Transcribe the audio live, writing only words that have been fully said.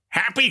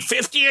Happy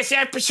 50th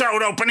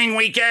episode opening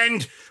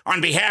weekend. On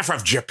behalf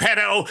of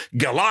Geppetto,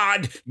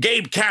 Gilad,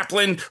 Gabe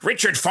Kaplan,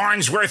 Richard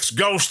Farnsworth's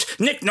ghost,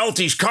 Nick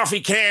Nolte's coffee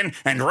can,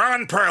 and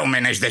Ron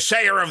Perlman as the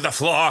sayer of the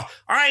flaw,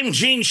 I'm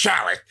Gene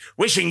Shalit,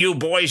 wishing you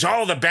boys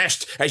all the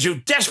best as you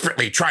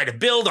desperately try to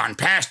build on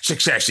past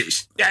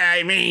successes.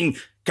 I mean,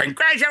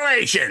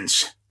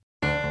 congratulations!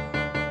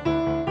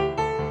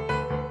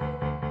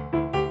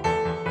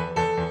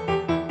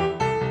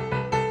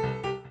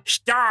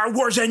 Star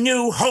Wars: A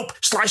New Hope.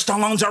 Sly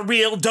Stallone's a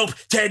real dope.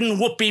 Ted and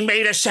Whoopi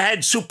made us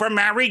sad. Super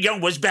Mario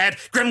was bad.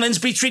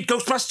 Gremlins beat Street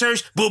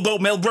Ghostbusters. Boobo,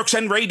 Mel Brooks,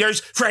 and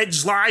Raiders.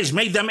 Fred's lies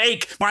made them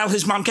ache while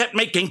his mom kept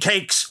making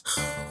cakes.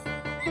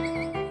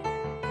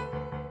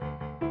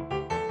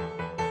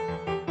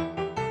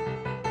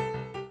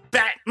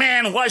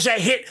 Batman was a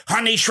hit.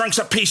 Honey Shrunk's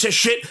a piece of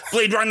shit.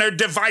 Blade Runner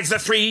divides the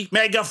three.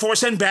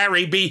 Megaforce and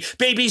Barry B.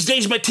 Baby's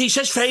Days,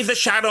 Matisse's Faye. The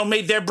Shadow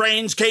made their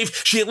brains cave.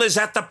 Sheila's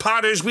at the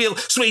potter's wheel.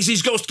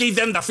 Swayze's ghost gave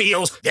them the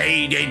feels.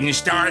 They didn't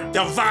start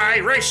the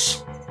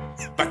virus,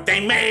 but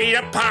they made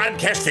a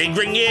podcast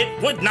figuring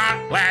it would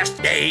not last.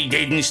 They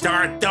didn't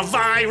start the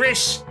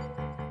virus.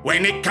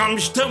 When it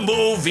comes to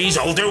movies,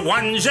 older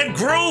ones are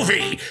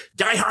groovy.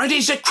 Die Hard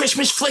is a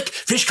Christmas flick.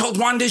 Fish Called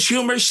Wanda's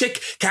humor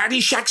sick.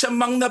 Caddyshack's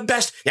among the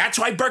best. That's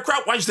why Burke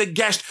Rout was the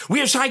guest.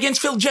 We're Science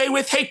Phil J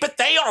with hate, but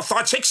they all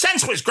thought Sixth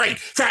Sense was great.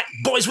 Fat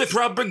boys with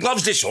rubber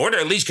gloves,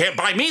 disorderlies can't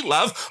buy me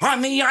love.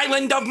 On the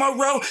island of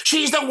Moreau,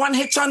 she's the one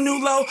hits on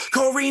new low.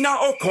 Corina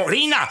or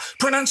Corina,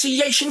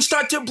 pronunciation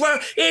start to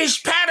blur. Is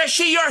Pat a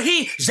she or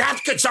he?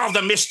 Zap could solve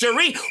the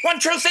mystery. One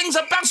true thing's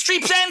about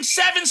Streep's and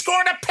 7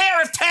 scored a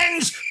pair of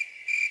 10s.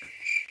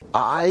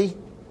 I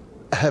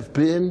have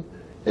been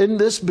in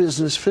this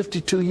business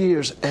 52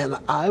 years, and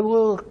I've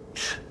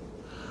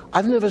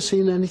never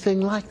seen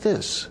anything like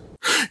this.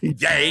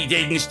 They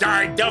didn't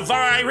start the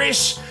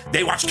virus.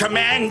 They watched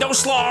Commando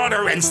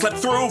slaughter and slept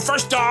through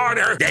First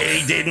Order.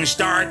 They didn't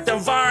start the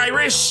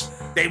virus.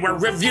 They were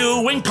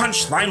reviewing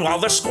Punchline while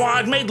the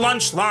squad made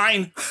lunch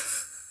line.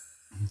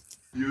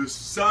 You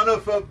son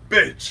of a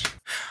bitch.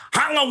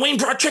 Halloween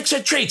brought tricks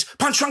or treats.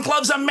 Punch Drunk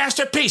Love's a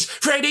masterpiece.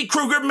 Freddy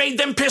Krueger made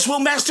them piss. Will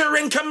Master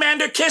and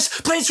Commander kiss.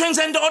 Planes, trains,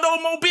 and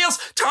automobiles.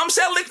 Tom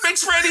Selleck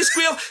makes Freddy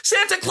squeal.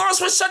 Santa Claus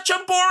was such a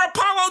bore.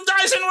 Apollo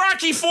dies in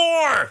Rocky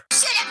IV.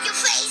 Shut up your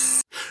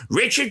face.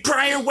 Richard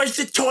Pryor was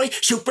the toy.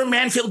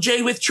 Superman filled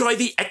Jay with joy.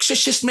 The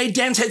Exorcist made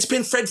Dan's head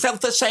spin. Fred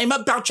felt the same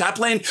about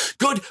Chaplin.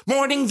 Good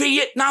Morning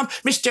Vietnam.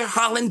 Mr.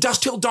 Holland,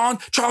 Dust Till Dawn.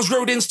 Charles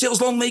Grodin,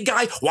 Still's Lonely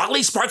Guy.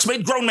 Wally Sparks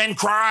made grown men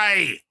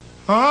cry.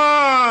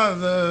 Ah,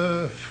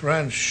 the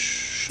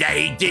French.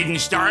 They didn't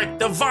start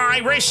the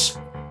virus,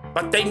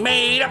 but they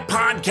made a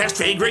podcast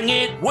figuring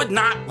it would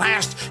not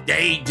last.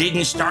 They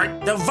didn't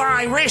start the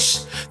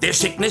virus. Their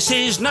sickness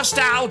is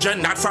nostalgia,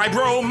 not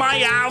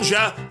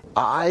fibromyalgia.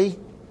 I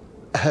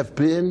have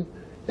been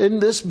in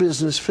this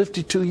business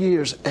 52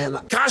 years, and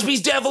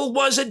Cosby's Devil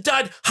was a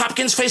dud.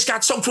 Hopkins' face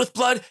got soaked with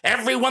blood.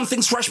 Everyone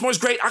thinks Rushmore's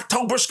great.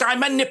 October Sky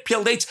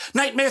manipulates.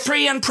 Nightmare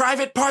 3 and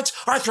Private Parts.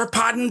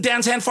 Arthropod and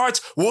Dan's hand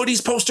farts.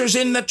 Woody's posters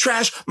in the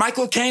trash.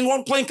 Michael Caine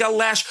won't blink a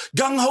lash.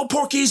 Gung-Ho,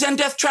 Porky's, and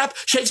Death Trap.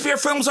 Shakespeare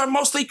films are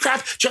mostly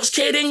crap. Just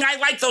kidding, I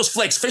like those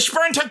flicks.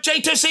 Fishburne took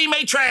Jay to see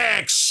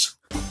Matrix.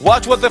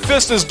 Watch what the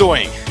fist is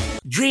doing.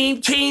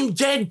 Dream Team,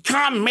 Dead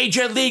Calm,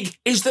 Major League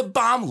is the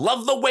bomb.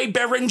 Love the way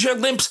Behringer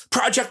limps.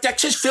 Project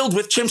X is filled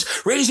with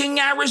chimps. Raising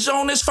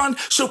Arizona's fun.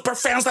 Super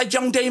fans like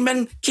Young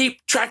Damon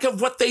keep track of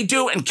what they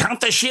do and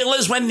count the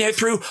Sheilas when they're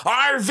through.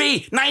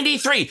 RV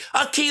 93,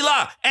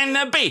 Aquila, and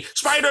the B.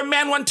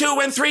 Spider-Man 1, 2,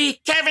 and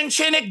 3. Kevin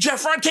Chinnick,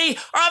 Jeff Runty.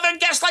 Other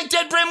guests like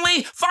Dead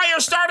Brimley.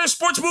 Firestarter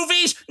sports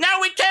movies. Now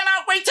we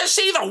cannot wait to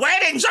see the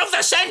weddings of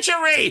the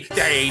century.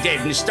 They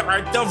didn't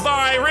start the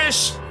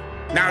virus.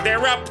 Now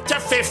they're up to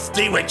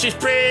 50, which is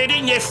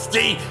pretty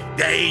nifty.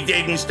 They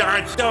didn't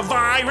start the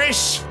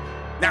virus.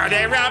 Now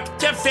they're up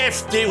to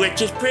 50,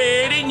 which is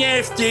pretty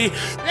nifty.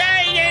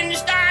 They didn't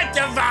start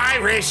the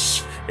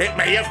virus. It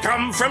may have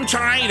come from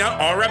China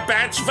or a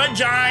bat's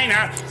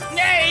vagina.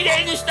 They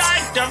didn't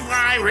start the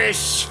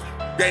virus.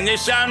 Then there's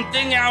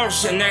something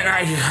else, and then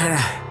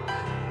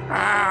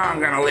I'm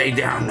gonna lay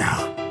down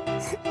now.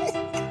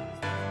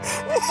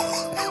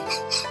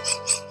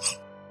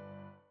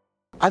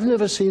 I've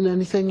never seen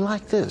anything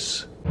like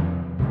this.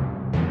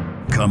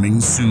 Coming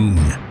soon.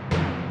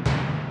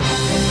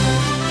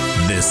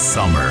 This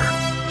summer.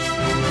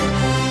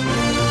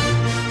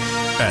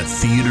 At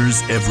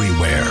theaters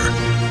everywhere.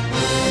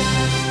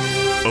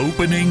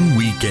 Opening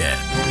weekend.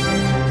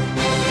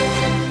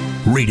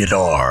 Rated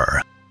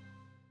R.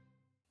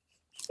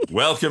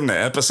 Welcome to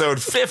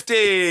episode 50,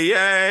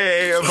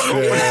 yay, of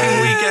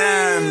Opening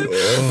Weekend,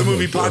 the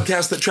movie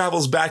podcast that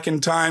travels back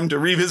in time to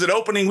revisit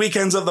opening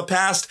weekends of the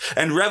past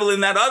and revel in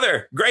that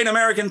other great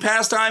American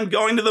pastime,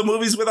 going to the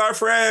movies with our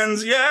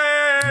friends, yay!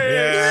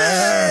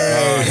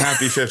 Oh,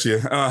 happy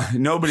 50th.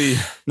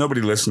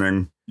 Nobody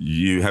listening,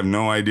 you have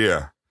no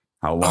idea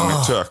how long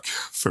it took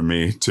for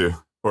me to,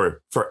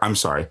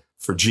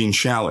 for Gene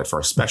Shalit, for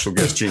our special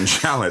guest Gene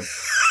Shalit,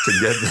 to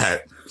get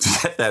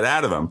that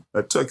out of him.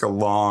 That took a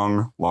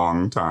long,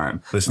 long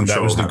time. Listen,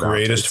 that was the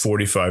greatest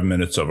 45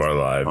 minutes of our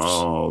lives.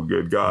 Oh,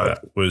 good God.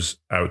 That was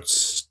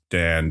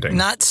outstanding.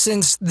 Not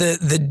since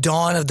the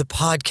dawn of the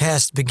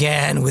podcast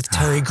began with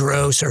Terry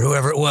Gross or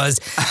whoever it was,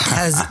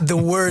 has the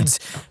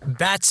words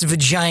bat's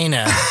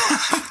vagina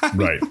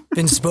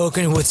been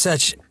spoken with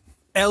such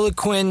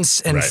eloquence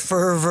and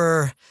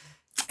fervor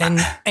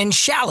and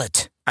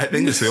shallot. I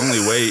think it's the only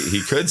way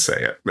he could say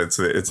it.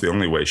 It's the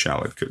only way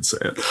Shalit could say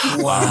it.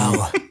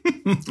 Wow.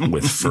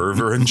 With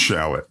fervor and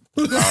Shalit.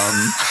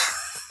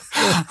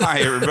 Hi,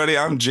 everybody.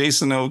 I'm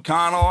Jason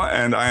O'Connell,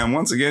 and I am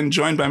once again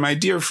joined by my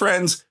dear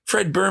friends,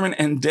 Fred Berman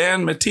and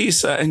Dan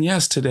Matissa. And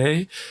yes,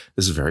 today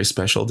is a very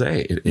special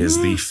day. It is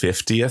the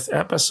 50th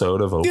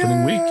episode of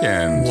Opening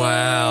Weekend.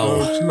 Wow.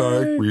 Looks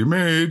like we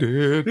made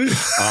it.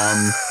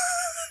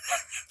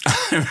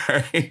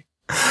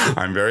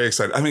 I'm very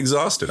excited. I'm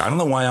exhausted. I don't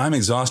know why I'm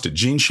exhausted.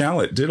 Gene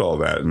Shalit did all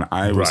that, and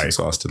I was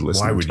exhausted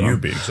listening to him. Why would you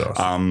be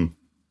exhausted?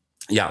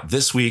 Yeah,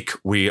 this week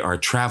we are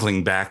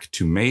traveling back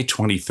to May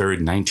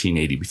 23rd,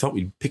 1980. We thought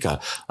we'd pick an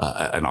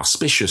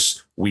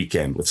auspicious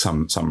weekend with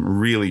some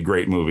really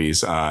great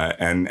movies.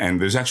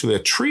 And there's actually a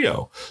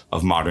trio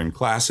of modern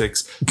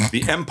classics.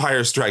 The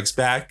Empire Strikes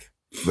Back,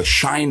 The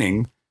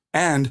Shining,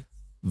 and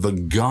The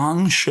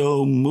Gong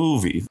Show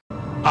Movie.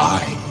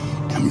 I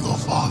am your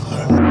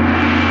father.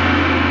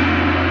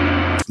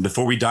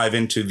 Before we dive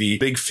into the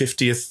big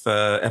 50th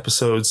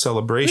episode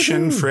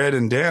celebration, Fred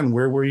and Dan,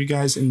 where were you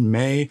guys in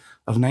May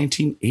of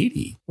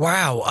 1980?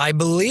 Wow. I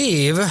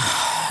believe,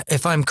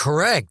 if I'm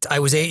correct, I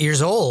was 8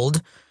 years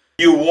old.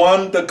 You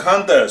won the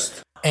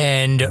contest.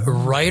 And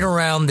right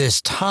around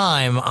this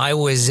time, I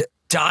was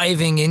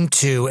diving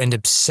into and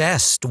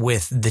obsessed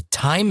with the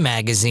Time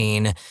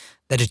magazine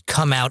that had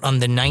come out on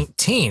the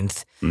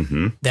 19th.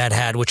 That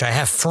had, which I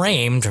have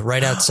framed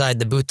right outside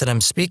the booth that I'm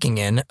speaking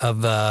in, it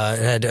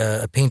had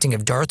a painting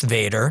of Darth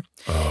Vader.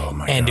 Oh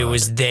my God. And it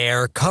was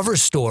their cover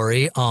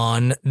story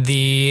on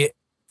the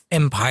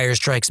Empire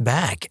Strikes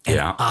Back. And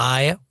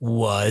I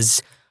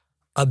was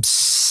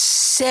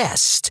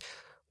obsessed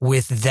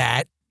with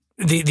that.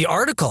 The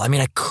article, I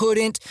mean,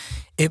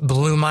 it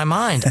blew my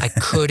mind. I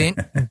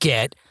couldn't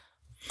get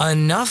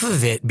enough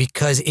of it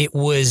because it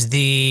was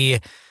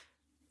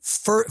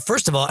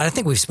first of all, I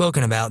think we've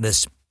spoken about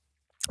this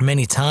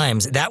many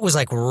times. That was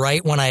like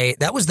right when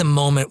that was the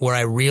moment where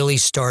I really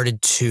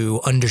started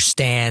to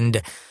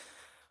understand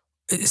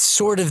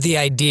sort of the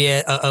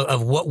idea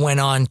of what went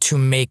on to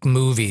make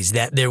movies,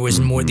 that there was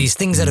more, these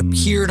things that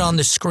appeared on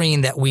the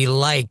screen that we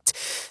liked,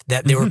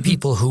 that there were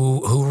people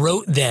who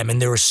wrote them,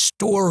 and there were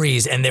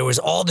stories, and there was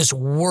all this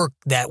work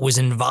that was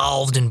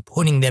involved in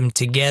putting them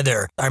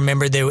together. I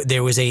remember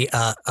there was a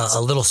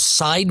little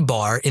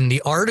sidebar in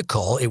the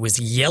article. It was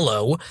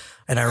yellow,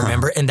 and I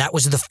remember, and that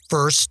was the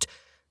first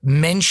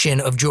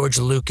mention of George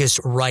Lucas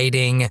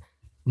writing,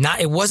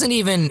 it wasn't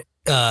even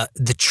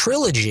the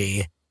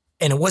trilogy,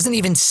 and it wasn't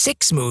even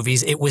 6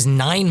 movies, it was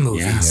 9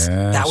 movies. Yes,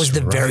 that was the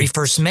very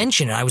first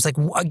mention. And I was like,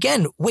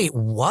 again, wait,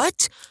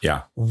 what?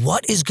 Yeah.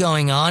 What is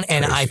going on?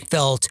 And I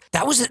felt,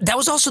 that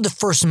was also the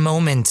first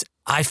moment,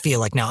 I feel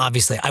like, now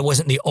obviously I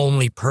wasn't the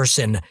only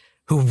person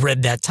who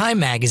read that Time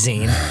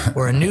magazine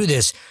or knew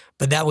this,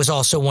 but that was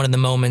also one of the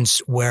moments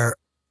where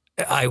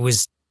I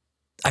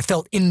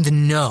felt in the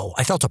know.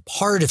 I felt a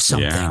part of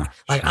something. Yeah,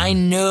 like I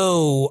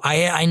know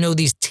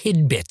these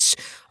tidbits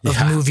of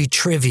movie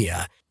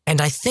trivia. And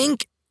I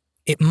think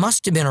it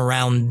must have been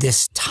around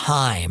this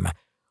time,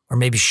 or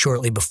maybe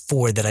shortly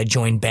before, that I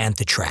joined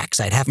Bantha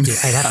Tracks. I'd have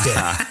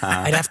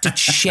to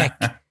check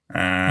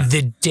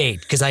the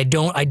date, because I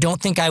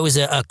don't think I was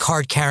a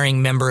card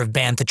carrying member of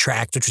Bantha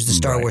Tracks, which was the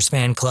Star Wars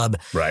fan club.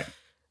 Right.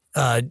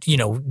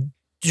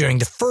 During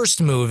the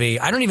first movie,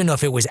 I don't even know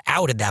if it was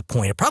out at that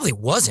point. It probably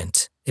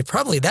wasn't.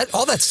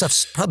 All that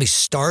stuff probably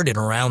started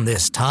around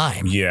this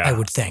time. Yeah, I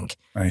would think.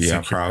 I think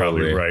you're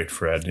probably right,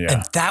 Fred. Yeah,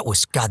 and that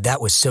was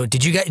so.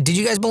 Did you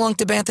guys belong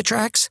to Bantha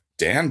Tracks?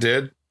 Dan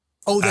did.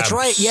 Oh, that's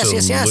right. Yes.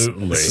 This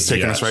is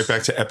taking us right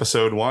back to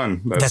episode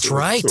 1. That's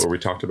right. Where we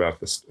talked about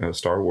this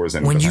Star Wars.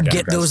 And when you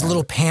get those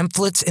little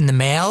pamphlets in the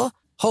mail,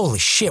 holy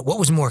shit! What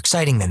was more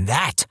exciting than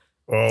that?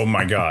 Oh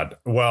my God!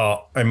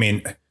 Well, I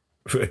mean,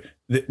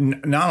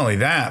 not only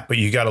that, but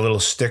you got a little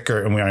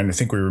sticker, and I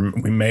think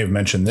we may have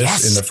mentioned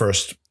this in the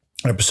first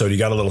episode. You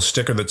got a little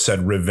sticker that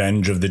said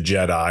 "Revenge of the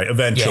Jedi."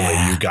 Eventually,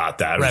 you got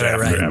that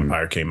after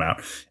Empire came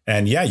out,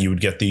 and you would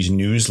get these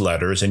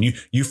newsletters, and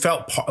you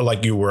felt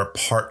like you were a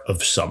part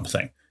of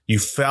something. You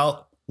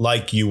felt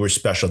like you were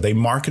special. They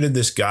marketed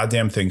this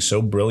goddamn thing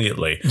so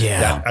brilliantly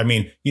that, I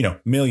mean,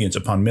 millions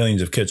upon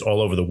millions of kids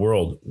all over the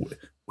world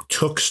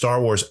took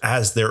Star Wars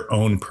as their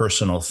own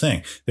personal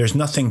thing. There's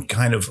nothing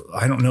I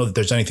don't know that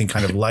there's anything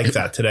kind of like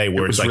that today,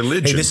 where it's like,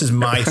 religion. Hey, this is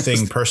my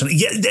thing personally.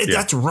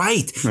 That's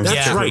right.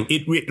 That's right.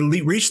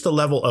 It reached the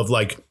level of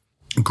like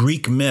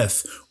Greek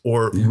myth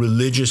or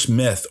religious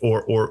myth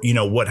or you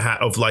know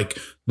of like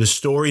the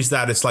stories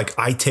that it's like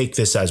I take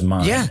this as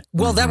mine. Yeah.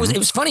 Well, it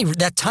was funny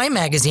that Time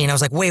magazine. I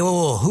was like, wait,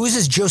 who is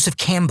this Joseph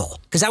Campbell?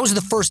 Because that was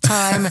the first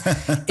time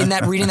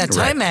reading that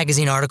Time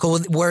magazine article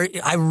where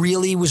I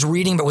really was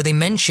reading, but where they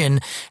mention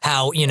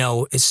how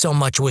so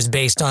much was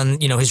based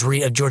on his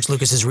George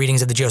Lucas's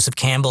readings of the Joseph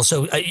Campbell.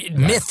 So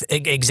myth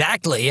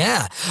exactly.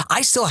 Yeah,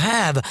 I still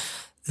have.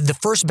 The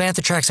first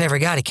Bantha tracks I ever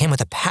got, it came with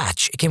a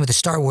patch. It came with a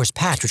Star Wars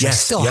patch, which I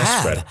still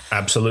have. Fred.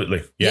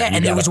 Absolutely. Yeah,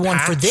 and there was one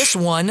for this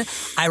one.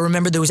 I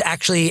remember there was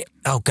actually,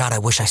 oh God, I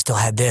wish I still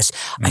had this.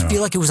 No. I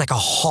feel like it was like a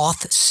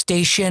Hoth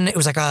station. It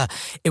was a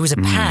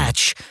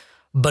patch,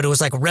 but it was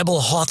like Rebel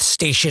Hoth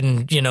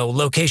station,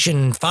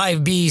 location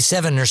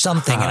 5B7 or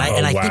something.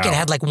 And I think it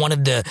had like one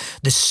of the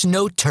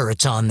snow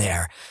turrets on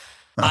there.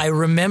 I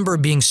remember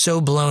being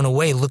so blown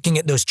away looking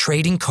at those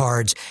trading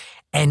cards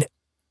and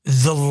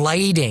the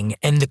lighting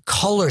and the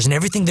colors and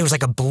everything. There was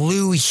like a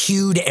blue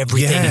hue to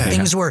everything. And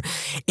things were,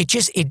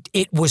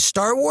 it was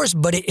Star Wars,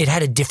 but it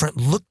had a different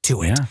look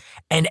to it. Yeah.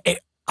 And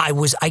I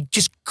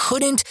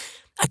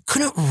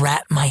couldn't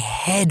wrap my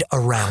head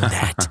around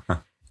that.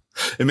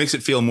 It makes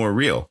it feel more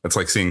real. It's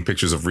like seeing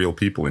pictures of real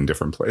people in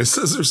different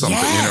places or something.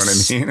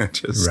 Yes. You know what I mean? It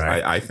just,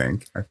 I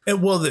think.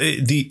 Well,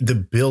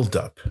 the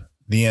buildup,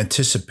 the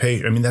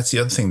anticipation. I mean, that's the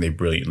other thing they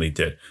brilliantly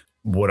did.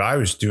 What I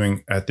was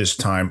doing at this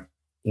time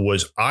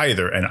was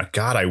either, and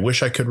God, I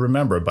wish I could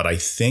remember, but I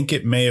think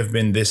it may have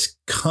been this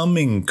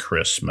coming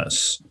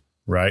Christmas,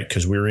 right?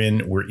 Because we're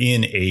in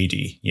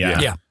 80.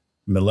 Yeah.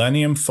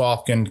 Millennium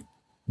Falcon,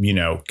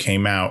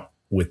 came out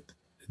with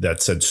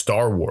that said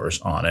Star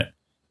Wars on it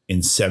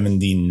in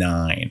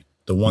 79.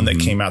 The one that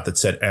came out that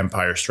said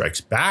Empire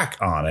Strikes Back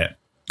on it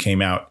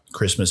came out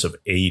Christmas of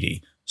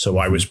 80. So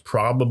I was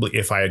probably,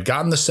 if I had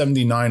gotten the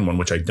 79 one,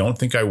 which I don't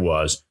think I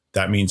was,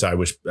 that means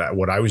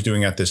what I was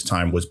doing at this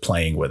time was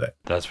playing with it.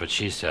 That's what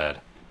she said.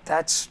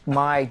 That's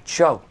my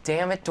joke.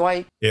 Damn it,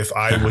 Dwight. If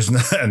I was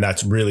not, and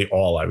that's really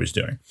all I was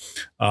doing.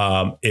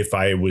 If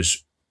I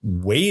was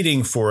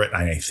waiting for it,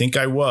 and I think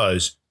I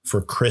was,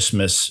 for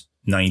Christmas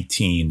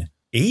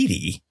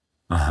 1980,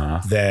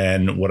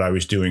 then what I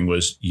was doing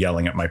was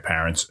yelling at my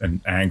parents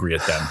and angry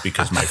at them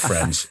because my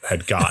friends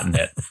had gotten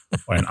it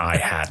and I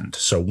hadn't.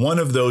 So one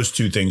of those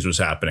two things was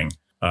happening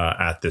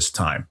at this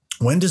time.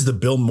 When does the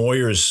Bill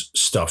Moyers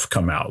stuff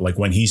come out? Like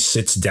when he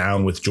sits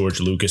down with George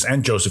Lucas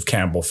and Joseph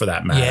Campbell for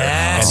that matter.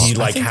 Yes.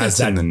 And he has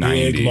that big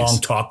 90s. Long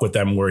talk with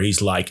them where he's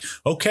like,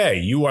 okay,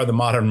 you are the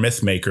modern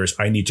myth makers.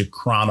 I need to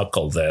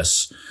chronicle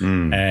this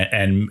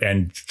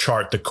and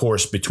chart the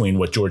course between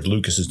what George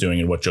Lucas is doing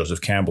and what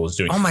Joseph Campbell is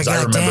doing. Oh my God,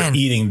 I remember Dan.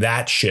 eating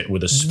that shit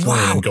with a spoon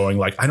and going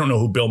like, I don't know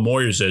who Bill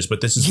Moyers is, but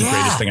this is the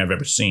greatest thing I've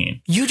ever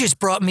seen. You just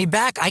brought me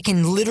back. I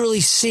can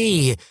literally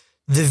see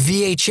the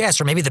VHS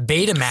or maybe the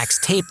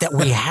Betamax tape that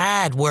we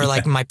had where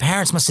like my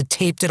parents must have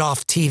taped it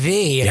off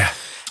TV. Yeah.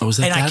 Oh, was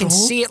that and I can old?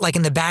 see it like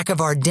in the back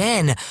of our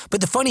den. But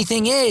the funny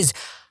thing is,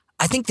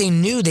 I think they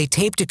knew they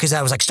taped it because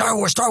I was like, Star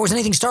Wars,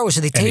 anything Star Wars.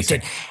 So they taped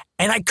it.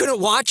 And I couldn't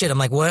watch it. I'm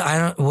like,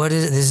 what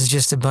is it? This is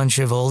just a bunch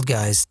of old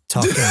guys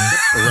talking.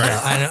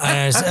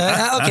 Right.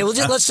 Okay,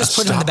 let's just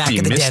put it in the back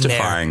of the den there.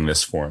 Demystifying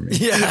this for me.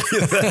 Yeah,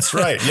 that's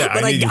right. Yeah,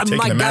 but I need you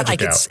taking the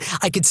magic out.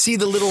 I could see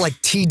the little like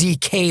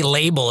TDK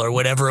label or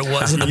whatever it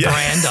was in the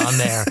brand on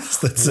there.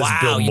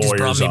 Wow, you just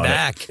brought me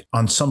back.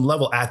 On some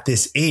level, at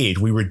this age,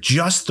 we were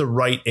just the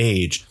right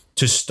age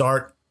to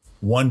start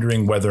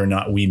wondering whether or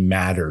not we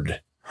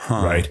mattered.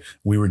 Right.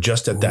 We were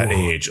just at that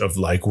age of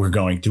like, we're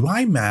going, do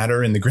I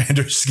matter in the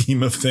grander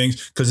scheme of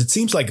things? Because it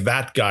seems like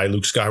that guy,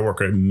 Luke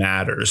Skywalker,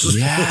 matters.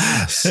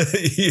 Yes.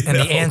 And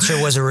the answer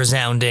was a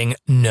resounding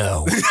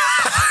no.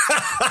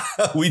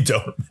 We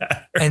don't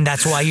matter. And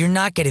that's why you're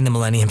not getting the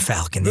Millennium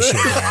Falcon this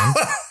year, Dan.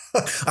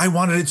 I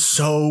wanted it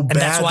so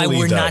badly. And that's why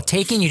we're not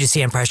taking you to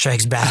see Empire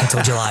Strikes Back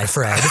until July,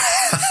 Fred.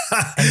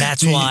 And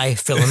that's why,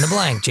 fill in the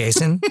blank,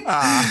 Jason. Is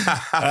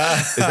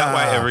that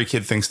why every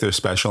kid thinks they're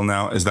special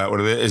now? Is that what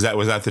it is?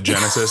 Was that the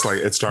genesis? Like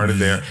it started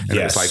there and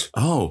it was like,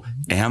 oh,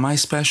 am I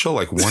special?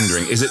 Like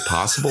wondering, is it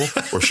possible?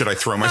 Or should I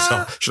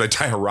should I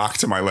tie a rock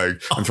to my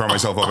leg and throw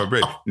myself off a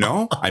bridge?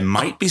 No, I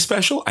might be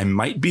special. I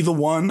might be the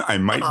one. I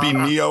might be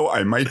Neo.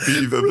 I might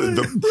be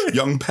the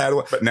young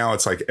Padawan. But now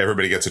it's like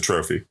everybody gets a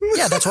trophy.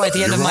 Yeah, that's why at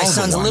the end of my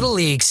son's Little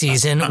League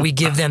season, we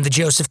give them the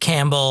Joseph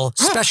Campbell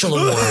Special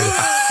Award.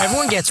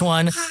 Everyone gets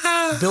one.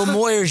 Bill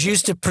Moyers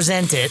used to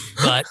present it,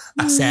 but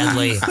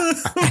sadly,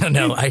 I don't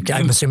know.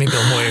 I'm assuming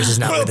Bill Moyers is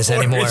not with us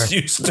anymore.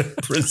 Used to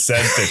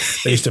present it.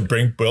 They used to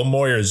bring Bill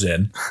Moyers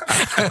in.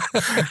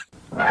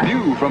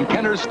 New from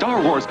Kenner's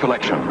Star Wars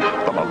collection,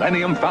 the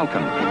Millennium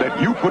Falcon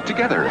that you put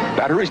together.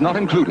 Batteries not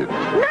included.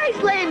 Nice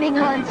landing,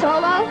 Han Solo.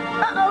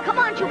 Uh-oh, come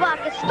on,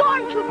 Chewbacca.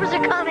 Stormtroopers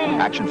are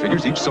coming. Action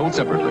figures each sold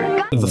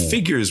separately. The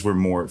figures were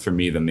more for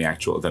me than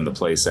the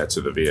play sets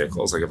or the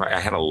vehicles. Like if I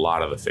had a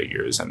lot of the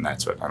figures and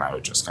I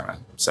would just kind of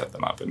set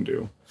them up and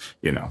do,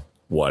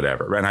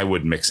 whatever. And I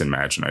would mix and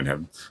match, and I'd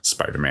have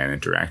Spider-Man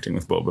interacting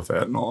with Boba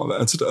Fett and all of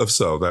that stuff.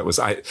 So that was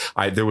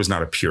there was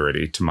not a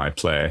purity to my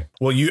play.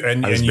 Well, you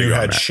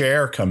had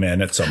Cher come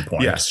in at some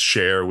point. Yes,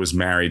 Cher was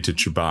married to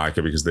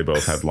Chewbacca because they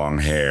both had long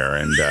hair,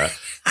 and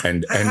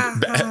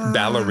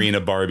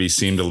ballerina Barbie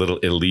seemed a little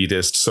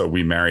elitist, so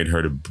we married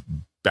her to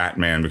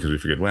Batman because we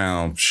figured,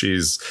 well,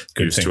 she's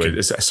used to it.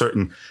 It's a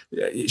certain.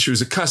 She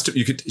was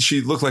accustomed. She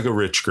looked like a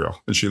rich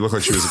girl, and she looked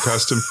like she was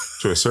accustomed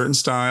to a certain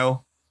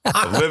style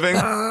of living.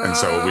 And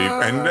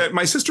so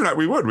my sister and I,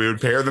 we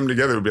would pair them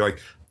together. We'd be like,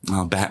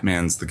 well,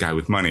 Batman's the guy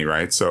with money,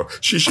 right? So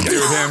she should be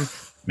with him.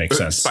 Makes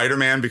sense.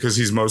 Spider-Man, because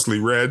he's mostly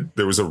red.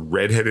 There was a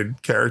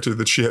red-headed character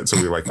that she had. So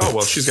we were like, oh,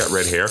 well, she's got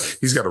red hair.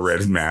 He's got a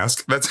red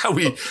mask. That's how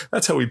we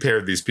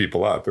paired these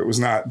people up. It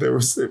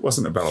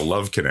wasn't about a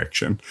love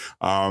connection.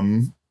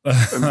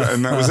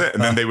 And that was it.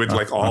 And then they would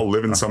like all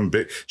live in some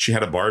big. She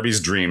had a Barbie's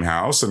dream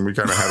house, and we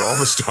kind of had all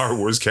the Star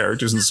Wars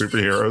characters and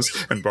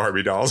superheroes and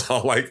Barbie dolls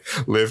all like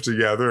live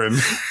together and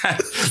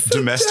had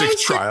domestic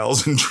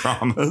trials and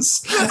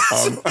dramas.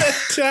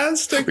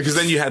 Fantastic. Because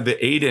then you had the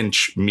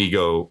 8-inch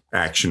Mego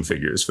action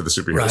figures for the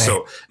superheroes. Right.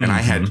 So, and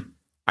I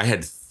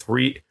had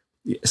 3.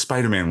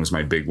 Spider-Man was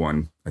my big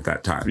one at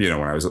that time. You know,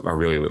 when I was a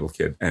really little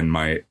kid, and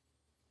I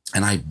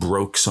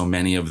broke so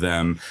many of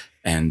them.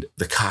 And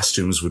the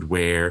costumes would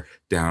wear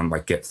down,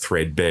 like get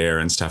threadbare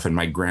and stuff. And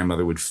my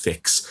grandmother would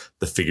fix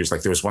the figures.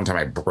 Like there was one time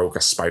I broke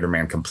a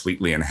Spider-Man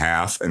completely in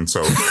half. And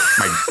so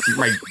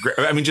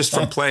just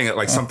from playing it,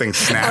 like something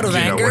snapped. Out of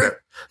anger?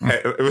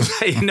 It was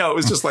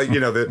just like,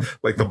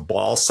 the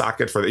ball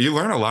socket for that. You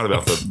learn a lot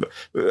about the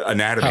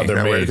anatomy. How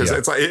they're made, because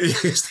it's like,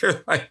 it's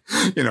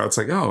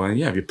like, oh,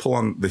 yeah, if you pull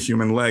on the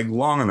human leg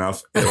long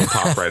enough, it'll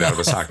pop right out of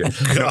the socket.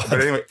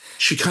 But anyway,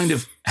 she kind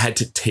of had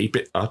to tape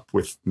it up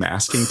with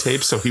masking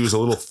tape. So he was a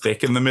little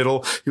thick in the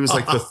middle. He was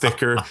like the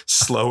thicker,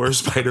 slower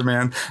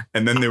Spider-Man.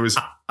 And then there was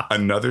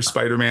another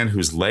Spider-Man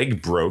whose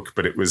leg broke,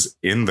 but it was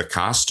in the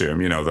costume,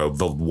 the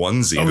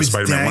onesie, the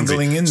Spider-Man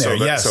onesie. In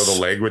there, so the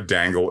leg would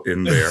dangle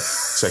in there.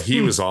 So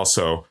he was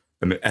also,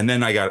 and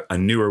then I got a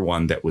newer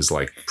one that was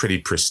like pretty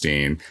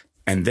pristine.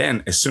 And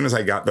then as soon as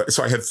I got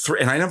so I had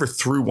 3, and I never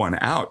threw one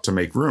out to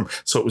make room.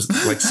 So it was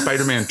like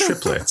Spider-Man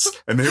triplets,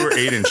 and they were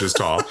 8 inches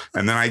tall.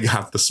 And then I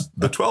got the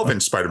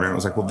 12-inch Spider-Man. I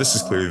was like, well, this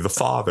is clearly the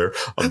father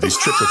of these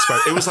triplets.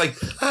 It was like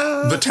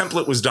the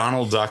template was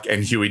Donald Duck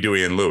and Huey,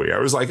 Dewey, and Louie. I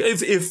was like,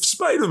 if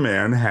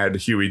Spider-Man had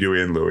Huey,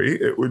 Dewey, and Louie,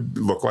 it would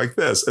look like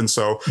this. And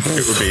so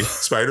it would be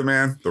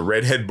Spider-Man, the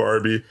redhead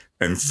Barbie,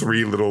 and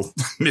 3 little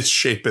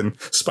misshapen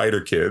spider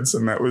kids.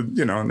 And that would,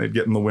 and they'd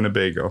get in the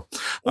Winnebago.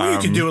 Well, you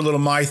could do a little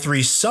My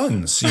 3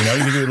 Sons, you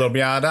could do a little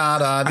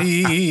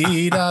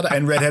da-da-dee-da-da,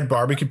 and redhead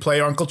Barbie could play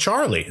Uncle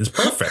Charlie. It's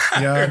perfect.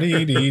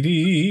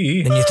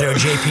 Dee-dee-dee. Then you throw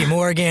J.P.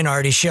 Morgan,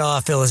 Artie Shaw,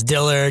 Phyllis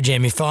Diller,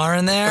 Jamie Farr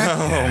in there.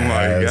 Oh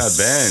my God,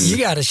 Ben. You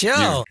got a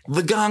show.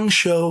 The Gong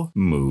Show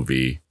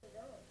movie.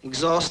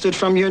 Exhausted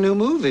from your new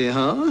movie,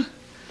 huh?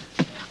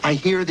 I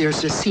hear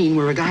there's a scene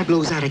where a guy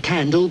blows out a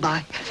candle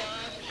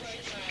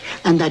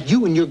and that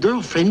you and your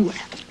girlfriend,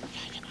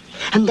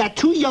 and that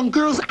 2 young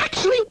girls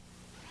actually...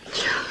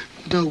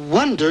 No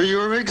wonder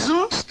you're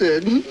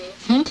exhausted. You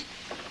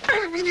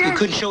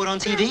couldn't show it on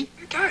TV?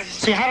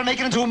 So you had to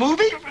make it into a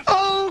movie?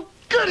 Oh,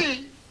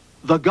 goody!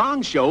 The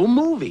Gong Show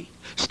movie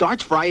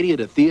starts Friday at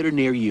a theater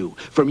near you.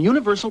 From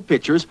Universal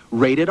Pictures,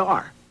 rated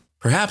R.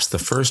 Perhaps the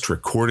first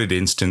recorded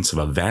instance of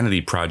a vanity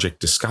project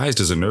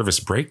disguised as a nervous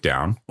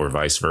breakdown, or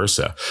vice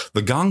versa,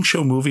 The Gong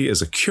Show movie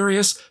is a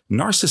curious,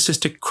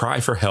 narcissistic cry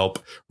for help,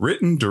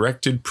 written,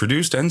 directed,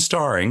 produced, and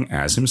starring,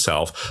 as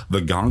himself,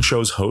 The Gong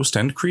Show's host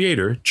and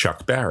creator,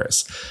 Chuck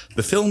Barris.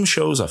 The film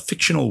shows a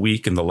fictional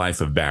week in the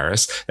life of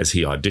Barris as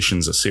he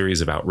auditions a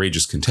series of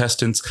outrageous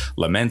contestants,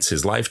 laments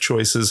his life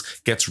choices,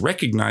 gets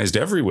recognized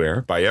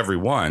everywhere by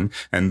everyone,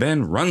 and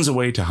then runs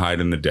away to hide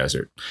in the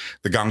desert.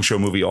 The Gong Show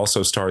movie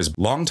also stars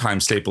longtime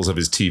staples of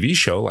his TV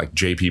show like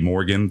J.P.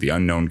 Morgan, The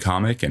Unknown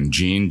Comic, and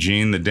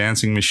Gene the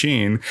Dancing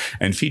Machine,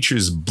 and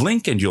features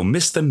blink and you'll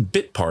miss them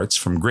bit parts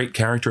from great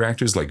character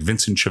actors like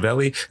Vincent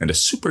Chiavelli and a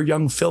super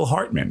young Phil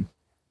Hartman.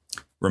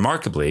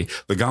 Remarkably,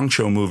 The Gong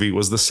Show movie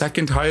was the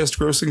second highest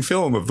grossing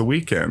film of the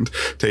weekend,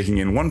 taking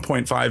in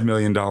 $1.5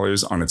 million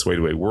on its way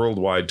to a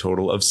worldwide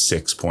total of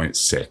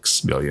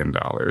 $6.6 million.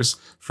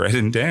 Fred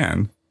and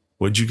Dan,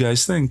 what'd you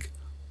guys think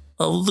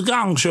of The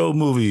Gong Show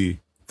movie?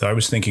 I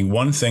was thinking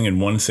one thing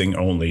and one thing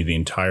only the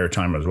entire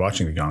time I was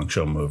watching the Gong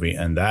Show movie,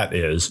 and that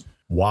is,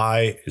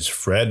 why is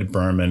Fred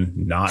Berman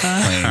not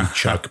playing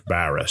Chuck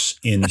Barris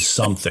in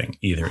something,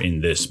 either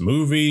in this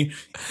movie,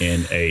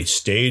 in a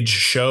stage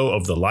show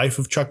of the life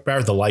of Chuck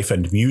Barris, the life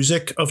and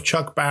music of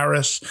Chuck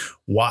Barris?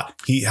 What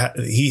he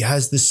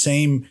has the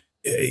same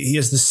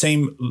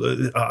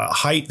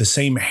height, the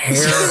same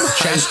hair,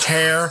 chest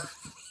hair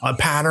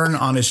pattern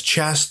on his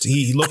chest.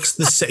 He looks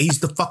the same. He's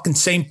the fucking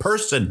same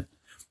person.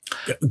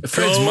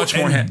 Fred's much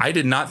more. I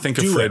did not think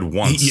of Fred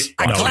once.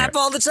 I clap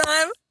all the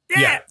time.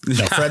 Yeah.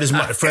 No, Fred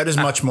is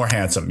much more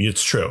handsome.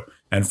 It's true.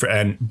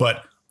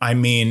 But I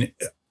mean,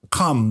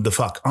 come the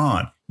fuck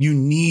on. You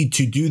need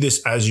to do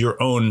this as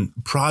your own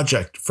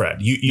project, Fred.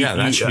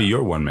 That should be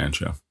your one-man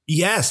show.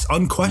 Yes,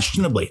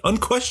 unquestionably.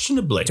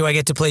 Do I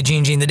get to play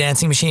Gene the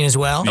Dancing Machine as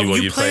well?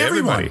 You play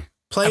everybody.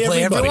 Play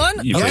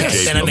everyone? You play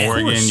Okay. J.P.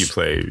 Morgan.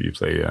 You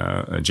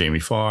play Jamie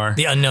Farr.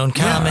 The unknown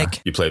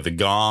comic. You play the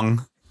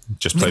gong.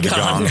 Just play the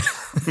gong.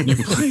 You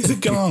play the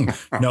gong.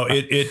 No,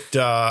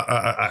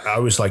 I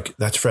was like,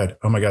 that's Fred.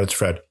 Oh my God, it's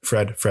Fred.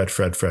 Fred.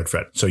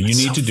 So you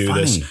need to do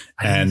this.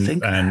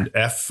 And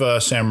F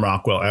Sam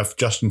Rockwell, F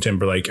Justin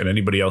Timberlake, and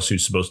anybody else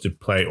who's supposed to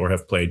play or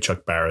have played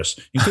Chuck Barris,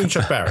 including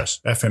Chuck Barris,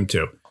 F him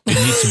too. It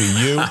needs to be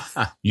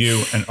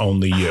you, and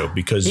only you,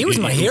 because he was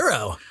my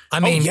hero. I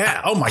mean,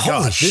 oh my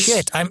God, holy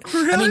shit! I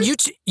mean,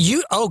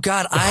 you. Oh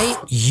God, I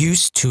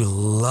used to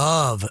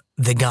love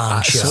the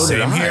Gong Show.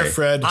 Same here,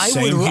 Fred.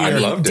 Same here. I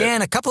mean,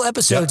 Dan, a couple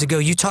episodes ago,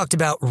 you talked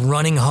about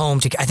running home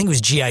to. I think it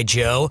was G.I.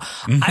 Joe.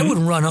 Mm-hmm. I would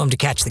run home to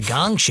catch the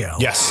Gong Show.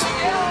 Yes.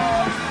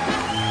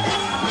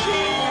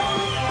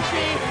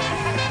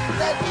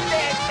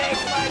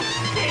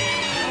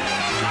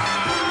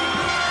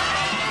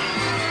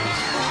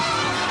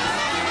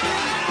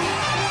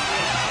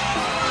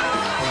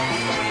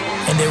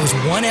 And there was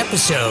one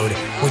episode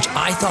which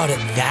I thought at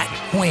that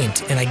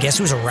point, and I guess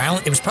it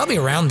was probably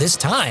around this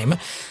time,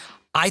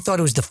 I thought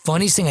it was the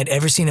funniest thing I'd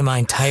ever seen in my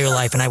entire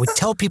life. And I would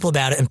tell people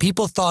about it, and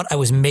people thought I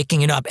was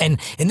making it up. And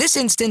in this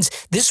instance,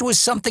 this was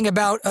something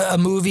about a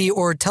movie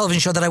or a television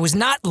show that I was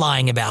not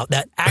lying about,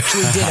 that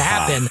actually did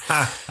happen.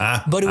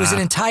 But it was an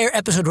entire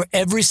episode where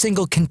every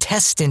single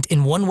contestant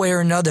in one way or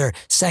another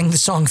sang the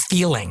song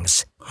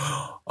Feelings.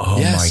 Oh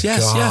yes, my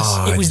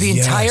God. It was the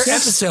entire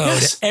episode.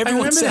 Yes,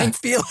 everyone sang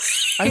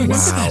Feelings.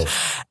 Wow.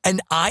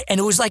 And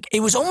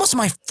it was almost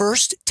my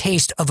first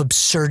taste of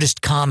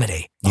absurdist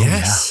comedy.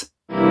 Yes.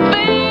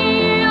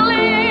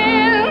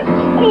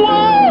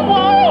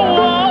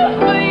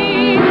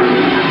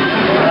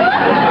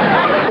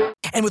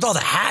 And with all the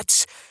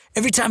hats,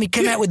 every time he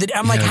came out with it,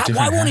 I'm like,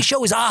 why won't he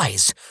show his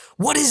eyes?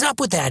 What is up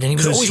with that? And he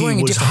was always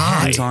wearing a different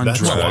hat. On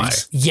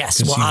drugs.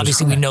 Yes, well,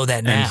 obviously we know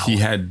that now. And he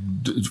had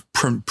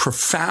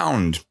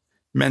profound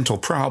mental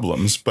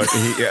problems, but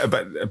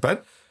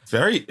but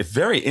very,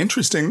 very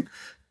interesting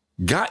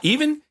guy.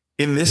 Even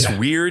in this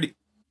weird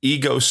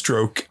ego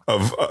stroke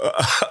of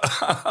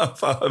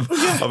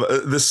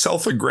the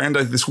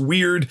self-aggrandizing, this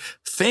weird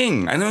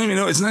thing. I don't even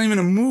know. It's not even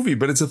a movie,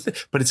 but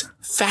it's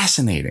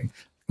fascinating.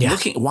 Yeah.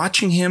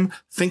 Watching him,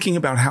 thinking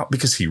about how,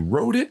 because he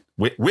wrote it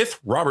with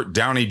Robert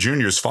Downey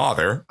Jr's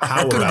father.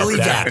 How about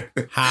that?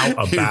 How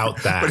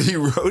about that? But he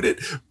wrote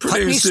it,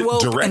 produced it,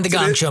 directed and the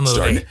Gong Show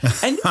movie.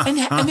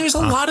 And there's a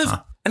lot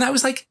of, and I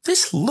was like,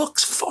 this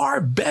looks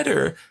far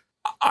better.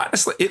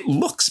 Honestly, it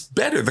looks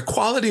better. The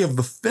quality of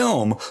the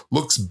film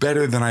looks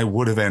better than I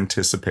would have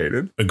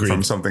anticipated. Agreed.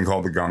 From something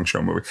called the Gong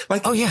Show movie.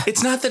 Like, oh yeah,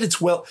 it's not that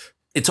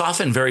it's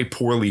often very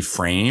poorly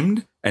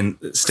framed and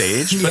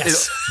staged,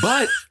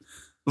 but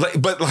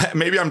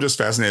maybe I'm just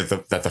fascinated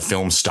that the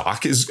film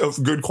stock is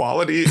of good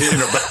quality,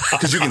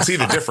 because you can see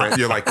the difference.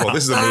 You're like, well,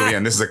 this is a movie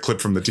and this is a clip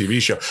from the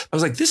TV show. I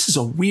was like, this is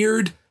a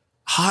weird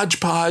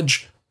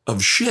hodgepodge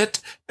of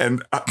shit,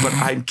 but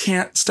I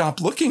can't stop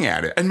looking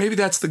at it. And maybe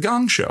that's the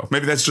Gong Show.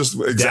 Maybe that's just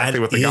exactly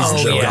what the Gong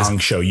Show is. Gong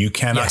Show. You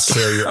cannot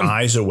tear your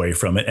eyes away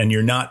from it, and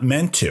you're not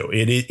meant to.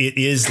 It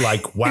is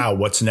like, wow,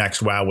 what's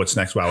next? Wow, what's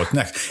next? Wow, what's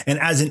next? And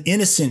as an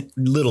innocent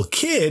little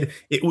kid,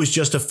 it was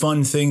just a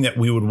fun thing that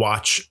we would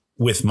watch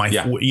with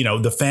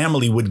the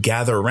family would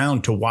gather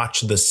around to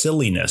watch the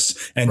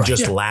silliness and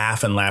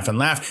laugh and laugh and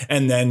laugh.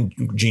 And then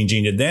Gene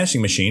the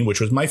Dancing Machine,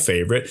 which was my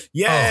favorite.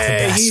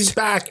 Yay, he's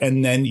back.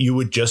 And then you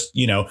would just,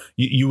 you'd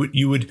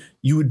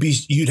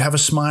have a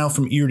smile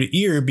from ear to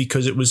ear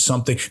because it was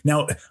something.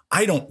 Now,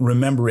 I don't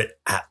remember it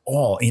at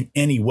all in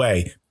any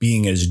way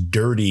being as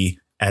dirty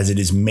as it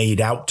is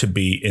made out to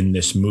be in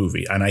this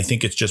movie. And I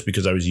think it's just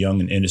because I was young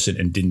and innocent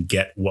and didn't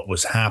get what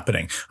was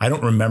happening. I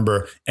don't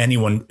remember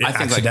anyone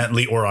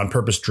accidentally or on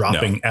purpose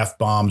dropping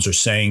F-bombs or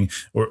saying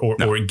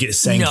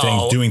saying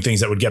things, doing things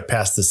that would get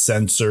past the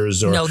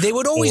censors. Or, no, they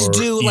would always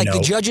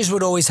the judges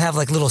would always have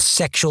like little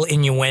sexual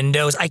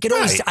innuendos. I could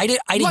always, I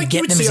didn't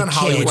get them as a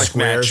kid. Like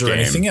Squares or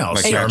anything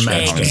else.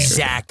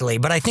 Exactly.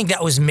 But I think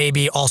that was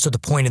maybe also the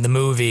point of the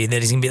movie, that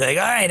he's going to be like,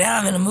 all right,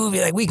 I'm in a movie,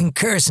 like we can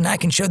curse and I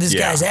can show this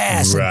guy's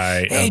ass.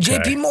 Right. Hey,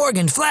 J.P.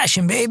 Morgan,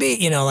 flashing, baby.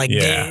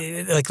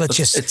 Let's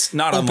just. It's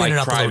not unlike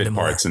Private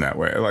Parts in that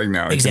way. Like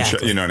now,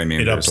 exactly. You know what I mean?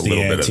 It ups There's a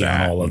little bit of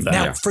that. All of that.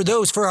 Now,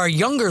 for our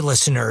younger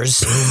listeners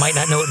who might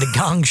not know what the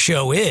Gong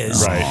Show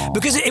is,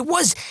 because it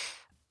was,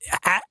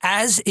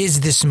 as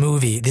is this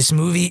movie. This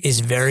movie is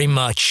very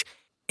much.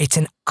 It's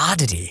an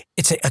oddity.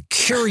 It's a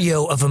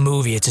curio of a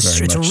movie. It's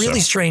a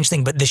really strange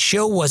thing. But the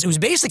show was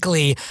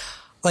basically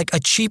like a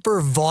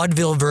cheaper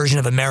vaudeville version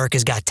of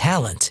America's Got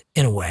Talent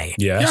in a way.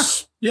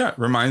 Yes. Yeah, it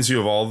reminds you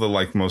of all the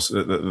most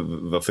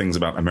the things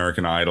about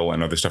American Idol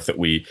and other stuff that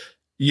we,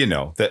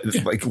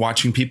 like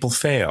watching people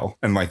fail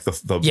and like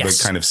the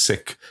kind of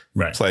sick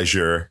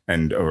pleasure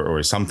and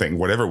or something,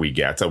 whatever we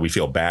get, that we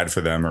feel bad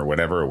for them or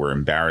whatever, or we're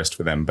embarrassed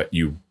for them, but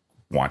you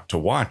want to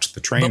watch the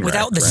train but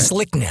without wreck, the right?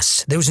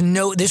 slickness.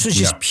 This was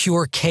just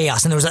pure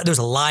chaos. And there was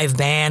a live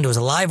band, there was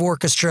a live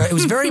orchestra. It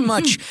was very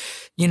much,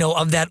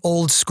 of that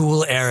old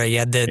school era. You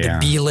had the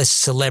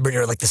B-list celebrity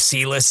or like the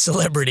C-list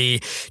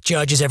celebrity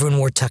judges. Everyone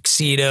wore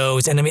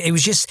tuxedos. And I mean,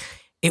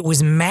 it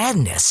was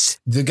madness.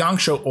 The Gong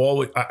Show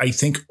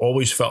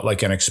always felt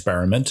like an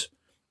experiment.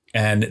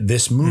 And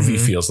this movie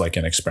feels like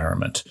an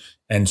experiment.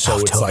 And so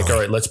it's totally. Like, all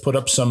right, let's put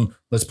up some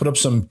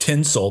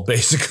tinsel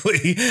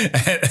basically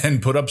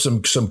and put up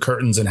some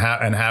curtains and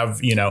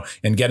have,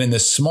 and get in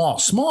this small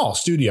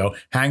studio,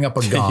 hang up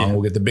a gong.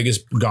 We'll get the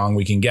biggest gong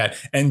we can get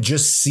and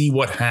just see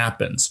what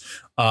happens.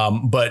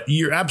 But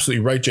you're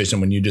absolutely right,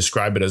 Jason, when you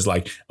describe it as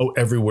like,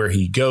 everywhere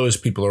he goes,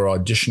 people are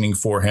auditioning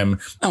for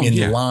him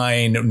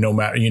line, no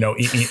matter, in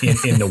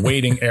the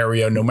waiting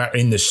area, no matter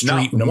in the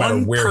street, no matter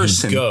where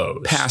he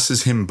goes.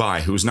 Passes him by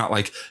who's not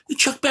like,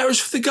 Chuck Barris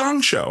for the Gong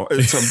Show.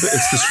 It's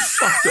this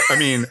fucked up, I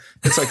mean,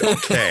 it's like,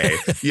 okay,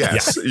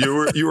 yes, you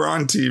were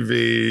on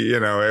TV,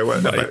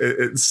 but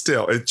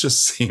it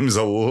just seems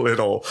a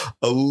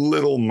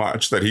little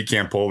much that he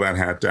can't pull that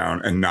hat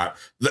down and not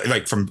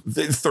like from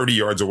 30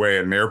 yards away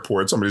at an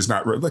airport. Somebody's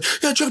not like,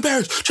 Chuck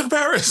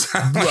Barris.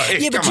 Right.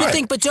 Yeah,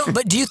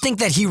 but do you think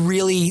that he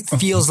really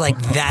feels like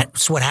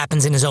that's what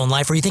happens in his own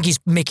life, or you think he's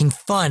making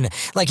fun?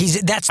 Like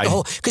that's the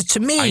whole? Because to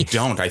me, I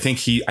don't. I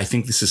think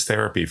this is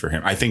therapy for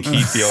him. I think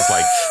he feels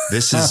like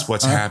this is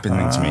what's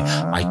happening to me.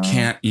 I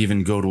can't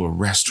even go to a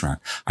restaurant.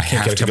 I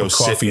have to go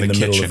sit in the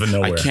kitchen.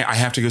 I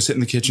have to go sit in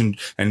the kitchen,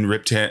 and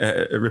Rip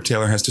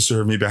Taylor has to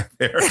serve me back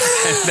there.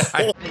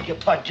 I beg your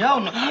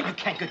pardon. You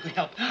can't get good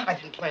help. I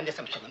didn't plan this.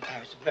 I'm so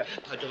embarrassed.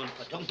 Pardon.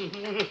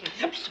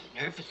 I'm so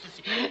nervous.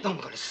 I'm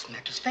going to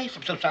smack his face.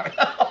 I'm so sorry.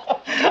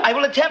 I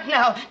will attempt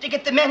now to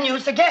get the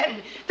menus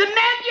again. The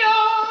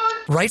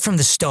menus! Right from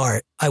the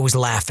start, I was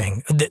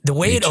laughing. The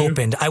way it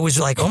opened, I was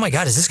like, oh my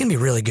God, is this going to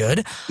be really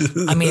good?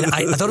 I mean,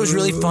 I thought it was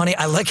really funny.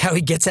 I like how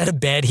he gets out of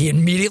bed. He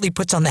immediately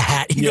puts on the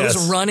hat. He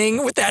goes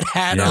running with that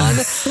hat on.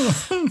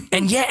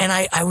 And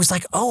I was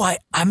like,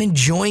 I'm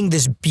enjoying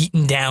this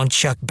beaten down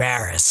Chuck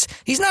Barris.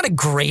 He's not a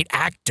great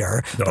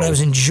actor, but I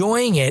was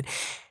enjoying it.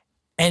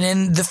 And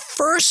in the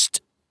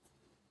first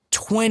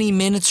 20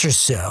 minutes or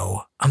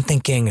so, I'm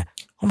thinking,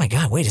 oh my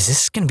God, wait, is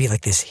this going to be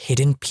like this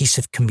hidden piece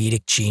of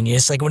comedic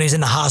genius? Like when he's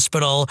in the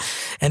hospital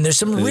and there's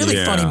some really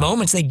funny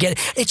moments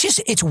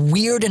it's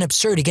weird and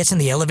absurd. He gets in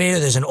the elevator.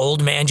 There's an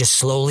old man just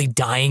slowly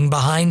dying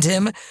behind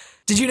him.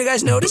 Did you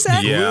guys notice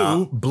that?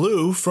 Yeah.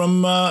 Blue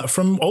from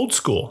Old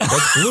School.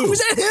 That's Blue. Was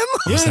that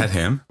him? Was that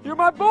him? You're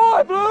my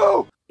boy,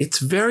 Blue. It's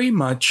very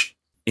much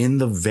in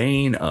the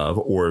vein of,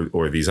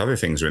 or these other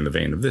things are in the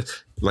vein of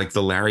this, like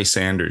the Larry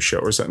Sanders Show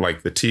or something,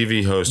 like the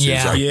TV host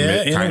who's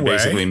like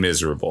basically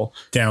miserable,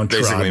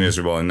 basically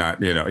miserable, and not,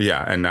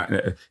 and not,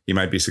 he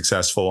might be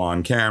successful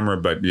on camera,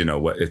 but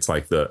it's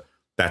like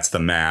that's the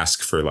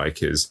mask for like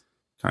his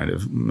kind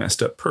of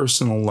messed up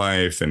personal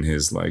life and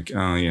his like,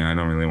 I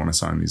don't really want to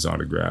sign these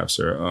autographs,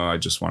 or I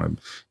just want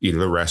to eat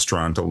at a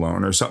restaurant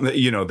alone or something,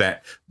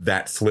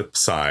 that flip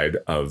side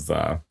of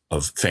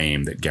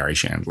fame that Gary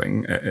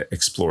Shandling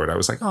explored. I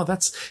was like,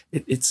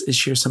 it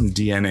shares some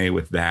DNA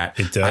with that.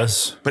 It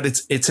does. But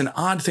it's an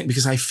odd thing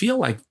because I feel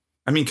like,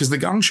 because the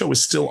Gong Show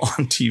was still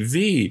on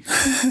TV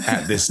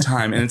at this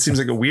time, and it seems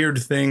like a weird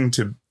thing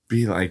to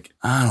be like,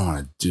 I don't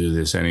want to do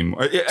this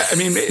anymore. I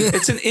mean,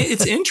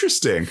 it's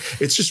interesting.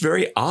 It's just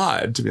very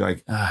odd to be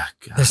like, God,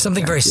 there's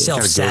something very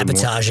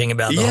self-sabotaging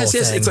about the whole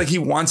thing. Yes. It's like he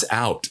wants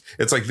out.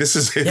 It's like this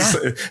is his.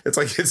 It's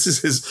like this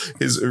is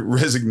his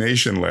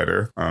resignation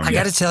letter. I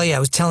got to tell you, I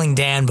was telling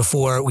Dan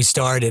before we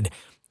started.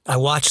 I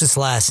watched this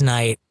last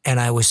night, and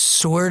I was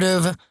sort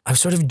of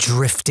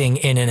drifting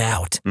in and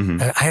out.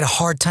 Mm-hmm. I had a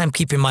hard time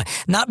keeping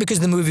not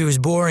because the movie was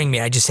boring me.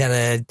 I just had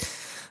a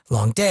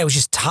long day. I was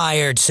just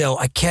tired. So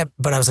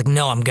but I was like,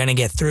 no, I'm going to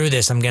get through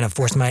this. I'm going to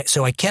force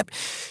so I kept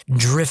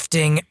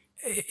drifting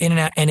in and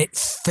out, and it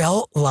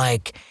felt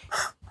like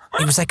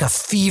it was like a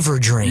fever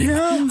dream.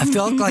 Yeah. I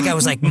felt like I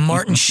was like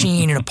Martin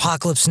Sheen in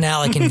Apocalypse Now,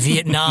 like in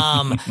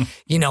Vietnam,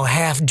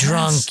 half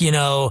drunk,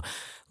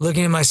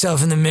 looking at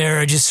myself in the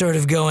mirror, just sort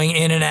of going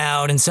in and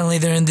out, and suddenly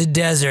they're in the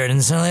desert,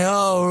 and suddenly,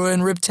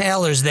 and Rip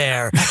Taylor's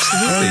there.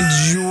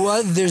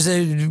 There's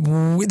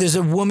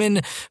a woman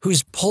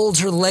who's pulled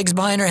her legs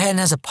behind her head and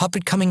has a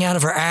puppet coming out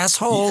of her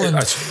asshole.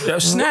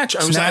 Snatch.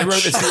 I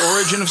wrote it's the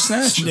origin of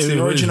Snatch. It's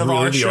the origin of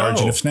our show. The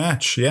origin of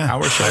Snatch, yeah.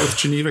 Our show with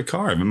Geneva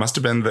Carr. It must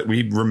have been that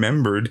we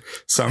remembered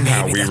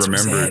somehow. We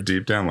remembered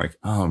deep down, like,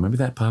 remember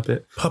that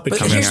puppet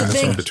coming out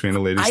from between the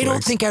ladies' legs. I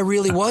don't think I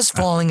really was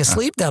falling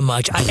asleep that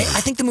much. I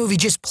think the movie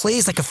just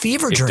plays like a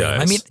fever dream.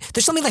 I mean,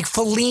 there's something like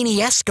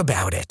Fellini-esque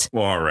about it.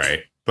 Well, all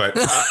right. But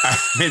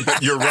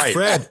but you're right.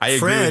 Fred, I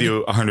agree with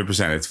you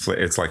 100%.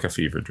 It's like a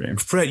fever dream.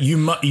 Fred,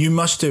 you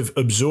must have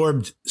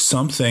absorbed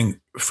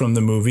something from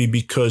the movie,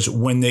 because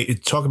when they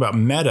talk about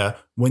meta,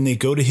 when they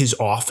go to his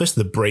office,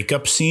 the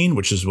breakup scene,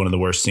 which is one of the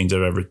worst things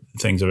I've ever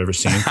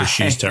seen, because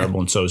she's terrible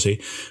and so is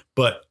he.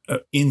 But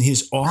in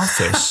his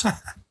office,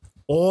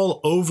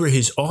 all over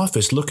his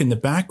office, look in the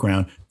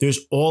background, there's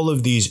all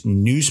of these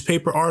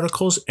newspaper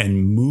articles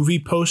and movie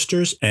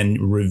posters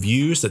and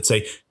reviews that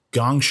say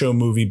Gong Show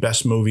movie,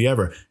 best movie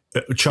ever.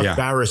 Chuck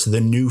Barris,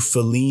 the new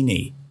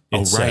Fellini.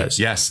 It says.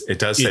 Yes, it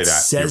does say that. It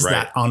says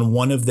that on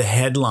one of the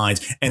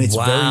headlines. And it's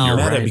very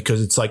meta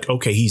because it's like,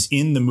 okay, he's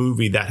in the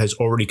movie that has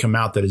already come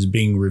out that is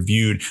being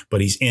reviewed,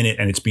 but he's in it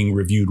and it's being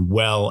reviewed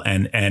well.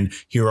 And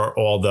here are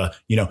all the,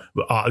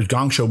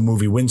 Gong Show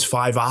movie wins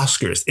 5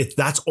 Oscars.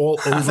 That's all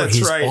over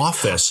his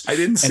office. I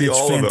didn't see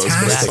all of those.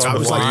 Fantastic. I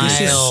was like,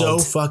 this is so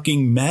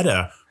fucking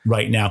meta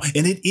right now.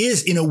 And it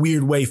is in a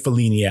weird way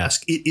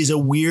Fellini-esque. It is a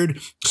weird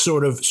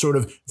sort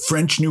of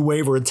French New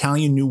Wave or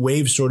Italian New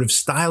Wave sort of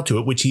style to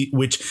it, which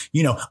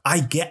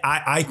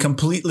I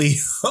completely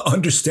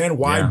understand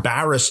why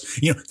Barris,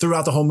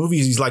 throughout the whole movie,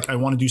 he's like, I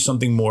want to do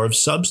something more of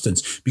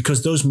substance,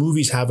 because those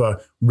movies have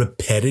a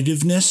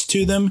repetitiveness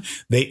to them.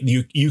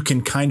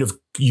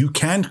 You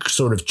can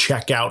sort of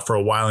check out for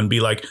a while and be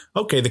like,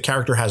 okay, the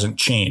character hasn't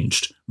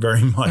changed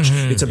very much.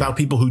 Mm-hmm. It's about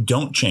people who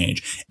don't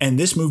change. And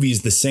this movie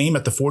is the same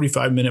at the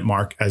 45-minute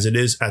mark as it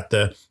is at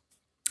the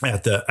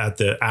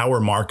hour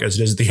mark as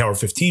it is at the hour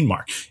 15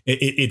 mark.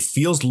 It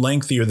feels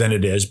lengthier than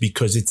it is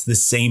because it's the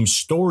same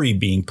story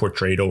being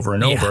portrayed over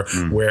and over,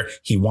 where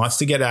he wants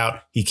to get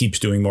out. He keeps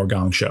doing more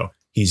Gong Show.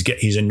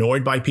 He's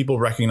annoyed by people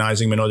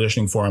recognizing him and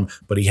auditioning for him,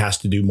 but he has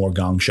to do more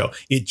Gong Show.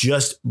 It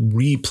just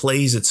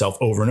replays itself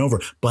over and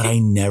over. But I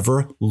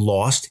never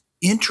lost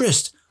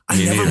interest.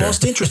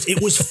 Lost interest.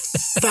 It was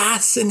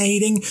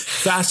fascinating.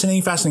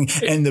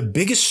 And the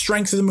biggest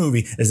strength of the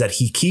movie is that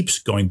he keeps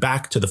going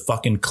back to the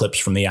fucking clips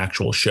from the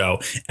actual show.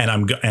 And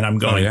I'm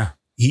going,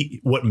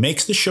 what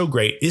makes the show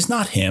great is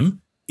not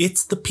him.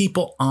 It's the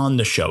people on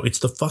the show. It's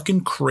the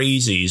fucking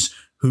crazies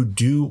who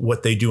do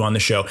what they do on the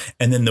show.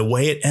 And then the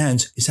way it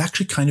ends is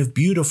actually kind of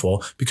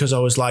beautiful, because I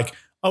was like,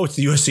 oh, it's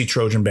the USC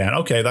Trojan Band.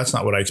 Okay, that's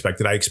not what I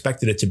expected. I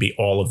expected it to be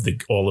all of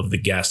the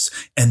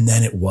guests. And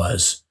then it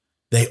was.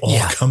 They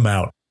all come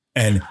out.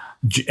 And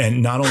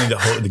not only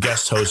the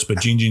guest hosts, but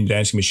Gene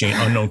Dancing Machine,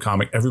 Unknown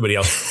Comic, everybody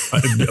else,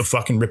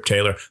 fucking Rip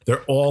Taylor,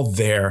 they're all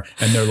there.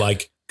 And they're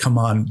like, come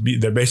on.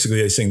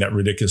 They sing that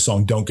ridiculous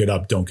song, Don't Get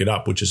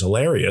Up, which is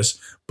hilarious.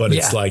 But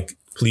it's like,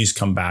 please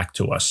come back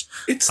to us.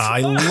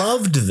 I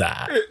loved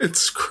that.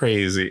 It's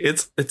crazy.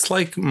 It's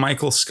like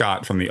Michael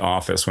Scott from The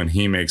Office when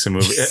he makes a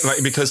movie,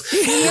 because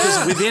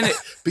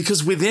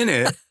within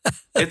it,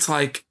 it's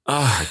like,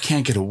 I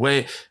can't get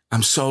away.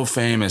 I'm so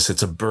famous.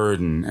 It's a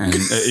burden. And,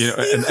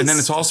 and then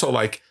it's also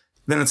like,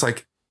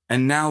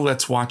 and now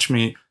let's watch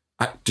me.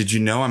 Did you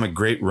know I'm a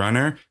great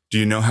runner? Do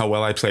you know how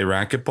well I play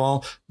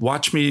racquetball?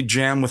 Watch me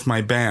jam with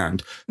my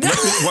band.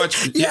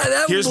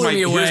 Here's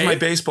my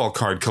baseball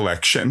card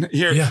collection.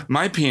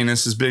 My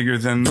penis is bigger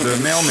than the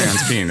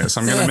mailman's penis.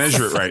 I'm going to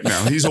measure it right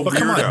now. He's a weirdo.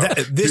 Come on.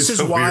 This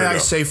is why I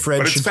say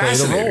Fred should play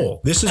the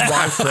role. This is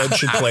why Fred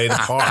should play the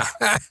part,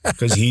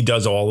 because he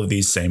does all of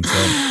these same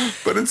things.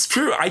 But it's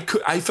true.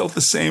 I felt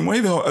the same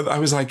way, though. I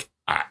was like,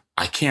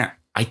 I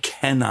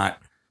cannot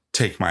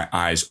take my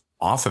eyes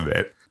off of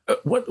it.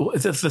 What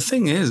the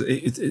thing is,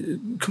 it's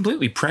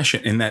completely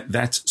prescient in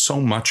that's so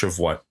much of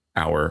what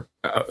our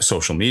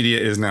social media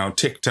is now.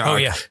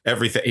 TikTok,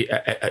 everything,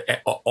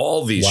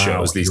 all these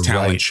shows, these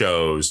talent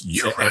shows,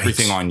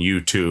 everything on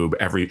YouTube.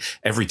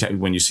 Every time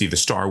when you see the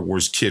Star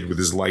Wars kid with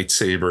his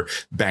lightsaber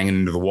banging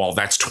into the wall,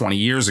 that's 20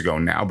 years ago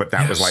now. But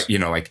that was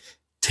like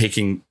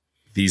taking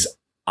these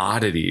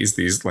oddities,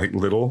 these like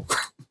little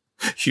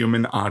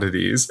human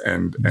oddities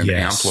and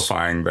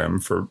amplifying them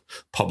for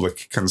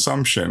public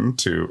consumption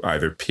to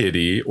either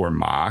pity or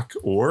mock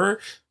or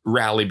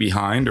rally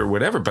behind or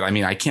whatever. But I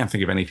mean, I can't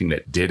think of anything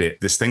that did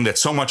it. This thing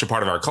that's so much a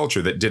part of our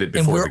culture that did it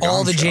before. And we're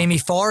all the Jamie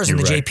Farrs and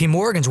the JP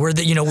Morgans. We're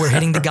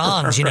hitting the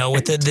gongs,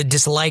 with the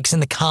dislikes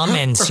and the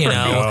comments,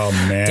 Oh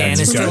man.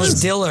 Dennis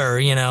Diller,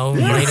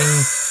 writing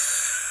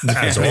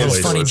a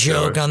funny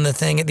joke on the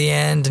thing at the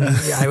end. And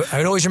I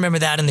would always remember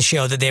that in the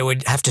show, that they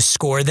would have to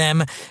score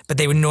them, but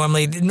they would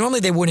normally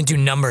they wouldn't do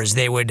numbers.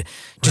 They would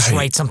just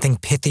write something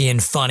pithy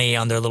and funny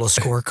on their little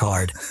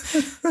scorecard.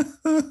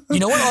 You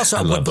know what?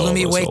 Also, what blew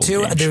me away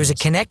too, there was a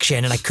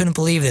connection, and I couldn't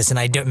believe this,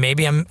 and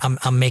maybe I'm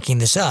making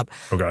this up.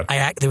 Oh God.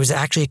 There was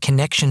actually a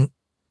connection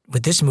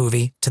with this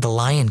movie to The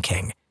Lion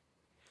King,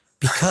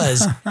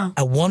 because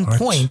at one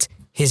point,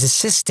 his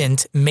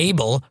assistant,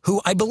 Mabel,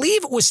 who I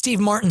believe was Steve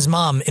Martin's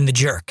mom in The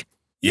Jerk.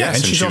 Yes,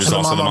 and she's also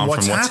the mom from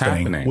What's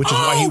Happening. Which is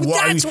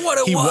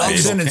why he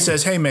walks in and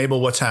says, "Hey,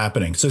 Mabel, what's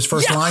happening?" It's his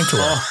first line to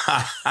her.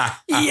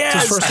 Yes.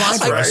 It's his first line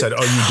to her. I said,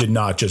 "Oh, you did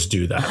not just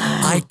do that."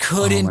 I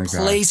couldn't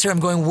place her. I'm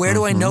going, where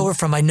do I know her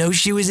from? I know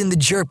she was in The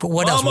Jerk, but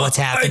what else? What's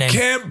happening? I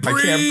can't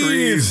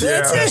breathe.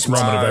 That's Best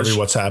moment of every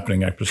What's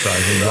Happening exercise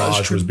when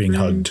Raj was being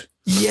hugged.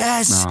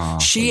 Yes.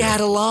 She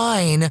had a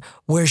line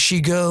where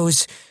she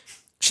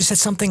said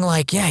something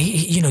like,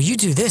 you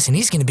do this and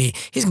he's going to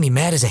be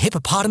mad as a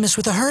hippopotamus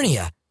with a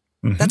hernia.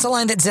 Mm-hmm. That's a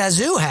line that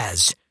Zazu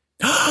has.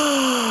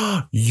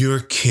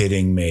 You're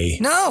kidding me.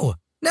 No.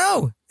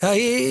 No,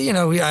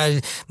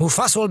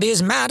 Mufasa will be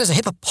as mad as a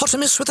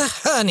hippopotamus with a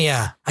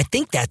hernia. I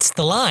think that's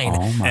the line.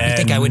 Oh my! I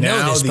think I would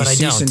know this, but I don't.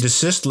 The cease and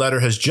desist letter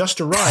has just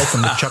arrived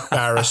from the Chuck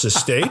Barris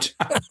estate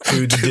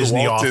to the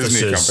Disney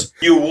offices.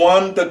 You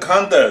won the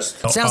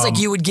contest. It sounds like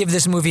you would give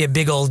this movie a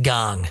big old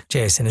gong,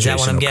 Jason. Is that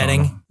what I'm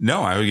getting?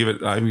 No, I would give it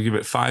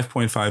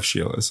 5.5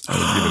 Sheilas. I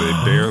would give it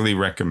a barely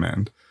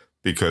recommend.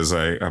 Because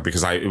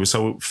it was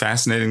so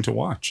fascinating to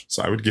watch.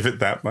 So I would give it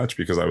that much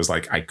because I was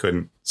like, I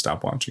couldn't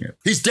stop watching it.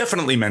 He's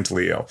definitely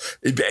mentally ill.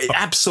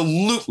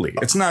 Absolutely.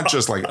 It's not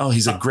just like, oh,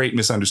 he's a great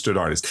misunderstood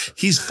artist.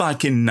 He's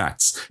fucking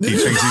nuts. He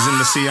thinks he's in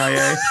the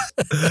CIA.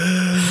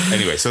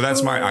 Anyway, so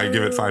that's I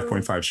give it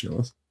 5.5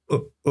 Sheilas.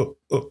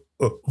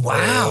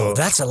 Wow,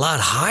 that's a lot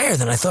higher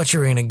than I thought you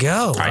were going to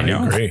go. I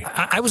know.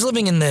 I was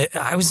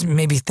I was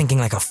maybe thinking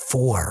like a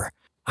 4.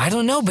 I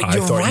don't know, but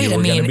you're I thought right. you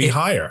were going to be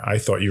higher. I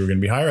thought you were going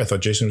to be higher. I thought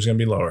Jason was going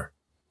to be lower.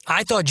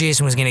 I thought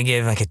Jason was going to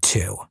give like a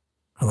 2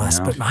 or less,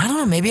 but I don't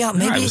know. Maybe I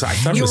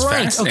thought it was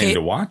right. fascinating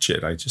to watch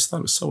it. I just thought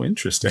it was so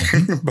interesting.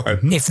 But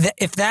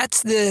if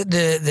that's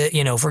the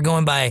if we're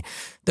going by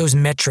those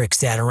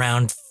metrics, that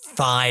around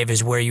 5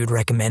 is where you'd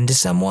recommend to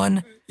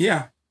someone.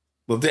 Yeah.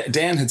 Well,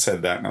 Dan had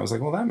said that, and I was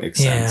like, "Well, that makes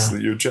sense.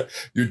 You're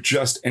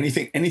just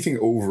anything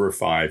over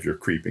 5, you're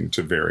creeping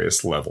to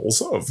various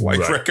levels of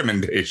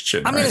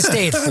recommendation." I'm going to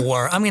stay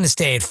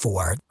at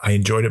 4. I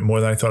enjoyed it more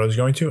than I thought I was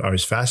going to. I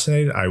was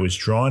fascinated. I was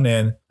drawn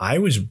in. I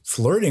was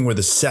flirting with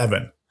a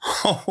 7,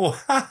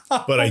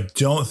 but I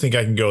don't think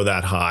I can go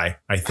that high.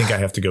 I think I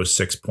have to go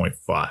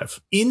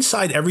 6.5.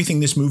 Inside everything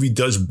this movie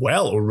does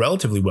well, or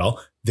relatively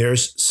well,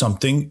 there's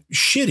something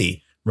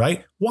shitty.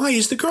 Right? Why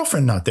is the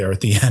girlfriend not there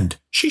at the end?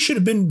 She should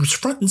have been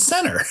front and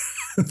center,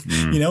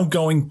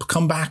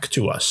 come back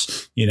to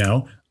us,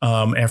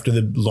 after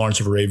the Lawrence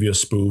of Arabia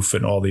spoof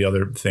and all the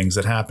other things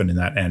that happened in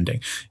that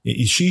ending.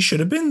 She should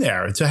have been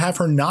there. To have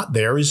her not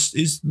there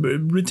is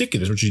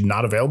ridiculous. When she's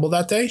not available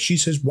that day,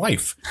 she's his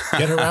wife.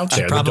 Get her out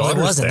there. She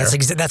probably wasn't.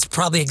 That's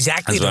probably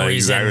exactly the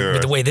reason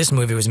with the way this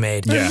movie was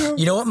made. Yeah.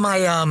 You know what?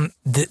 My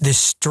the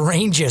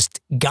strangest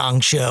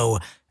gong show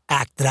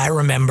act that I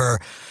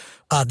remember.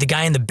 The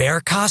guy in the bear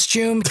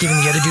costume giving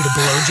the other dude a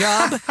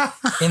blowjob.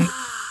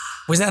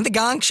 Was that the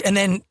gong? And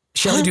then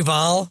Shelley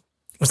Duvall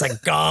was like,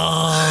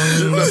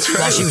 gong, That's right,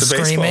 while she was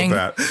screaming.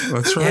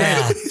 That's right.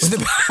 Yeah, with the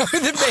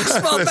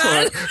baseball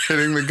bat.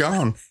 Hitting the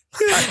gong.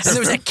 And there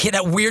was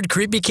that weird,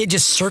 creepy kid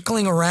just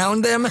circling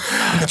around them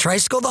in the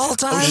tricycle the whole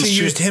time. She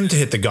used him to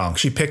hit the gong.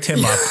 She picked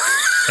him up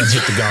and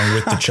hit the gong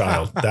with the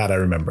child. That I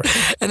remember.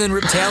 And then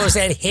Rip Taylor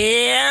said,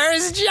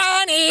 "Here's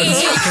Johnny."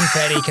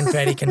 Confetti,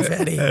 confetti,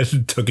 confetti.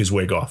 And took his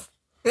wig off.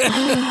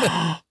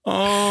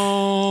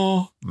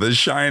 Oh, The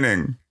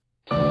Shining.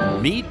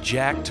 Meet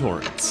Jack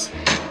Torrance.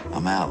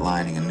 I'm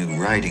outlining a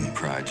new writing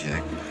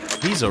project.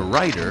 He's a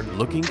writer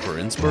looking for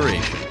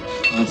inspiration.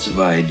 Lots of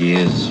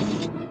ideas.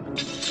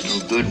 No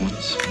good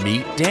ones.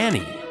 Meet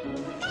Danny.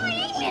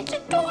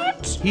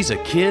 He's a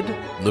kid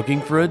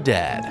looking for a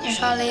dad. There's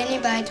hardly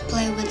anybody to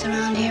play with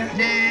around here.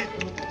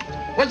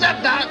 What's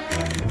up, Doc?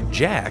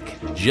 Jack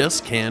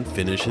just can't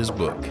finish his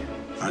book.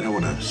 I don't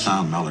want to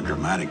sound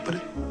melodramatic, but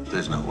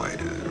there's no way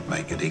to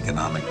make it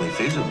economically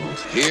feasible.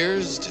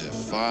 Here's to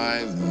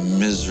 5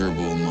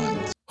 miserable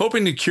months.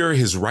 Hoping to cure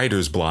his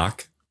writer's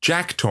block,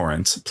 Jack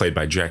Torrance, played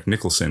by Jack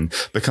Nicholson,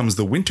 becomes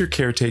the winter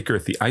caretaker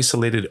at the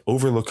isolated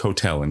Overlook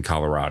Hotel in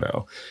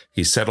Colorado.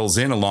 He settles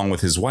in along with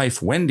his wife,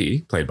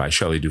 Wendy, played by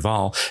Shelley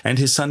Duvall, and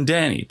his son,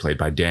 Danny, played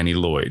by Danny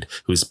Lloyd,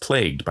 who is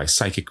plagued by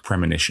psychic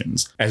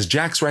premonitions. As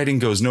Jack's writing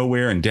goes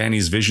nowhere and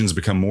Danny's visions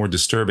become more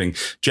disturbing,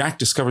 Jack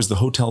discovers the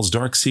hotel's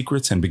dark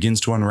secrets and begins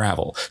to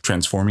unravel,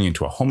 transforming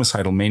into a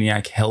homicidal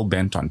maniac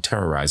hell-bent on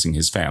terrorizing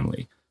his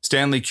family.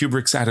 Stanley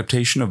Kubrick's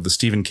adaptation of the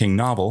Stephen King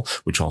novel,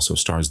 which also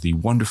stars the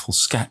wonderful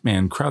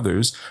Scatman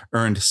Crothers,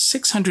 earned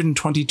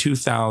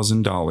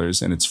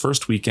 $622,000 in its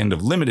first weekend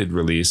of limited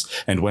release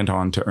and went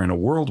on to earn a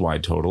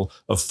worldwide total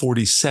of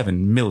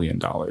 $47 million.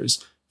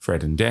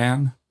 Fred and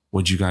Dan,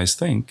 what'd you guys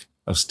think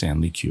of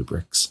Stanley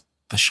Kubrick's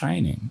The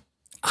Shining?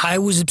 I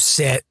was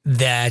upset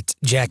that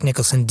Jack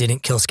Nicholson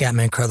didn't kill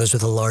Scatman Crothers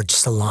with a large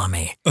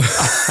salami.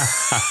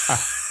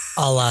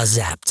 A la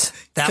Zapped.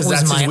 That was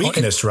that's my his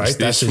weakness, right?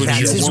 That's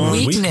his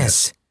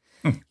weakness.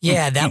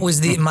 Yeah, that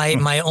was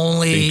my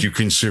only. Think you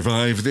can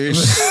survive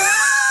this?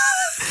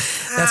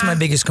 That's my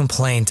biggest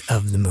complaint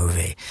of the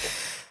movie.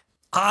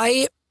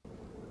 I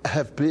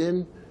have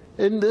been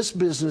in this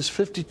business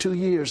 52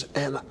 years,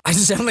 and I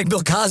just sound like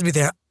Bill Cosby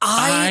there.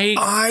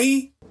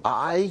 I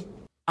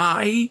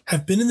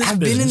have been in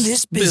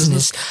this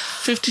business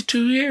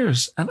 52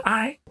 years, and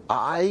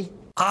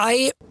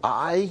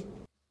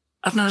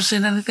I've never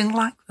seen anything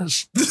like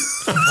this.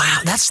 Wow,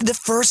 that's the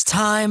first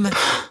time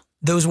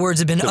those words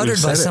have been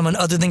uttered by someone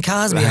other than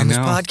Cosby on this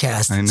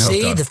podcast. I know.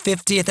 See, the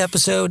 50th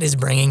episode is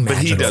bringing magic.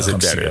 But he does it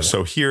better. Together.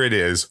 So here it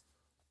is,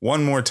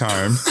 one more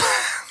time.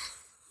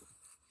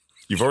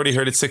 You've already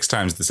heard it 6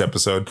 times this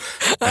episode,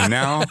 and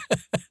now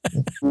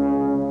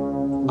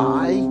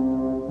I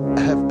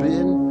have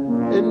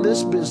been in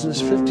this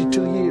business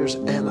 52 years,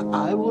 and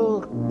I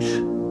will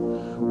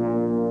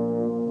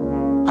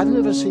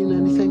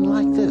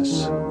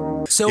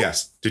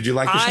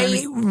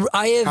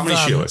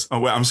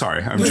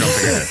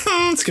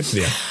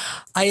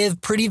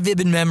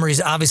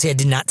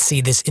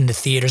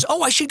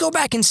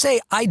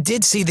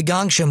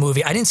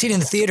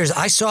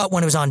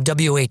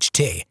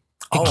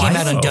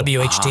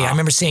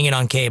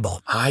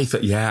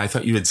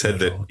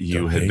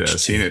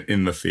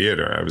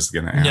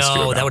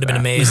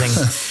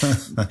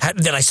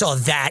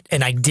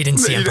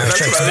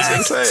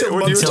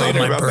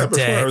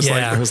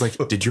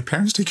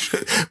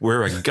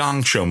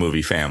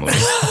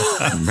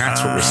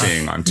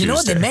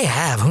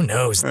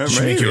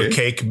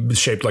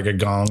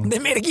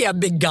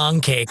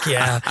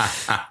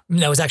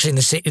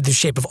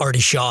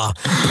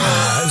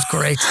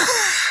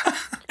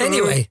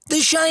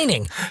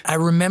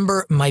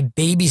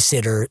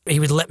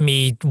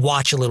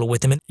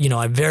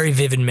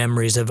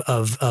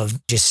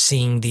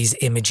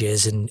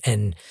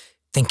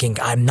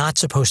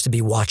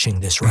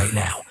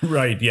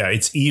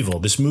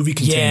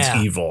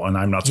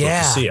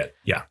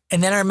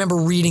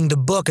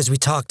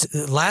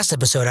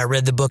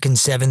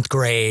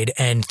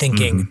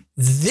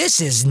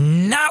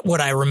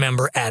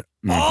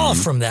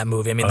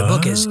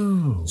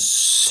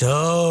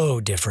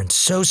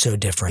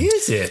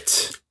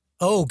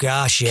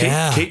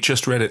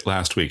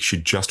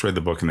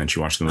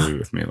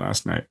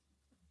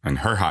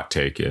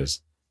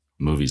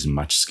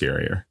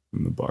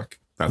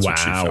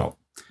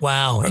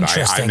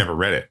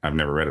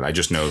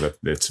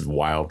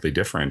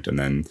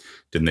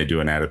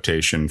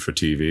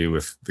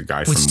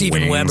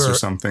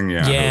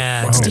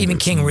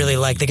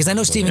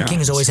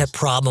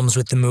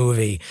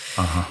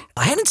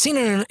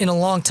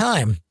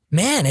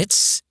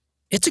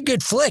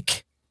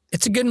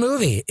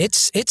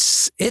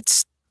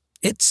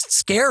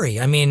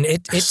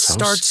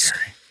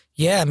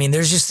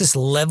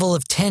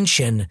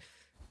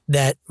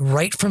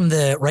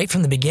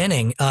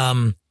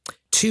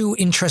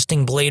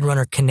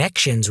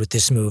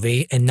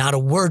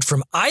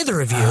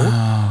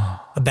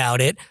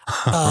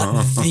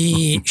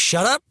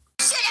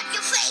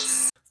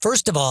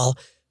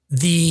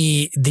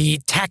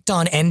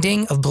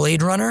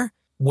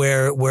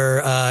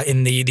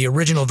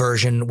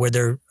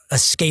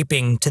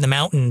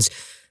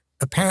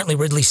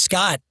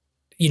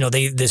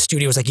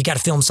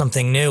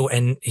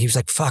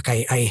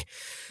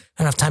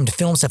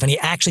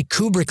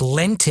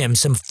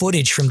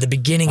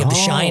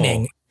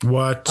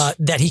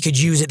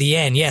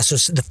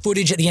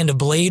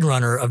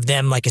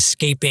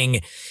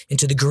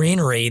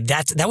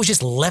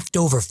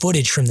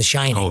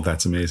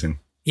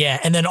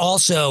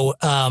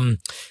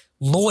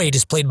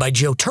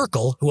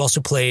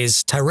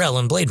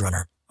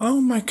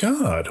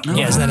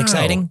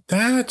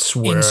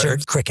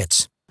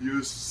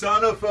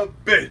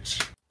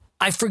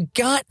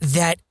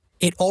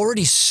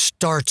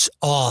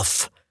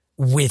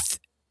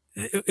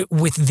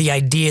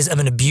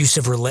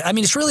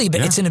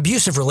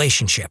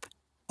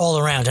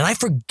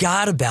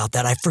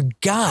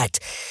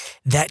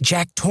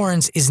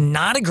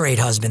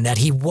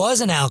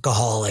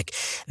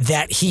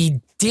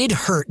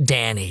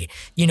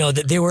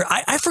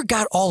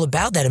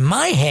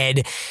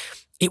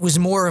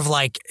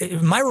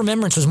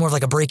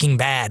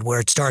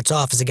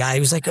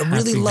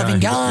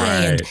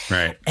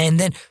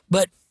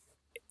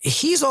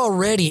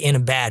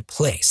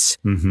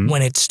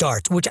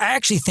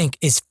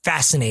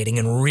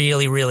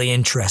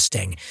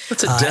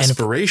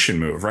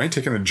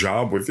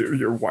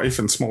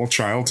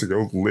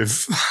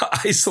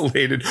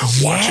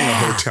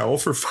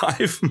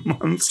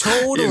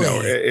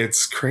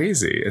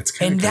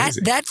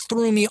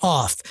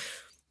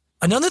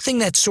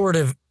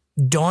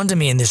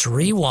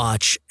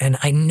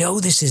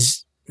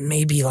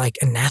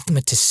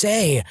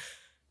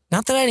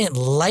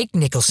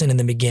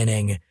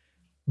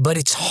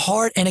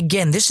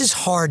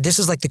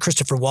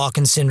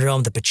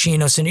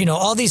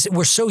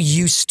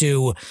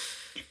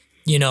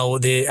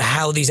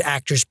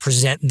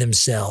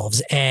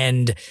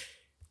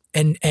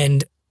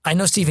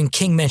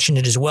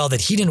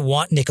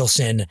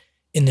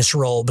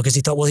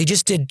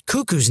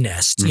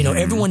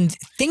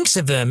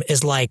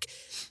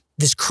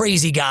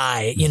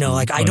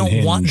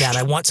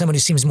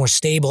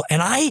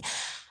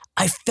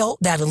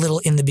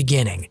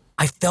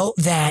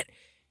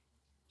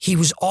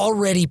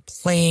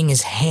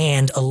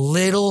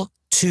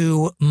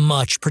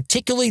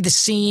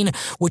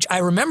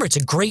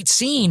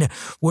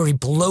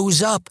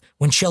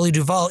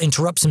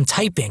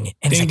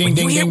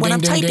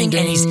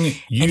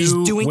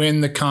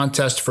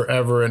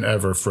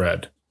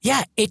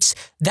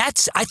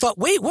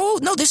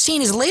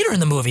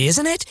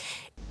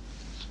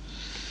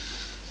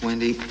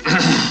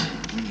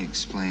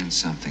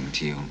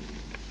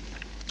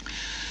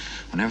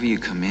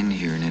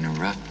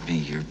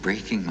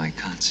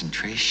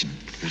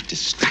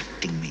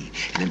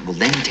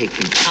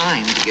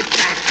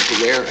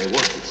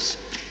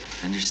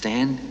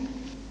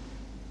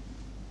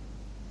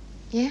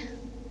Yeah?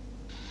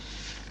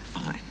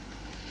 Fine.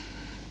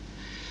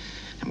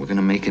 And we're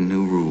gonna make a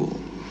new rule.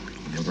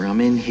 Whenever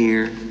I'm in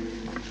here,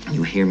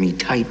 you hear me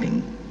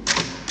typing.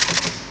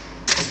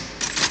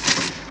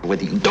 Or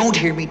whether you don't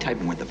hear me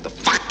typing, what the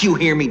fuck you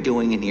hear me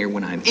doing in here,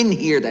 when I'm in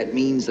here, that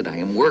means that I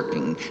am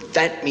working.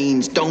 That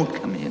means don't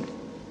come in.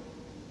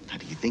 Now,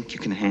 do you think you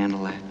can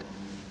handle that?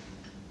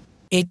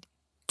 It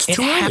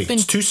happened.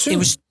 It's too soon. It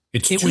was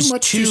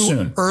too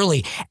soon.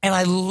 early. And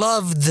I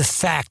love the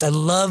fact,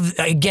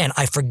 again,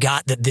 I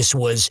forgot that this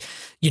was,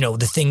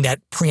 the thing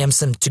that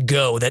preempts him to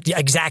go. That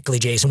exactly,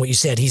 Jason, what you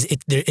said.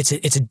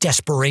 It's a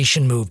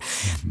desperation move.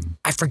 Mm-hmm.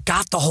 I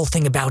forgot the whole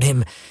thing about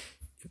him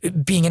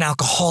being an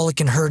alcoholic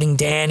and hurting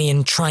Danny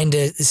and trying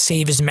to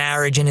save his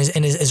marriage and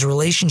his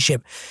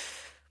relationship.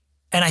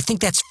 And I think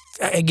that's,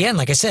 again,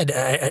 like I said,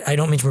 I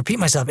don't mean to repeat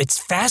myself. It's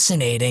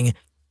fascinating.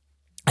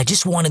 I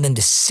just wanted them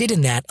to sit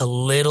in that a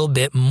little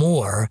bit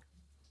more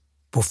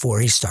before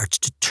he starts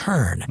to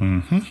turn.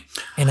 Mm-hmm.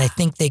 And I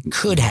think they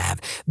could have,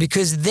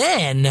 because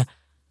then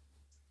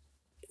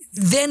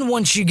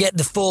once you get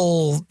the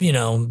full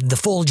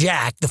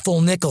Jack, the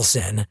full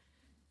Nicholson,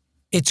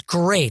 it's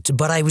great.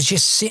 But I was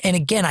just, and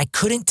again, I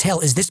couldn't tell,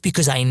 is this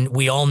because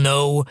we all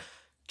know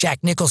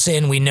Jack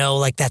Nicholson, we know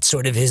like that's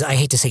sort of his, I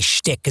hate to say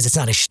shtick because it's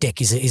not a shtick.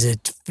 He's a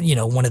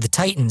one of the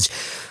Titans,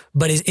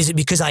 but is it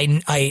because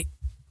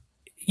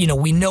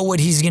we know what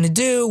he's going to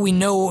do. We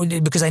know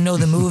because I know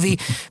the movie,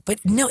 but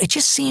no, it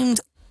just seemed,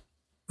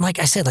 like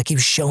I said, like he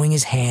was showing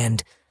his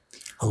hand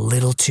a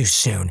little too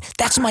soon.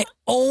 That's my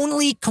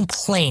only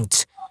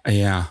complaint.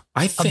 Yeah,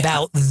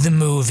 about the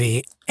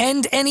movie,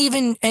 and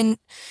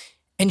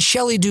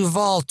Shelley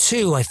Duvall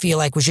too. I feel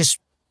like was just,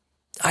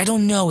 I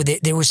don't know.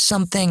 There was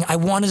something I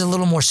wanted a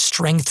little more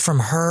strength from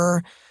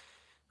her,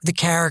 the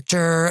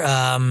character.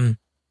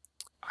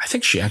 I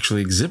think she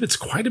actually exhibits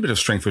quite a bit of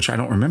strength, which I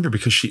don't remember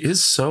because she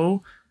is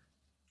so,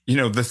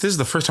 this is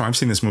the first time I've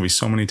seen this movie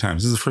so many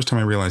times. This is the first time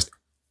I realized,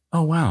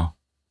 oh, wow,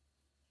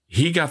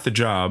 he got the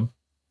job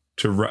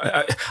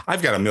to,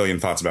 I've got a million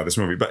thoughts about this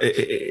movie, but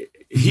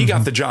he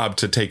got the job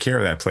to take care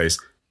of that place.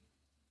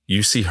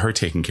 You see her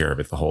taking care of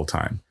it the whole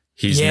time.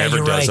 He's never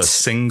does a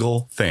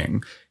single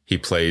thing. He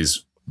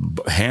plays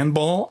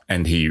handball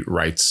and he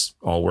writes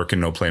All Work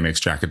and No Play Makes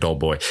Jack a Dull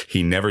Boy.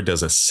 He never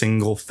does a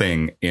single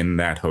thing in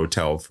that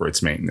hotel for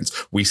its maintenance.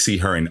 We see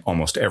her in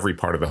almost every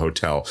part of the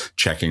hotel,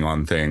 checking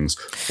on things,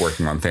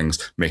 working on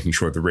things, making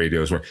sure the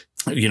radios were,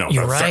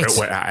 You're right.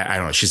 I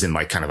don't know. She's in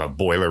like kind of a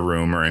boiler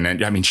room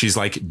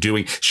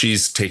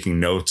she's taking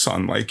notes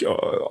on like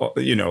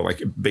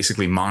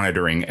basically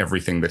monitoring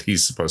everything that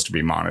he's supposed to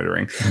be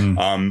monitoring.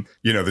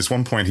 There's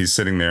one point he's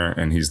sitting there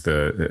and he's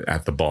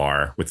at the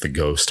bar with the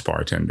ghost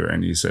bartender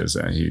and he says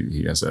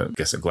he has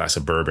a glass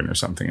of bourbon or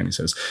something and he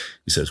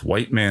says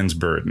white man's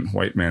burden.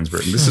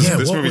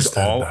 This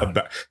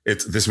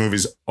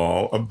movie's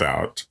all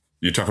about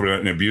you talk about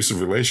an abusive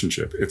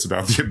relationship. It's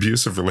about the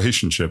abusive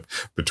relationship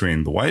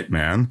between the white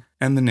man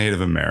and the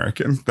Native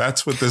American.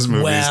 That's what this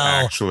movie is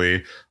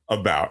actually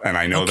about. And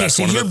I know that's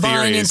one of the theories. Okay, so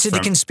you're buying into the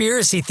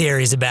conspiracy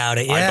theories about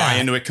it. Yeah. I buy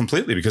into it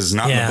completely because it's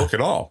not in the book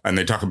at all. And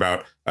they talk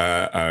about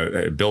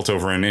built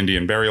over an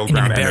Indian burial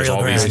ground. And there's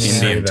all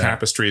these Indian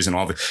tapestries and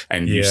all the,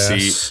 and you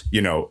see,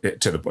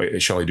 to the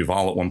point, Shelley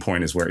Duvall at one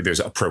point is where there's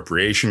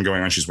appropriation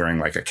going on. She's wearing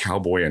like a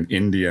cowboy and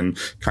Indian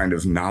kind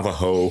of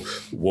Navajo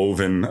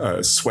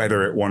woven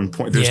sweater at one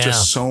point. There's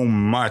just so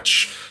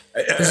much.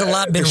 There's a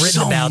lot been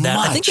written about that.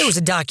 I think there was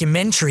a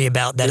documentary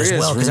about that as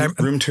well.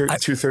 Room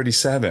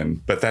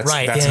 237, but that's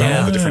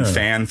all the different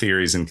fan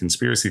theories and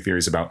conspiracy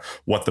theories about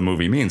what the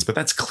movie means. But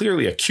that's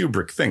clearly a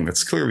Kubrick thing.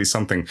 That's clearly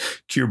something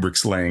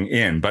Kubrick's laying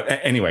in. But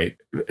anyway,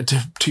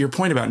 to your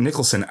point about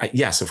Nicholson,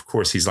 yes, of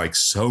course, he's like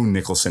so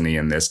Nicholson-y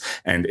in this.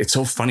 And it's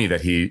so funny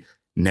that he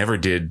never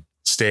did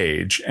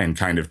stage and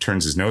kind of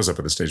turns his nose up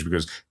at the stage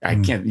because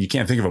you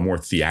can't think of a more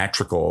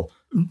theatrical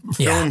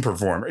film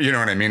performer. You know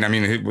what I mean? I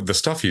mean, the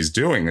stuff he's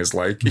doing is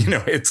like,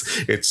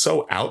 it's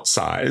so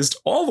outsized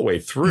all the way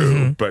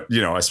through, but,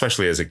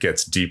 especially as it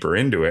gets deeper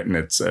into it and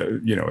it's,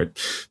 it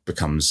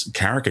becomes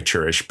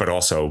caricaturish, but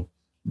also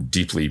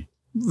deeply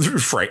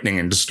frightening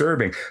and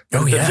disturbing.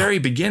 But at the very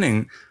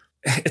beginning,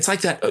 it's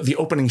like that, the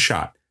opening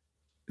shot,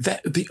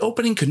 that the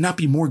opening could not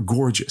be more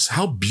gorgeous.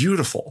 How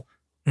beautiful.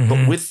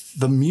 But with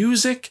the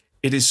music,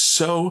 it is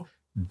so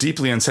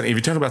deeply unsettling. If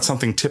you talk about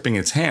something tipping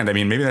its hand, I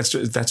mean, maybe that's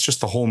just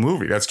the whole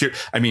movie. That's cute.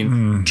 I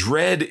mean,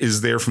 dread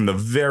is there from the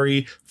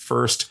very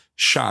first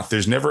shot.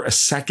 There's never a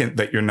second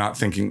that you're not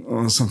thinking,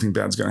 oh, something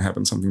bad's going to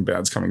happen. Something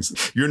bad's coming.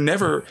 You're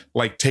never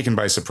like taken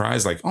by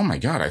surprise. Like, oh my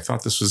God, I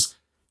thought this was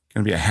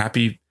going to be a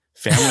happy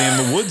family in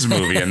the woods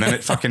movie. And then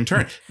it fucking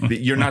turned.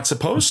 You're not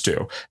supposed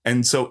to.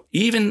 And so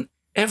even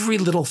every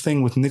little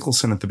thing with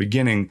Nicholson at the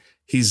beginning,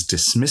 he's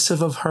dismissive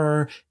of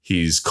her.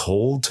 He's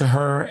cold to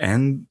her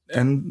and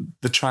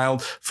the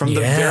child from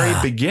the very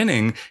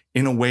beginning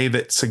in a way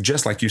that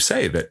suggests, like you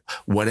say, that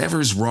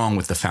whatever's wrong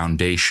with the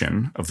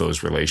foundation of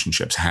those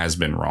relationships has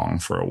been wrong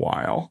for a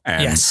while.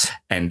 And,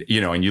 and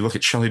you look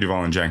at Shelley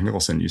Duvall and Jack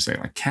Nicholson, you say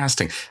like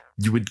casting,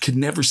 could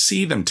never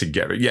see them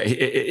together. Yeah.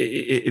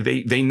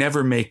 They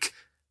never make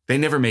they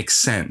never make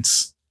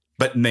sense.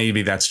 But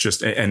maybe that's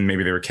just, and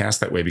maybe they were cast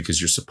that way because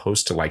you're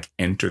supposed to like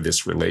enter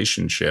this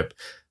relationship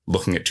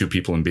looking at two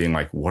people and being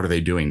like, what are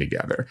they doing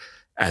together?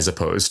 As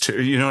opposed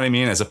to, you know what I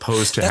mean? As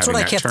opposed to that's having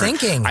what I kept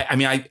thinking. I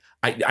mean,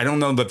 I don't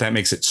know that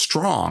makes it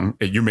strong.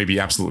 You may be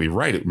absolutely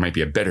right. It might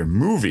be a better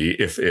movie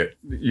if it,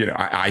 you know,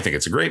 I think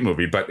it's a great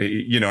movie, but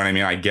you know what I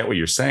mean? I get what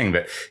you're saying,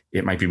 that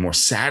it might be more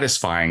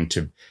satisfying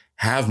to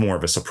have more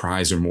of a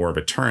surprise or more of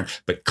a turn,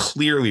 but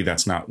clearly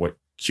that's not what,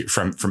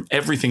 from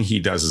everything he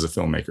does as a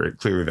filmmaker,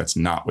 clearly that's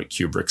not what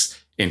Kubrick's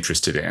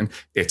interested in.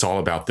 It's all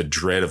about the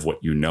dread of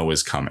what you know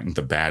is coming,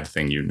 the bad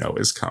thing you know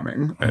is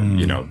coming, and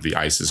you know the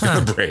ice is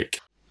going to break.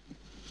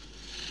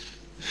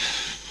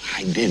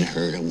 I did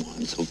hurt him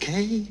once,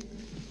 okay?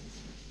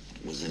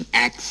 It was an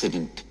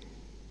accident.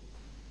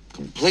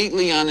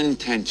 Completely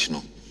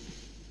unintentional.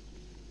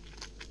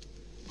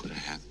 Could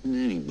have happened to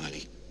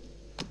anybody.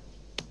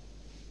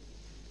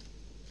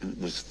 And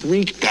it was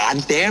 3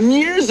 goddamn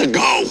years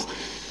ago.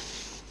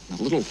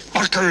 The little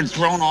fucker had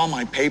thrown all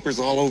my papers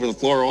all over the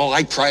floor. All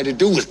I tried to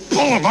do was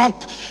pull them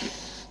up.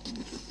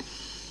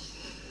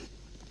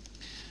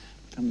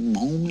 A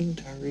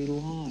momentary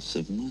loss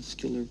of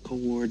muscular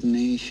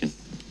coordination.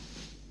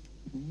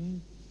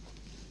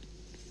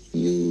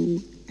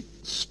 Few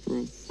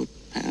extra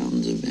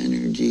foot-pounds of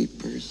energy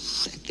per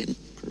second.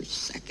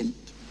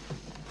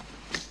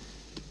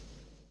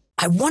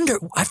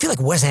 I feel like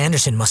Wes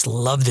Anderson must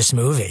love this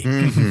movie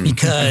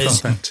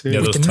because with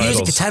the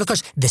music, the title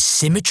cards, the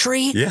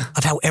symmetry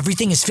of how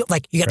everything is filled.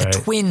 Like you got the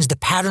twins, the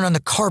pattern on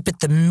the carpet,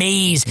 the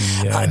maze,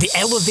 the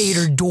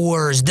elevator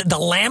doors, the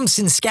lamps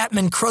in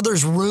Scatman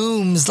Crothers'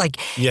 rooms. Like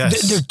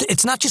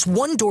it's not just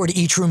one door to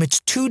each room; it's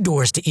 2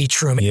 doors to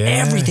each room.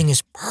 Everything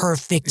is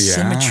perfect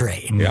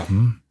symmetry.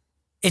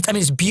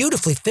 It's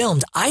beautifully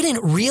filmed. I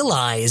didn't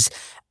realize.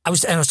 I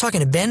was talking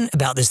to Ben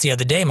about this the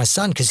other day, my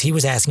son, because he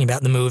was asking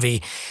about the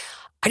movie.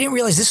 I didn't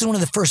realize this is one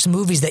of the first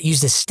movies that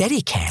used a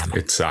Steadicam.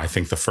 It's, I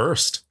think, the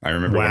first. I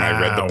remember when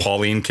I read the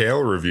Pauline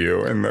Kael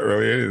review and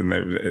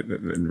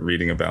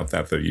reading about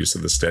that, the use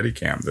of the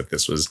Steadicam, that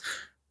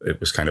it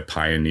was kind of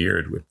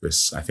pioneered with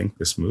this. I think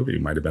this movie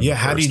might have been. Yeah,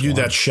 how do you do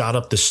that shot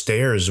up the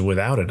stairs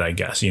without it? I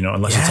guess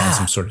unless it's on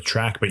some sort of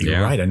track. But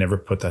you're right, I never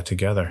put that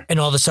together. And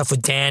all the stuff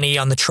with Danny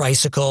on the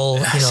tricycle.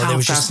 There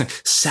was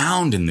just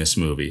sound in this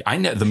movie.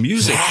 The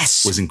music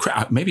was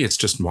incredible. Maybe it's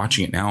just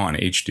watching it now on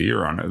HD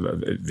or on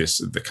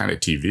the kind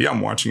of TV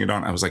I'm watching it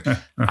on. I was like,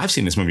 I've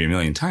seen this movie a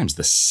million times.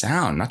 The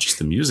sound, not just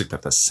the music,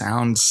 but the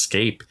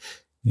soundscape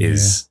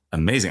is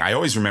amazing. I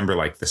always remember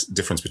like this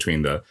difference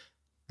between the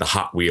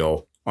Hot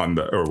Wheel on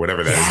the, or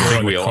whatever that is, the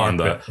big wheel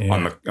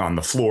on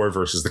the floor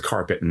versus the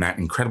carpet, and that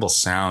incredible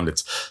sound.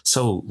 It's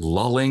so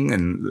lulling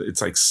and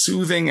it's like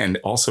soothing and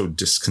also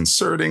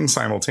disconcerting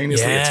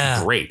simultaneously.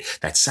 It's great.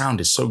 That sound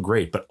is so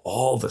great, but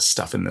all the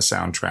stuff in the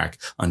soundtrack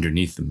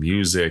underneath the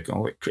music,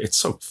 it's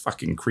so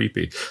fucking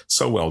creepy.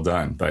 So well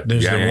done. But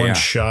there's one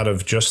shot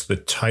of just the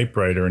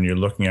typewriter, and you're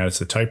looking at it's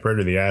the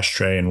typewriter, the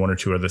ashtray, and 1 or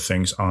 2 other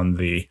things on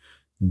the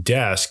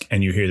desk,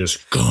 and you hear this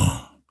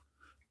gong,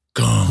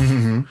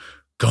 gong.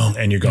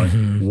 And you're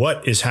going,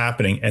 what is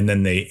happening? And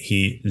then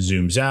he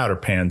zooms out or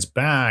pans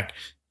back,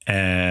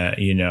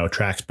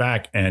 tracks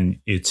back, and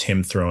it's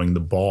him throwing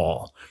the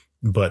ball.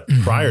 But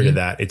prior to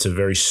that, it's a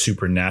very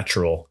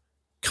supernatural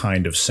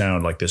kind of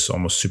sound, like this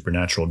almost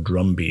supernatural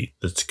drum beat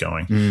that's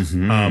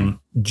going.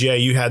 Jay,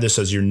 you had this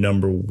as your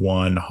number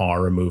 1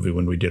 horror movie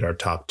when we did our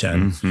top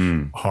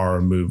 10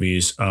 horror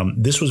movies.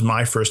 This was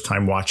my first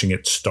time watching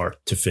it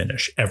start to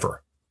finish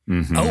ever.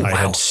 I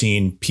had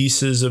seen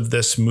pieces of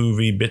this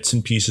movie, bits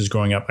and pieces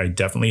growing up. I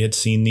definitely had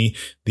seen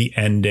the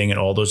ending and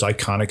all those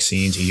iconic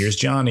scenes. Here's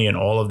Johnny and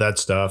all of that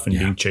stuff and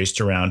being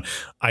chased around.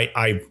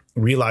 I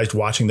realized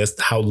watching this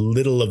how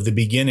little of the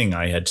beginning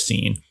I had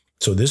seen.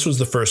 So this was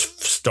the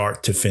first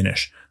start to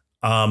finish.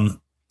 I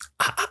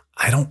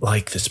don't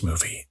like this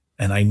movie.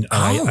 And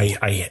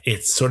I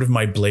it's sort of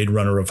my Blade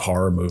Runner of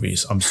horror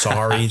movies. I'm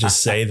sorry to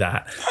say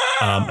that.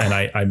 And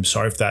I'm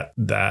sorry if that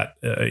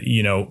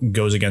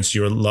goes against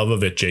your love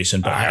of it,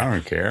 Jason, but I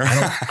don't care.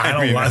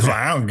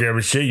 I don't give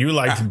a shit. You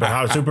like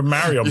Super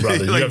Mario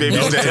Brothers. You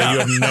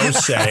have no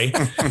say.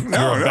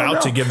 You're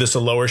about to give this a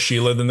lower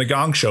Sheila than the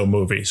Gong Show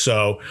movie.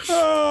 So,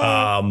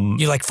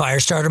 you like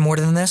Firestarter more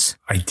than this?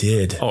 I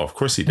did. Oh, of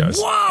course he does.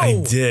 Whoa.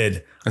 I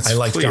did. I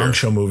like Gong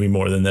Show movie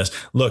more than this.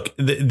 Look,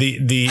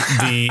 the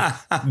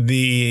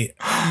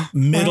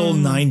middle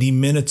 90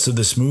 minutes of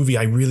this movie,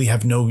 I really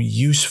have no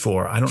use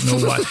for. I don't know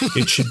why.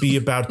 It should be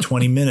about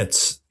 20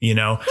 minutes.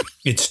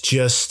 It's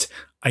just,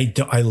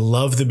 I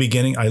love the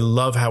beginning. I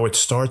love how it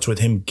starts with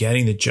him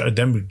getting the job.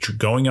 Them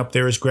going up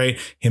there is great.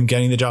 Him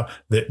getting the job,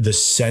 the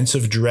sense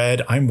of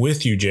dread. I'm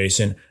with you,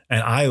 Jason.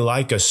 And I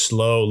like a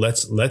slow,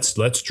 let's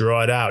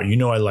draw it out.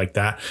 I like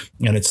that.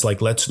 And it's like,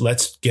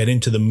 let's get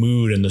into the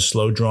mood and the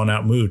slow drawn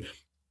out mood.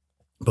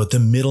 But the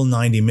middle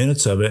 90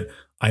 minutes of it,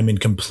 I'm in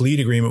complete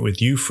agreement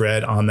with you,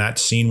 Fred, on that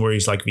scene where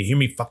he's like, if you hear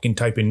me fucking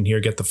typing in here,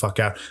 get the fuck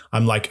out.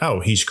 I'm like, oh,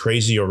 he's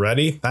crazy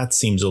already? That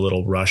seems a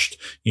little rushed.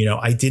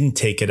 I didn't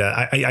take it.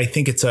 I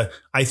think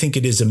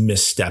it is a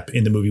misstep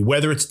in the movie,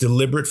 whether it's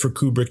deliberate for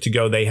Kubrick to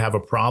go, they have a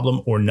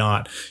problem or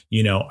not.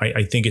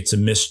 I think it's a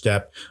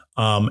misstep.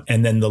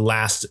 And then the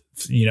last,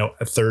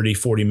 30,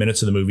 40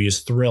 minutes of the movie is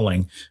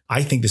thrilling.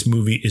 I think this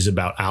movie is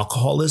about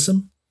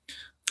alcoholism.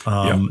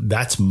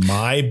 That's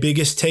my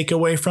biggest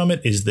takeaway from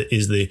it is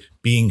the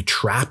being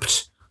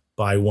trapped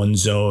by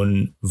one's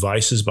own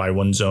vices, by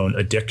one's own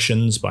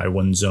addictions, by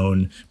one's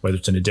own, whether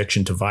it's an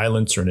addiction to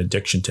violence or an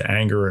addiction to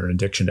anger or an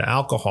addiction to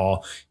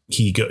alcohol.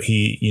 He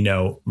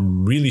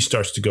really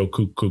starts to go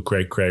cuckoo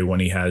cray cray when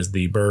he has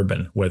the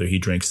bourbon, whether he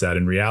drinks that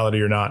in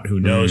reality or not, who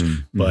knows,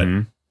 but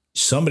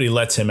somebody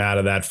lets him out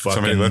of that fucking.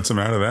 Somebody lets him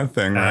out of that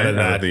thing, right?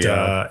 Out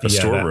of the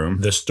storeroom.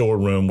 The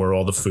storeroom where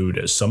all the food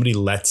is. Somebody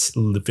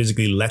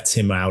physically lets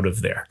him out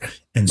of there.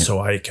 And so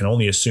I can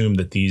only assume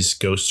that these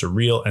ghosts are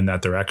real and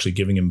that they're actually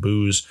giving him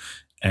booze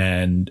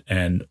and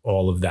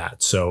all of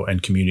that. So,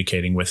 and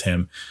communicating with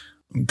him.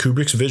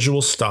 Kubrick's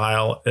visual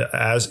style,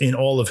 as in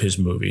all of his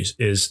movies,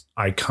 is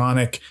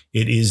iconic.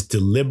 It is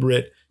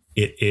deliberate.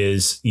 It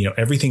is,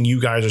 everything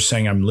you guys are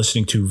saying, I'm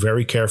listening to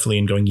very carefully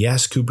and going,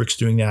 yes, Kubrick's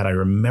doing that. I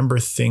remember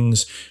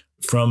things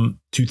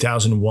from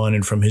 2001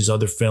 and from his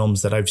other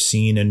films that I've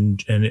seen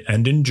and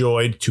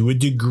enjoyed to a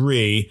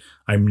degree.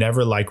 I'm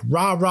never like,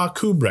 rah,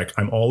 Kubrick.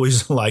 I'm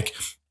always like,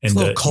 and it's a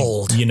little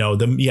cold.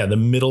 The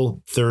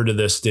middle third of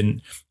this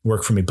didn't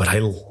work for me, but I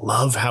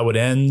love how it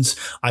ends.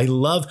 I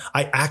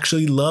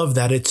actually love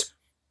that it's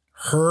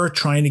her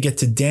trying to get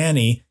to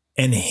Danny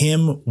and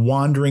him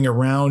wandering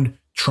around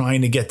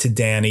trying to get to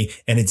Danny,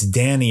 and it's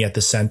Danny at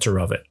the center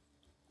of it.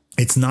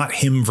 It's not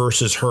him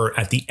versus her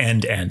at the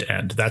end.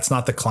 That's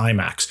not the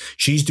climax.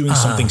 She's doing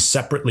something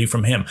separately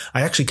from him.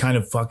 I actually kind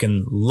of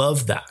fucking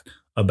love that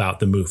about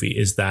the movie,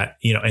 is that,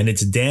 and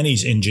it's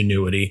Danny's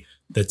ingenuity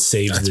that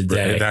saves the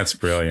day. That's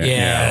brilliant.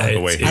 Yeah,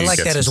 the way I like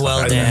that as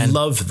well, Dan. I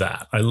love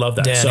that.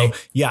 Danny. So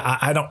yeah,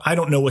 I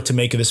don't know what to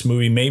make of this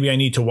movie. Maybe I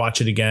need to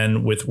watch it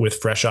again with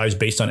fresh eyes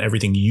based on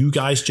everything you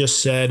guys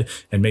just said,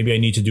 and maybe I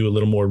need to do a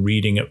little more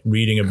reading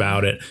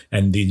about it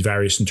and the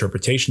various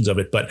interpretations of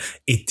it. But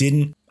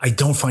I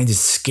don't find it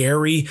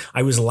scary.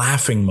 I was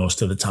laughing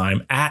most of the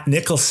time at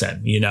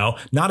Nicholson,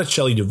 not at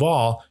Shelley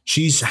Duvall.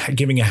 She's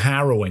giving a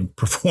harrowing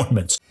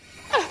performance.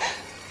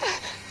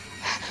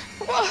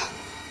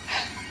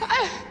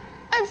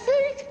 I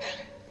think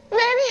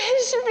maybe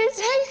he should be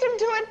taken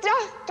to a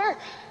doctor.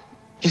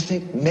 You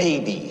think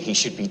maybe he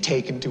should be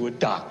taken to a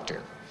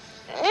doctor?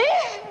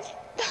 Yes.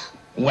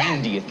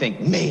 When do you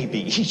think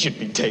maybe he should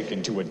be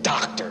taken to a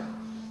doctor?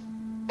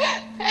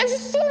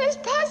 As soon as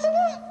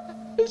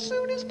possible. As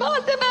soon as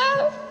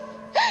possible.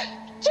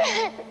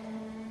 Jack.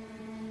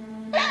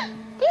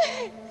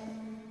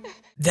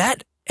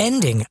 That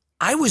ending,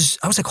 I was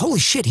like, holy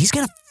shit, he's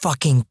going to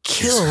fucking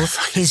kill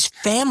his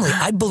family.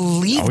 I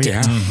believed it.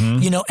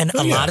 Mm-hmm. And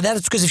a lot of that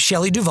is because of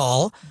Shelley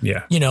Duvall.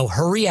 Yeah.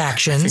 Her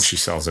reactions. I think she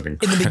sells it in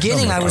the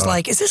beginning. I was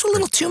like, is this a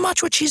little too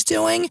much what she's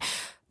doing?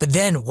 But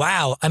then,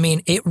 wow, I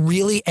mean, it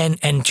really,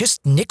 and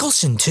just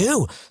Nicholson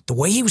too, the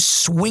way he was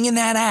swinging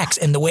that axe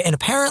and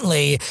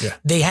apparently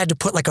they had to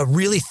put like a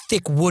really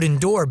thick wooden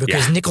door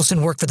because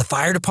Nicholson worked for the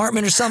fire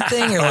department or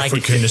something, or like, for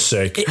goodness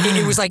sake.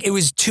 It was like, it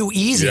was too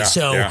easy.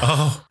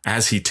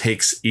 As he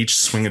takes each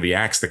swing of the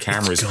axe, the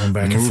camera is going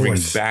back moving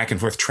and forth. back and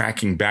forth,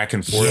 tracking back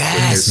and forth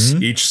Yes.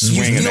 with each swing.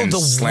 You feel and then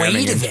the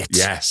weight of it. it.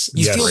 Yes.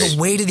 You feel the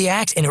weight of the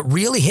axe, and it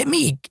really hit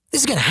me.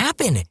 This is going to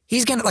happen.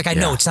 He's going to, like, I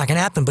know it's not going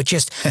to happen, but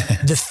just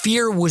the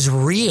fear was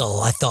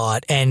real, I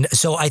thought. And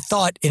so I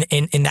thought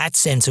in that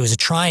sense, it was a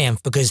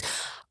triumph because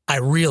I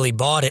really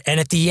bought it. And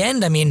at the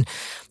end, I mean,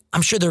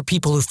 I'm sure there are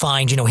people who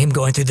find, him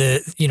going through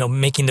the,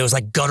 making those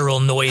like guttural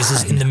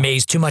noises in the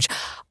maze too much.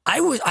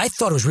 I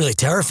thought it was really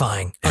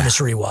terrifying on this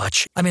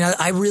rewatch. I mean,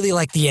 I really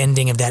like the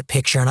ending of that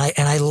picture,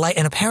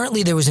 and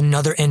apparently there was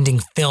another ending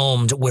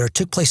filmed where it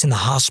took place in the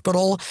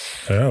hospital.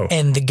 Oh.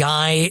 And the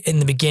guy in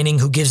the beginning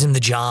who gives him the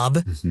job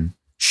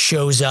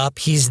shows up,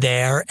 he's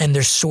there, and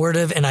there's sort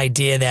of an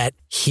idea that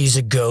he's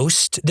a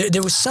ghost.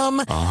 There was some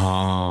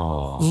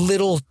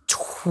little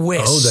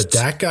twist. Oh,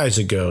 that guy's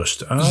a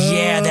ghost. Oh,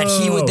 yeah,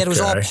 that was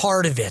all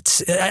part of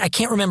it. I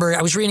can't remember.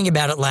 I was reading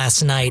about it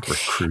last night,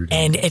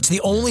 and it's the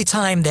only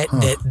time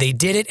that they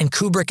did it. And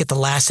Kubrick at the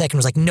last second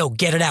was like, "No,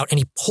 get it out," and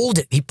he pulled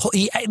it. He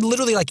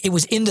literally, like, it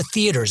was in the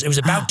theaters. It was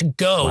about to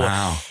go,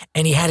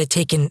 and he had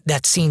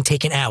that scene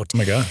taken out. Oh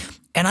my God!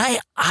 And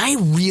I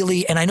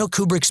really, and I know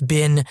Kubrick's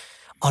been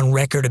on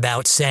record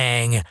about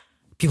saying,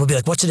 people be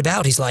like, what's it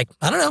about? He's like,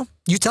 I don't know.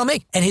 You tell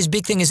me. And his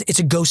big thing is it's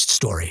a ghost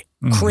story.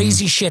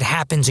 Crazy shit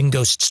happens in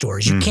ghost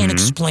stories. You can't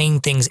explain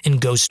things in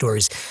ghost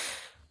stories.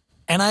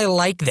 And I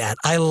like that.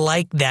 I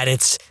like that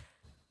it's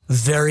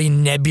very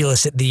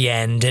nebulous at the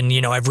end. And,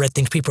 I've read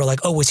things, people are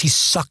like, oh, was he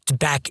sucked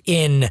back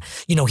in?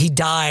 He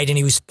died and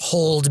he was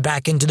pulled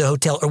back into the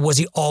hotel, or was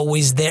he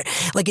always there?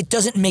 Like, it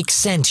doesn't make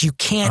sense. You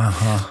can't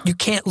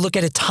look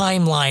at a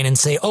timeline and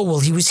say, oh,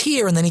 well, he was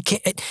here and then he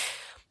can't.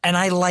 And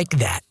I like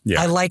that.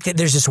 Yeah. I like that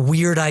there's this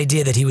weird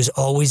idea that he was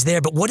always there.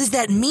 But what does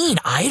that mean?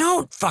 I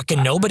don't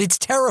fucking know, but it's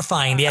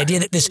terrifying. The idea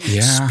that this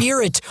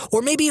spirit,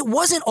 or maybe it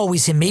wasn't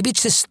always him. Maybe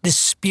it's just this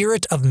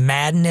spirit of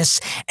madness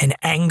and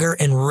anger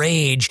and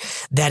rage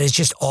that is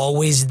just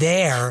always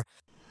there.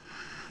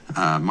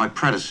 My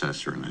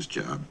predecessor in this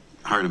job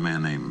hired a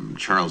man named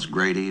Charles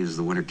Grady as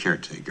the winter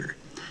caretaker.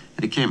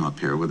 And he came up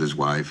here with his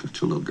wife and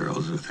 2 little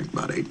girls, I think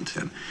about 8 and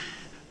 10.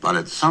 But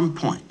at some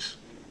point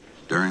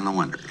during the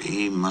winter,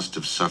 he must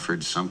have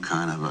suffered some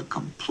kind of a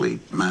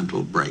complete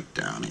mental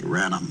breakdown. He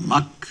ran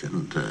amok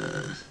and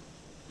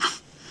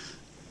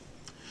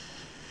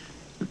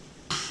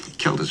he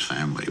killed his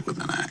family with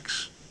an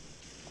axe.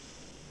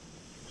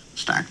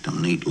 Stacked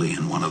them neatly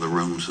in one of the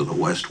rooms of the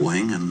West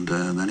Wing, and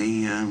then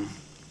he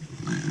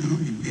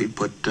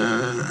put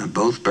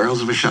both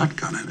barrels of a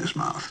shotgun in his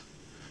mouth.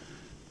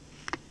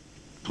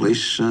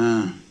 Police,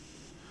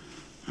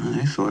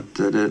 they thought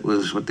that it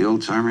was what the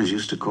old-timers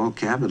used to call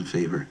cabin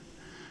fever.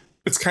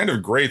 It's kind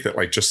of great that,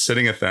 like, just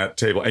sitting at that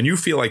table and you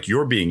feel like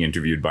you're being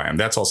interviewed by him.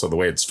 That's also the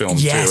way it's filmed,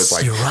 too. It's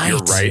like, you're right.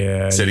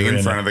 Yeah, sitting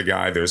in front of the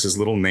guy. There's his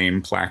little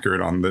name placard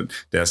on the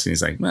desk. And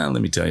he's like, well,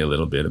 let me tell you a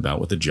little bit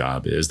about what the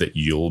job is that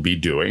you'll be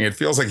doing. It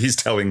feels like he's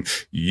telling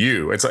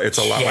you. It's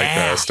a lot like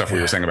the stuff we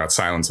were saying about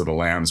Silence of the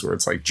Lambs, where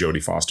it's like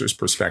Jodie Foster's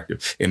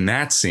perspective. In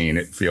that scene,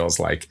 it feels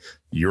like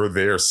you're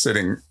there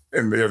sitting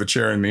in the other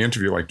chair in the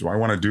interview, like, do I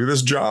want to do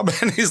this job?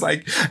 And he's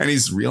like, and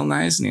he's real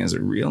nice and he has a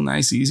real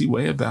nice, easy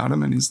way about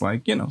him. And he's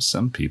like,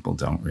 some people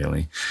don't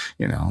really,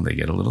 they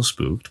get a little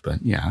spooked,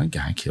 but yeah, a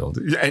guy killed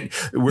it. And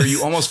where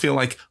you almost feel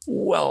like,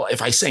 well,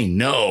 if I say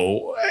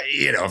no,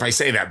 if I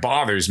say that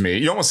bothers me,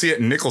 you almost see it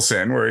in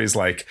Nicholson where he's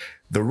like,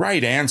 the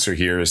right answer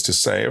here is to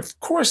say, of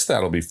course,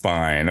 that'll be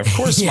fine. Of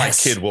course, my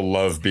kid will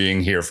love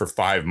being here for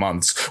 5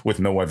 months with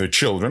no other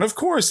children. Of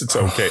course, it's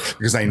okay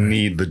because I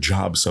need the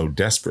job so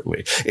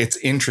desperately. It's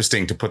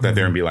interesting to put that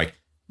there and be like,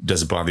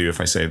 does it bother you if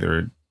I say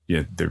their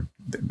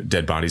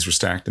dead bodies were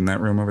stacked in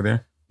that room over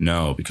there?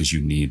 No, because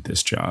you need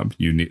this job.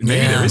 Maybe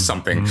there is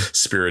something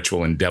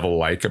spiritual and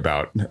devil-like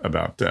about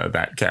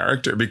that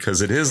character,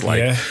 because it is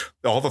like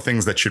all the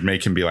things that should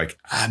make him be like,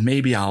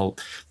 maybe I'll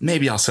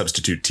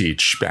substitute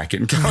teach back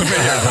in college. Maybe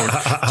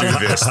I won't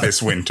do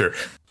this winter.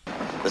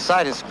 The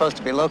site is supposed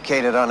to be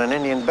located on an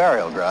Indian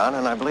burial ground,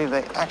 and I believe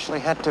they actually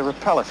had to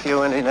repel a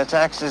few Indian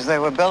attacks as they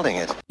were building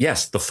it.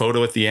 Yes, the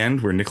photo at the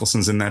end where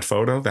Nicholson's in that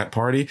photo, that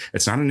party,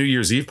 it's not a New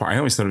Year's Eve party. I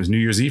always thought it was New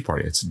Year's Eve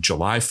party. It's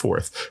July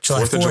 4th.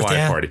 4th of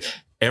July party.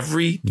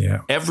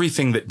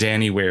 Everything that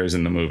Danny wears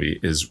in the movie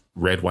is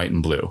red, white,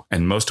 and blue.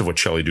 And most of what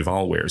Shelley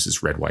Duvall wears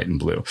is red, white, and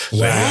blue.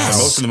 Wow. For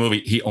most of the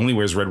movie, he only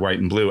wears red, white,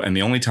 and blue. And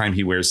the only time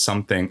he wears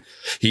something,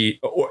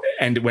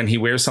 when he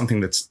wears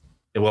something it's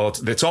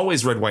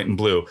always red, white, and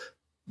blue.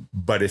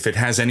 But if it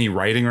has any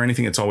writing or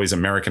anything, it's always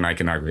American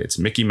iconography. It's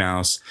Mickey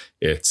Mouse.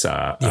 It's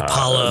the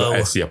Apollo.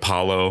 It's the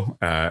Apollo.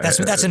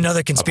 That's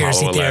another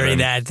conspiracy theory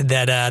that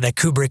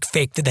Kubrick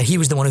faked, that he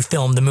was the one who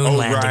filmed the moon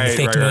landing, the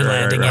faked moon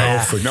landing.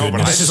 Yeah. No, but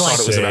I just thought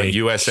it was about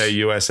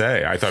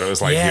USA. I thought it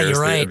was like, here's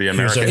the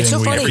American. It's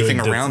so funny.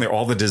 Everything around there,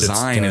 all the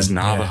design is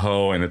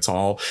Navajo, and it's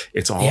all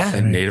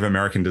a Native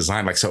American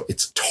design. Like, so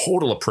it's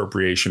total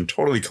appropriation,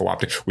 totally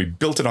co-opted. We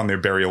built it on their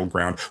burial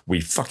ground.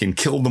 We fucking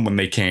killed them when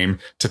they came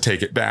to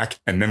take it back.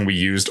 And then we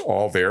used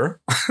all their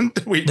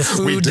the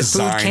food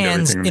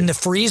cans in the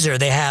freezer.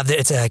 They have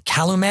it's a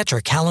Calumet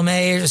or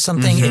Calumet or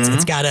something. Mm-hmm.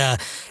 It's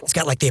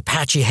got like the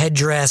Apache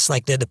headdress,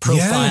 like the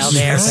profile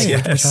there. We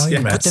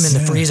put them in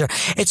the freezer.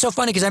 It's so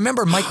funny because I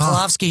remember Mike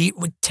Polofsky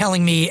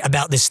telling me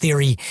about this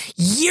theory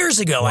years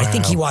ago. Wow. I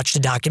think he watched a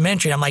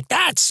documentary. I'm like,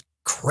 that's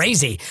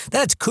crazy.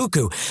 That's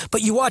cuckoo.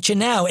 But you watch it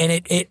now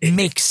and it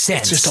makes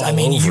sense. It's just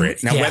all over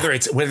it. Now, whether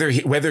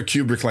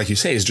Kubrick, like you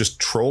say, is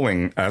just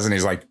trolling us and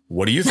he's like,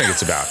 what do you think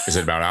it's about? Is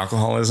it about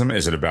alcoholism?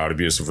 Is it about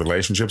abusive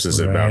relationships? Is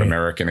it about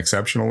American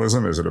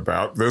exceptionalism? Is it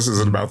about this? Is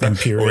it about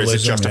that? Or is it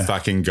just a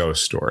fucking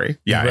ghost story?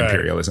 Yeah,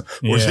 imperialism.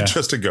 Or is it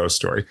just a ghost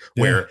story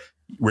where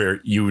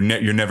you're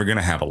never going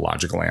to have a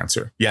logical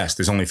answer? Yes,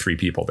 there's only 3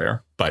 people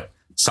there, but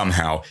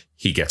somehow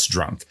he gets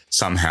drunk.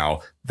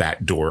 Somehow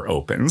that door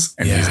opens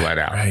and he's let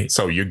out. Right.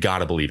 So you got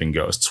to believe in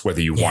ghosts,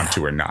 whether you want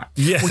to or not.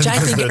 Yeah. Which I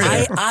think,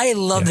 I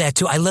love that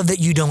too. I love that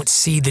you don't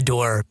see the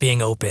door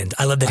being opened.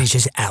 I love that he's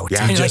just out.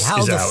 Yeah. And you're like,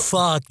 how the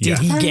fuck did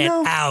he get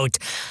out?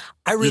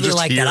 I really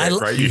like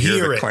that. You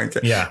hear it.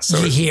 Clanking. Yeah. So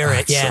you hear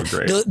it. Yeah.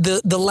 So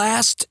the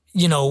last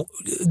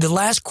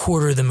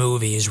quarter of the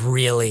movie is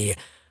really,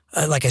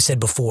 like I said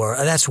before,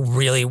 that's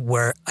really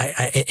where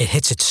it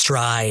hits its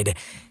stride.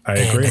 I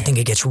agree. I think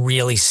it gets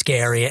really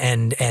scary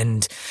and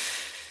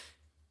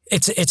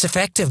it's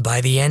effective.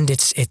 By the end,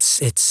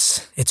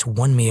 it's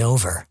won me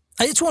over.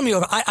 It's won me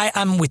over.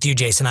 I'm with you,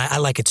 Jason. I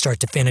like it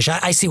start to finish.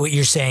 I see what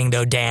you're saying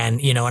though,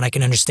 Dan, and I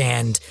can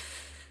understand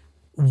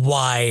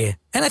why.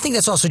 And I think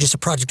that's also just a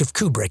project of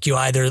Kubrick. You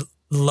either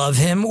love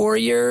him or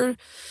you're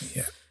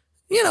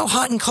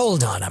hot and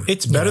cold on him.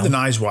 It's better than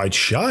Eyes Wide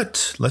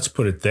Shut. Let's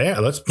put it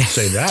there. Let's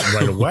say that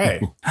right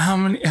away. How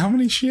many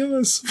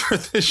Sheilas for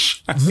this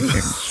shot?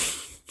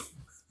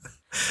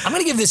 I'm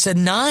going to give this a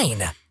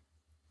 9.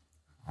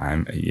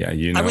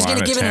 I was going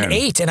to give it an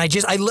 8, and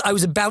I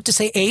was about to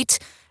say 8,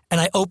 and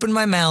I opened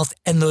my mouth,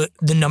 and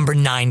the number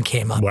 9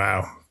 came up.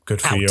 Wow,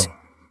 good for you.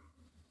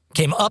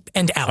 Came up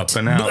and out. Up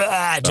and out.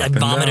 I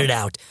vomited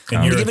out.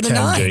 And you're a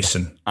 10,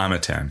 Jason. I'm a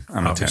 10.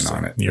 I'm Obviously. a 10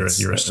 on it. You're a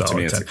To solid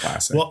me, it's 10. a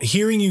classic. Well,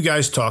 hearing you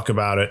guys talk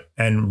about it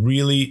and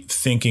really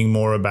thinking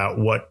more about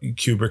what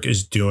Kubrick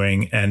is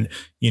doing, and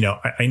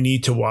I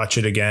need to watch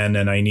it again,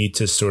 and I need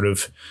to sort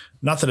of,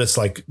 not that it's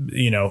like,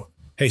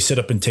 hey, sit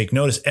up and take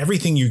notice.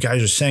 Everything you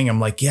guys are saying, I'm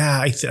like,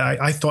 yeah,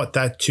 I thought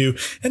that too.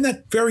 And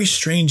that very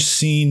strange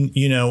scene,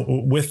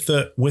 with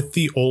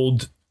the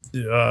old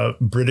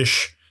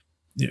British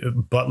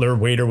butler,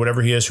 waiter,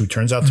 whatever he is, who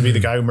turns out to be the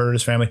guy who murdered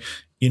his family,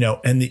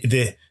 and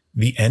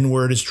the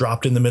N-word is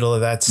dropped in the middle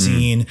of that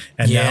scene.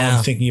 And now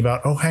I'm thinking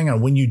about, oh, hang on.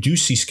 When you do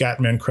see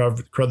Scatman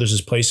Crothers'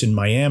 place in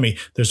Miami,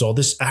 there's all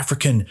this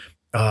African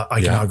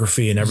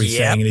iconography and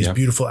everything, and these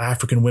beautiful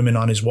African women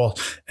on his wall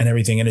and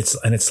everything. And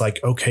it's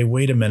like, okay,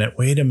 wait a minute.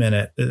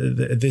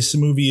 This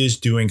movie is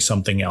doing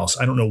something else.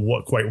 I don't know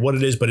what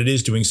it is, but it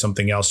is doing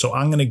something else. So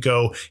I'm going to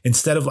go,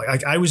 instead of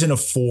like I was in a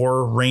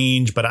 4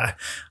 range, but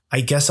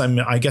I guess I'm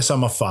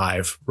a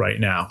 5 right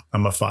now.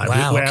 I'm a 5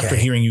 after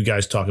hearing you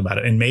guys talk about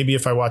it. And maybe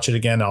if I watch it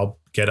again, I'll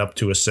get up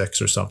to a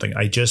 6 or something.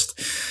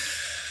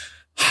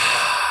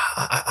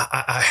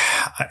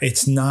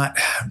 It's not,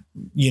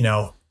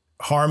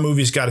 horror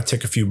movies got to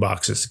tick a few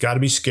boxes. It's got to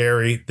be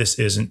scary. This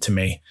isn't to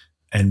me.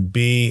 And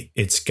B,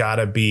 it's got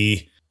to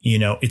be,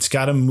 it's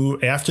got to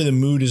move after the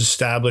mood is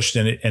established,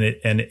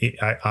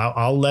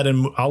 I'll let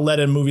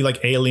a movie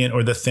like Alien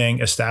or The Thing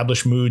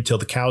establish mood till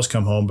the cows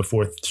come home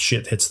before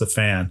shit hits the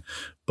fan.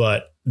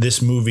 But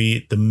this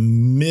movie, the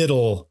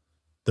middle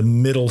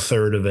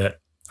third of it,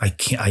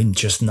 I'm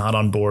just not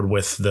on board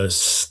with the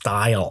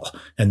style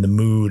and the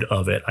mood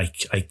of it.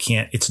 I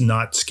can't, it's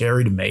not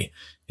scary to me.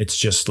 It's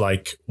just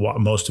like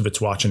most of it's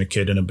watching a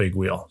kid in a big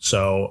wheel.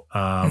 So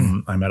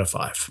I'm at a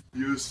 5.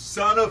 You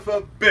son of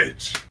a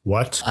bitch.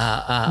 What?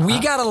 We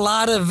got a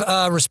lot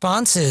of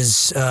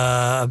responses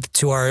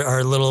to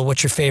our little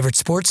 "What's your favorite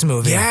sports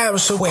movie?" Yeah, it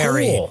was so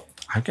query cool.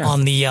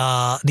 On the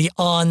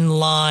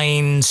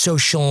online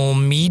social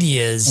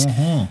medias.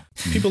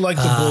 Mm-hmm. People like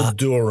the Bull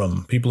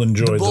Durham. People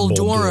enjoy the Bull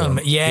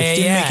Durham. Yeah, it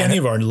didn't make any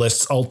of our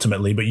lists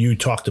ultimately, but you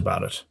talked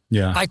about it.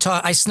 Yeah,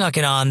 I snuck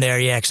it on there.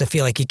 Yeah, because I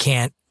feel like you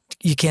can't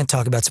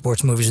talk about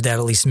sports movies without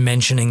at least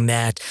mentioning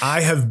that.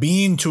 I have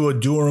been to a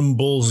Durham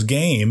Bulls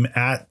game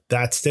at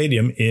that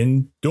stadium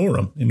in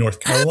Durham, in North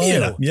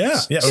Carolina. Yeah.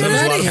 It was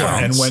a lot of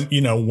fun.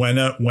 And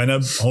when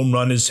a home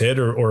run is hit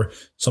or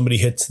somebody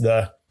hits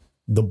the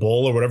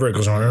bull or whatever, it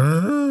goes on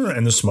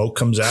and the smoke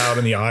comes out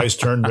and the eyes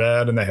turn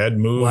red and the head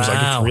moves.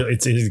 Wow. Like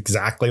it's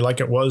exactly like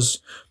it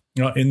was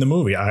in the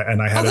movie. I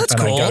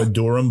got a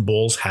Durham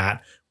Bulls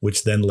hat,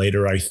 which then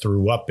later I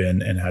threw up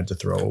in and had to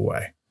throw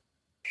away.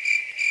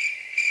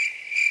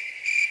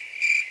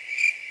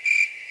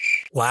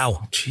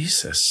 Wow.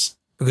 Jesus.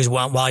 Because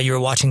while you were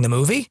watching the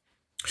movie?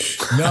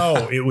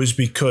 No, it was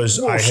because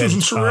I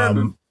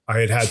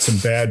had some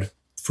bad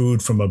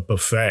food from a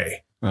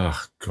buffet.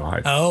 Oh,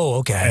 God. Oh,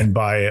 okay. And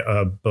by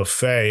a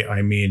buffet,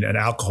 I mean an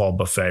alcohol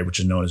buffet, which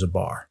is known as a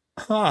bar.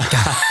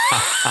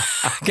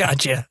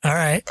 Gotcha. All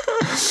right.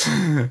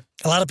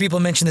 A lot of people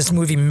mention this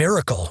movie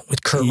Miracle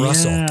with Kurt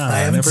Russell. I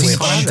haven't seen it.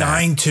 I'm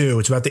dying to.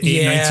 It's about the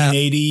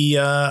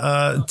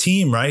 1980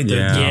 team, right?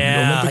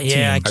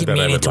 I keep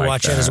meaning to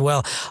watch that as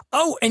well.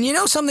 Oh, and you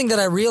know something that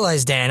I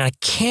realized, Dan? I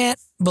can't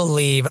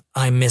believe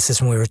I missed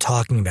this when we were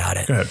talking about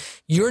it. Go ahead.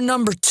 Your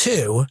number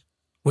 2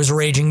 was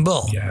Raging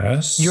Bull.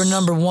 Yes. Your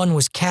number 1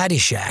 was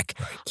Caddyshack.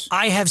 Right.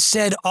 I have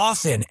said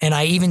often, and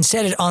I even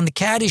said it on the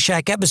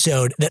Caddyshack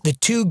episode, that the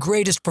 2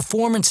 greatest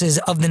performances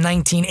of the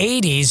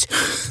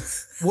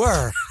 1980s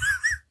were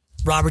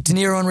Robert De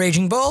Niro in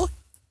Raging Bull,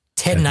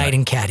 Ted Knight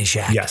in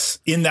Caddyshack. Yes,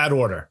 in that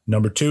order.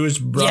 Number 2 is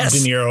Robert De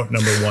Niro.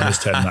 Number 1 is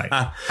Ted Knight.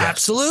 Yes.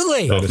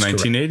 Absolutely. Both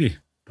 1980.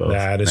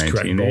 That is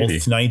correct.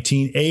 Both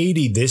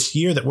 1980, this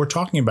year that we're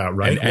talking about,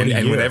 right?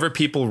 And whenever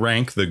people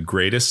rank the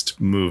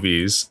greatest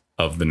movies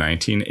of the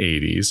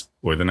 1980s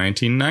or the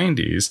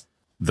 1990s,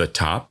 the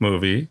top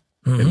movie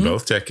in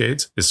both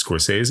decades is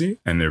Scorsese,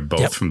 and they're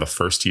both from the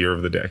first year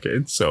of the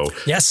decade. So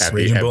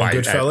Raging Bull and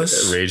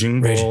Goodfellas.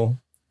 Raging Bull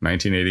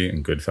 1980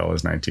 and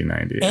Goodfellas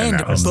 1990. And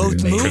that was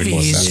both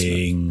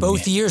movies,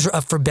 both years are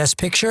up for Best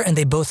Picture, and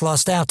they both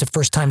lost out to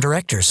first-time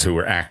directors. Who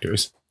were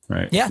actors,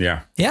 right?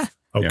 Yeah.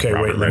 Okay,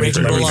 wait.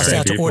 Raging Bull lost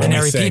out to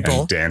Ordinary People.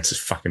 And Dance is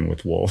fucking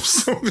with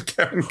Wolves.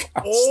 Kevin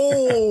Costner.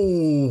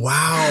 Oh,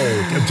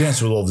 wow. Dance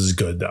with Wolves is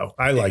good, though.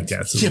 I like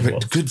Dance with Wolves. Yeah,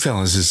 but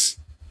Goodfellas is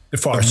a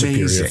far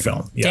superior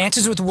film. Yeah,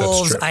 Dances with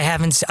Wolves,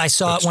 I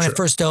saw it when it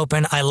first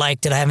opened. I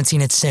liked it. I haven't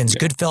seen it since.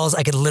 Goodfellas,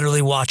 I could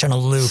literally watch on a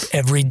loop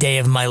every day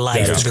of my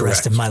life for the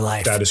rest of my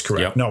life. That is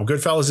correct. Yep. No,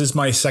 Goodfellas is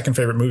my second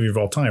favorite movie of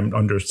all time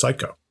under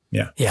Psycho.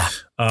 Yeah.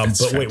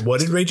 But wait, what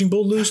did Raging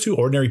Bull lose to?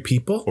 Ordinary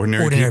People?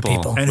 Ordinary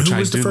People. And who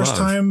was the first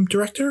time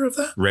director of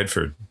that?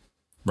 Redford.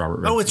 Robert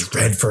Redford. Oh, it's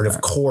Redford,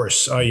 of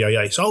course. Oh,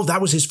 yeah. So that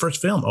was his first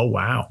film. Oh,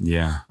 wow.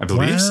 Yeah, I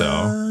believe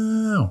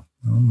so.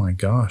 Oh my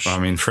gosh! Well, I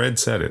mean, Fred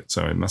said it,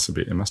 so it must have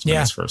been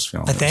his first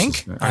film. I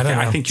think. I don't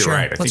know. I think you're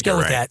right. Let's go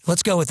with that.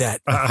 Let's go with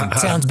that.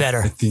 Sounds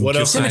better. What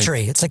else?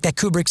 Symmetry. It's like that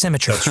Kubrick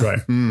symmetry. That's right.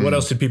 What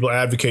else did people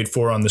advocate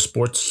for on the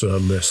sports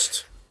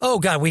list? Oh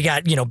God, we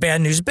got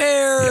Bad News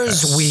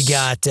Bears. Yes. We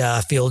got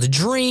Field of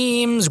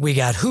Dreams. We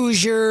got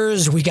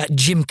Hoosiers. We got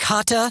Jim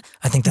Cotta.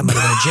 I think that might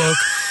have been a joke.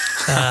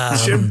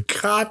 Jim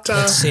Cotta.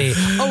 Let's see.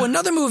 Oh,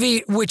 another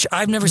movie which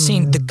I've never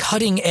seen, The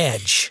Cutting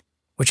Edge,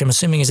 which I'm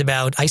assuming is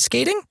about ice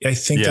skating. I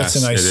think that's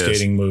an ice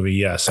skating movie.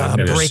 Yes.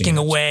 Breaking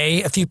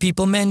Away, a few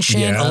people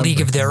mentioned. A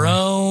League of Their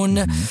Own.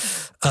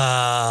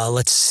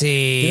 Let's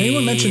see. Did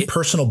anyone mention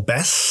Personal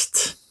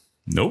Best?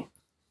 Nope.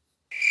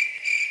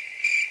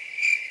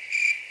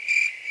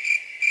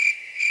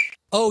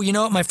 Oh, you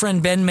know what? My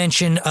friend Ben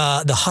mentioned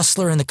The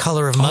Hustler and the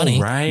Color of Money.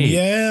 Oh, right.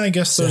 Yeah, I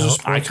guess those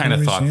are I kind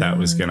of thought that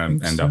was going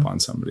to end up on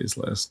somebody's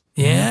list.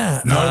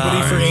 Yeah.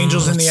 Nobody for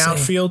Angels in the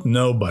Outfield?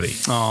 Nobody.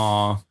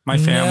 Aw, my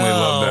family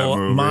loved that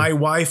movie. My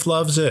wife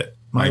loves it.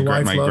 My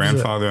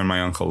grandfather and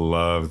my uncle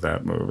loved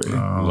that movie.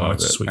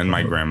 Loved it. And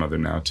my grandmother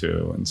now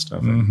too and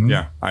stuff.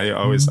 Yeah, I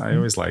always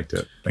liked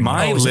it.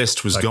 My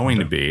list was going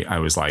to be,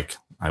 I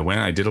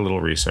did a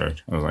little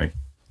research. I was like,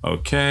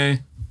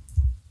 okay,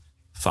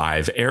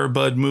 5 Air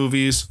Bud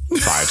movies, 5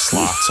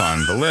 slots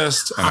on the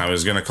list, and I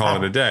was going to call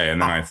it a day.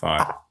 And then I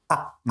thought,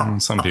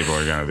 some people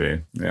are going to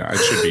be, it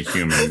should be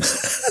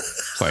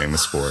humans playing the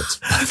sports.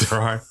 But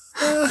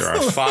there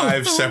are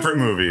 5 separate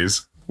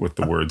movies with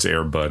the words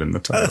Air Bud in the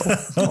title.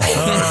 All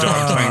about a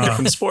dog playing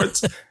different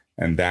sports.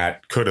 And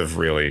that could have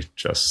really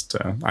just,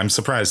 I'm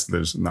surprised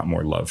there's not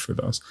more love for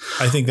those.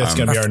 I think that's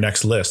going to be our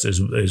next list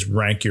is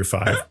rank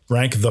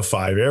the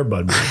 5 Air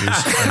Bud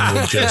movies. And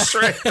we'll just,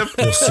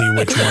 we'll see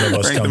which one of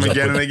us rank comes them up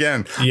again with, and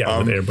again. Yeah,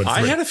 with Air Bud 3.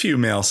 I had a few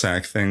male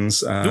sack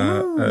things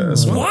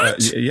as well.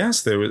 What?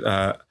 Yes, there was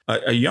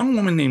a young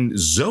woman named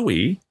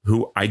Zoe,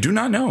 who I do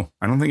not know.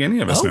 I don't think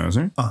any of us knows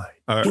her.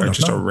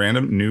 Just a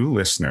random new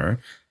listener.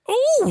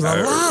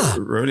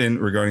 Wrote in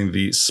regarding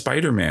the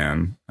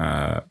Spider-Man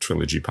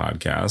trilogy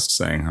podcast,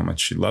 saying how much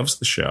she loves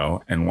the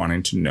show and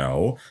wanting to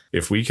know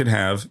if we could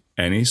have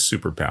any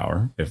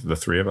superpower, if the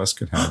 3 of us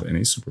could have any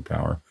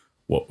superpower,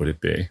 what would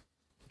it be?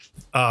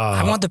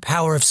 I want the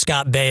power of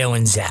Scott Baio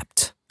and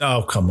Zapped.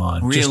 Oh, come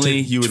on. Really?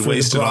 You would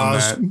waste it on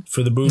that?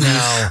 For the boobies?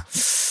 No.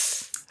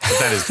 But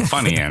that is the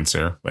funny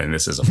answer, and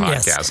this is a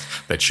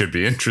podcast that should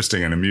be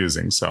interesting and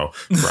amusing. So,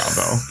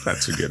 bravo.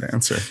 That's a good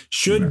answer.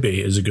 Should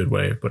be is a good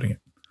way of putting it.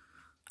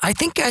 I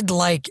think it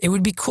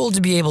would be cool to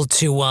be able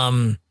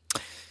to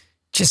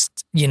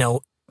just,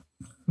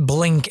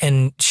 blink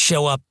and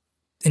show up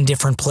in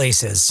different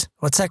places.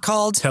 What's that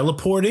called?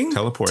 Teleporting?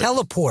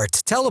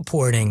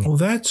 Teleporting. Well,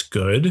 that's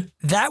good.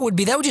 That would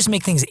just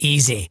make things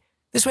easy.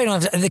 This way I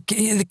don't have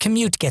to, the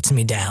commute gets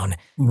me down.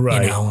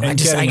 Right. And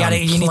getting on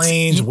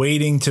planes,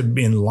 waiting to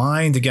be in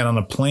line to get on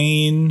a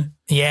plane.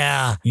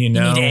 Yeah. You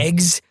need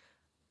eggs.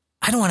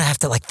 I don't want to have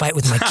to fight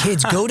with my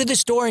kids. Go to the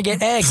store and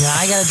get eggs. Now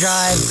I got to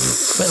drive,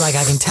 but I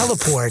can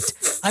teleport.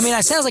 I mean,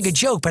 it sounds like a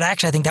joke, but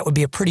actually I think that would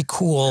be a pretty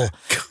cool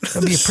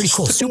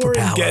superpower.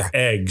 And get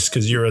eggs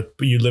because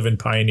you live in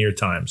pioneer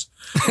times.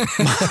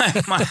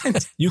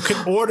 You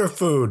can order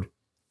food.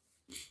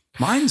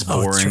 Mine's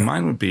boring.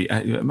 Mine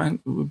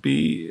would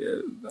be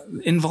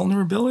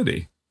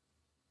invulnerability.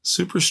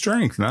 Super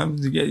strength.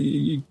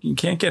 You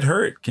can't get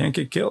hurt. Can't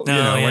get killed.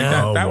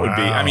 That would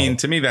be. I mean,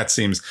 to me,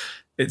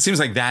 it seems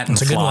like that and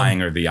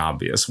flying are the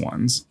obvious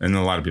ones. And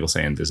a lot of people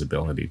say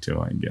invisibility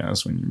too, I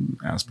guess, when you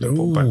ask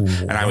people.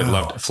 I would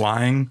love to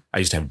flying. I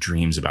used to have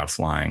dreams about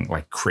flying,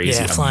 like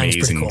crazy,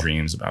 amazing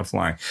dreams about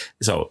flying.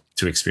 So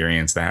to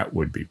experience that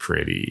would be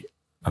pretty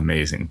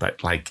amazing. But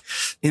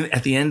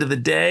at the end of the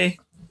day,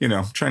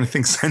 trying to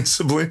think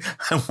sensibly,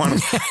 I want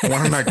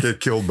to not get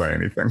killed by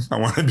anything. I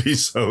want to be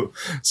so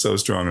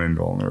strong and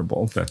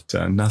invulnerable that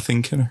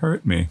nothing can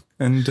hurt me.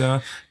 And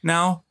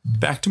now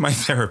back to my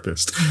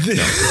therapist.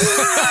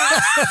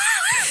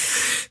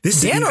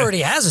 Dan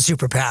already has a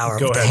superpower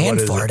with the hand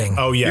farting.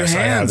 Oh, yes, I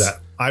have that.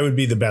 I would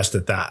be the best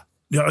at that.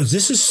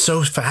 This is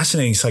so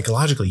fascinating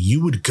psychologically.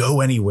 You would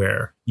go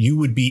anywhere. You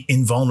would be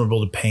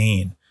invulnerable to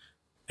pain.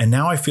 And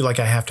now I feel like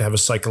I have to have a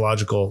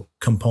psychological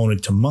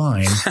component to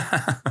mine.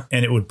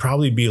 And it would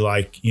probably be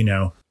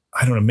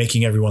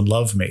making everyone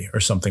love me or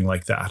something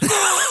like that.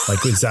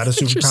 Is that a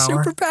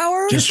superpower?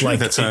 Superpower? Just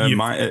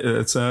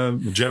it's a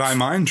Jedi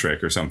mind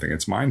trick or something.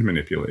 It's mind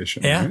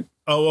manipulation. Yeah. Right?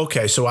 Oh,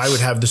 okay. So I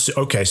would have the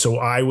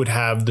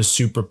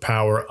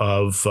superpower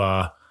of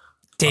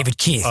David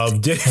Keith from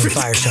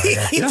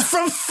Firestarter.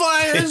 From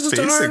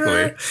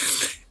Firestarter.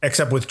 Basically.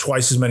 Except with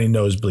twice as many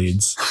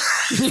nosebleeds.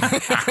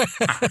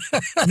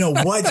 No,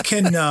 what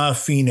can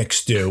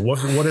Phoenix do?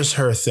 What is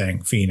her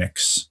thing,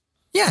 Phoenix?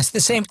 Yes,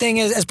 the same thing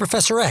as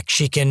Professor X.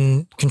 She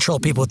can control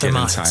people with their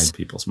minds. Inside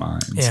people's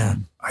minds. Yeah.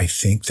 I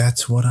think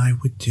that's what I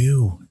would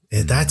do.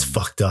 That's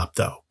fucked up,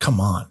 though.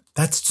 Come on.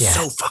 That's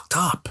so fucked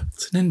up.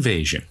 It's an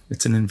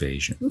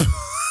invasion.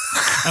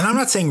 And I'm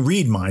not saying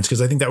read minds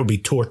because I think that would be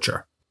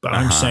torture. But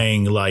I'm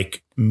saying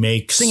like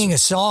makes singing a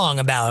song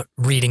about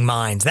reading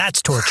minds.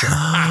 That's torture.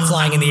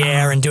 Flying in the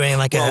air and doing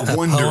like a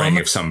wondering poem.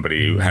 if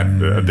somebody had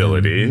the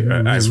ability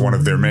as one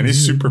of their many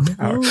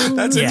superpowers.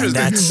 That's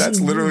interesting. That's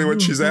literally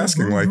what she's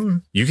asking. Like,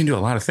 you can do a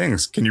lot of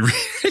things. Can you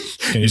read?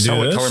 Can you saw do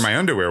what this? color my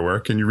underwear were.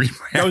 Can you read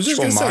my I was just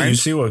actual gonna say, mind? you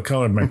see what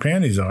color my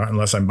panties are,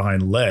 unless I'm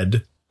behind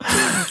lead.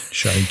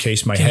 Should I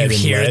encase my Can head you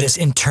in hear lead? this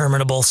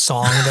interminable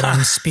song that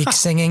I'm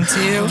singing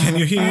to you? Can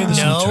you hear this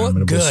No?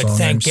 interminable Good. song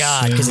Thank I'm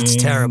God, because it's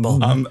singing?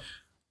 terrible.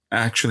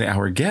 Actually,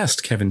 our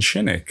guest, Kevin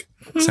Shinnick,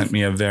 sent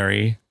me a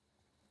very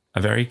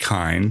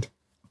kind,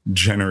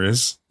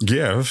 generous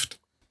gift.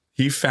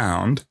 He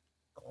found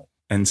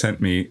and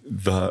sent me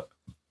the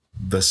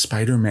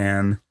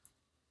Spider-Man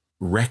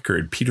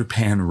record, Peter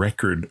Pan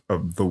record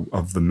of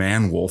the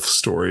Man-Wolf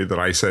story that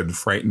I said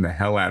frightened the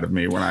hell out of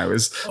me when I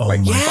was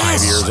 5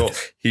 years old.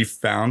 He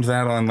found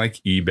that on like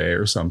eBay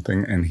or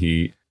something, and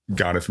he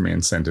got it for me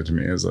and sent it to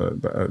me as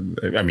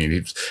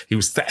he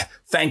was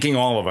thanking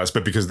all of us,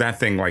 but because that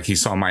thing, like, he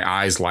saw my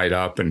eyes light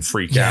up and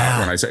freak out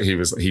when I said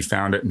he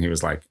found it, and he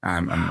was like,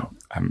 I'm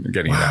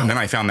getting that. And then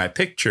I found that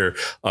picture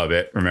of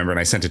it, remember, and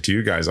I sent it to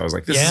you guys. I was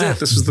like, this is it.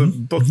 This was the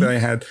book that I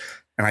had.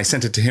 And I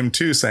sent it to him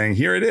too, saying,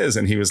 here it is.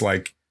 And he was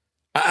like,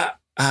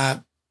 I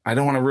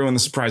don't want to ruin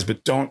the surprise,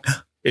 but don't.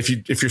 If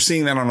you're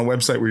seeing that on a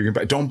website where you can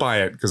buy, don't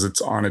buy it because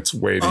it's on its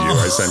way to you.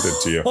 I sent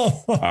it to you.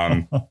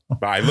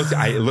 But I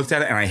looked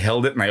at it and I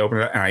held it and I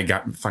opened it and I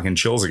got fucking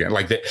chills again.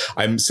 Like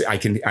I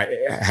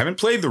haven't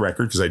played the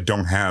record because I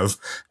don't have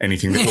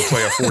anything that will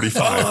play a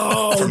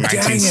 45 from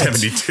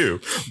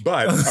 1972.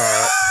 But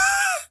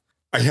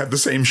I had the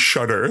same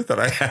shudder that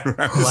I had when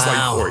I was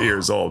like 4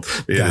 years old.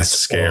 That's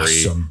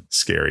scary,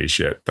 scary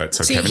shit. But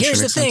so See, Kevin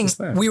here's Shinnick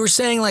the thing. We were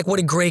saying like what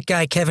a great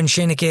guy Kevin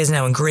Shinnick is and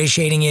how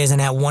ingratiating he is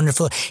and how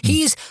wonderful.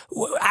 He's,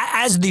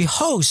 as the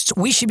host,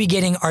 we should be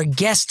getting our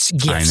guests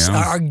gifts. I know.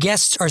 Our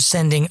guests are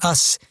sending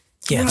us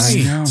gifts. I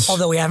know.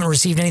 Although we haven't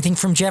received anything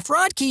from Jeff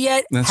Rodke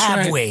yet,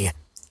 have right. we?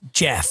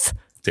 Jeff.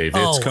 Dave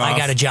Oh, Itzkoff. I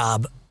got a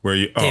job. Where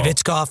you? Dave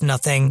Itzkoff,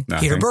 nothing.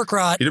 Peter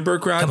Burkrot.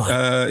 Come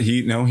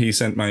on. He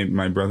sent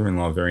my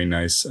brother-in-law a very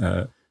nice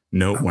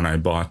note when I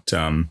bought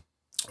my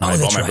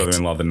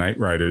brother-in-law the Knight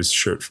Riders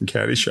shirt from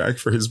Caddyshack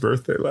for his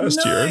birthday last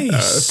year.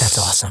 That's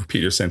awesome.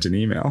 Peter sent an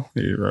email.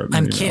 He wrote an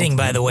I'm email. kidding,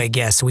 by the way,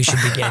 guests. We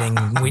should be getting.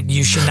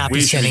 You should not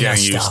be sending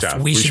us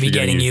stuff. We should be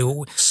getting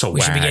you. Swag.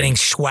 We should be getting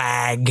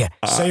swag.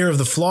 Sayer of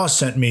the Floss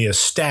sent me a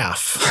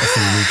staff a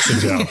few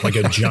weeks ago, like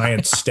a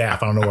giant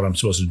staff. I don't know what I'm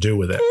supposed to do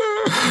with it,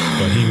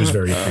 but he was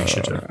very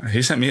appreciative.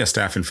 He sent me a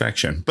staph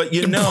infection. But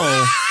you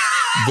know,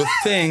 the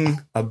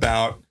thing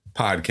about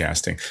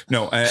podcasting.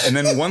 No, and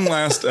then one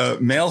last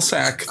mail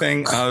sack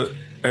thing.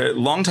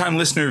 Longtime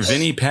listener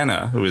Vinny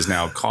Penna, who is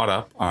now caught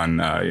up on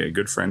a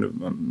good friend of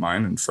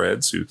mine and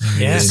Fred's, who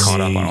is caught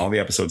up on all the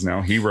episodes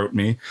now. He wrote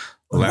me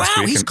last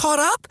week. He's caught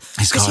up?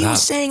 He's caught Because he up.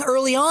 was saying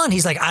early on,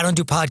 he's like, I don't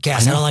do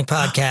podcasts. I don't like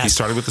podcasts. He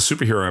started with the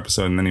superhero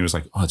episode, and then he was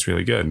like, "Oh, it's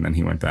really good." And then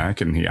he went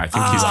back, and I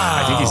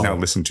think he's now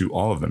listened to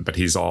all of them. But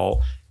he's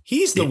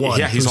the one.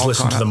 Yeah, he's who's all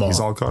listened caught to them up. all. He's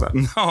all caught up.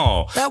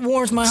 No, that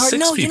warms my heart. 6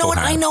 No, you know people what?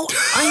 have. I know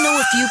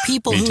a few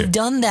people Me who've too.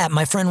 done that.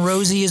 My friend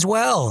Rosie as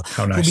well.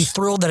 How nice. Who'll be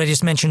thrilled that I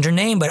just mentioned her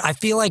name. But I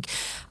feel like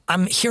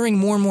I'm hearing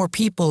more and more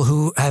people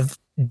who have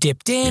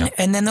dipped in,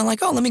 and then they're like,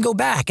 "Oh, let me go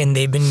back," and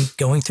they've been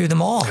going through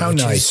them all. How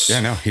nice!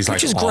 He's which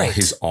like is great.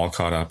 He's all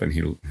caught up, and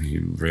he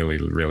really,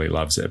 really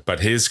loves it.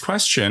 But his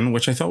question,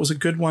 which I thought was a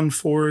good one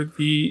for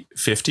the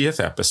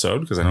 50th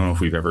episode, because I don't know if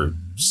we've ever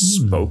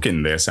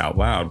spoken this out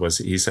loud, was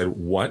he said,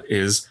 "What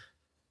is?"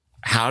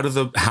 How do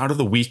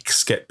the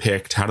weeks get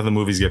picked? How do the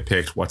movies get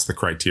picked? What's the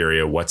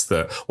criteria? What's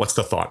the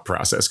thought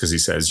process? Because he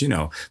says,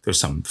 there's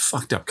some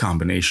fucked up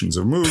combinations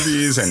of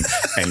movies and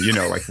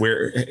like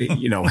where,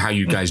 how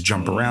you guys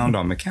jump around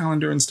on the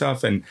calendar and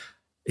stuff. And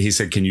he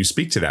said, can you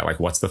speak to that?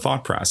 Like, what's the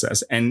thought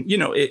process? And,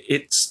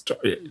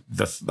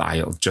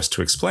 just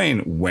to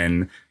explain,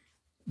 when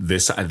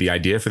the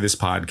idea for this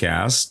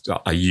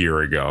podcast a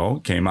year ago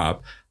came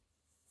up,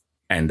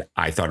 and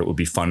I thought it would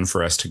be fun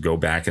for us to go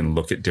back and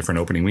look at different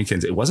opening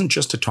weekends. It wasn't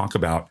just to talk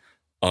about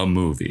a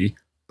movie,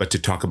 but to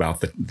talk about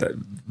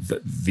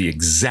the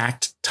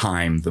exact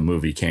time the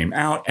movie came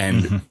out.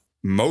 And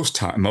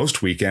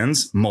most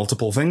weekends,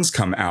 multiple things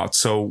come out.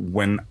 So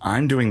when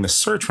I'm doing the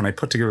search, when I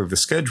put together the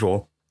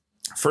schedule,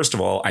 first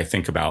of all, I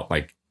think about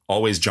like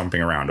always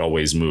jumping around,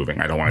 always moving.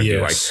 I don't want to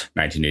do like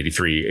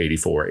 1983,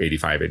 84,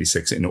 85,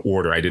 86 in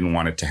order. I didn't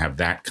want it to have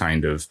that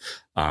kind of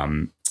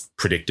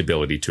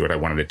predictability to it. I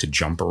wanted it to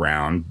jump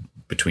around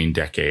between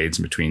decades,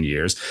 between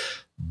years.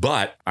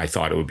 But I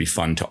thought it would be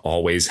fun to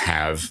always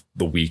have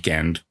the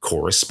weekend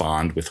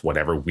correspond with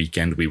whatever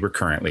weekend we were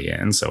currently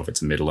in. So if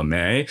it's middle of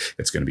May,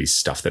 it's going to be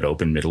stuff that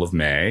opened middle of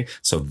May.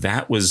 So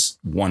that was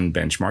one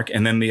benchmark.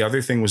 And then the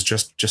other thing was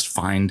just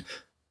find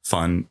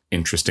fun,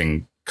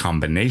 interesting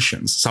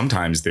combinations.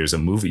 Sometimes there's a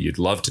movie you'd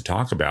love to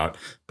talk about,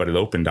 but it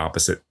opened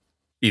opposite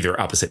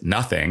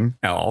nothing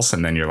else.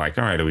 And then you're like,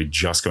 all right, are we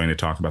just going to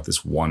talk about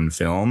this one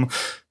film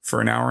for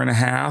an hour and a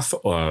half?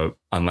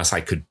 Unless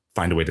I could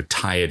find a way to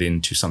tie it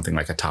into something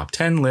like a top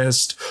 10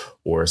 list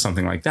or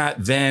something like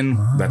that, then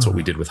that's what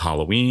we did with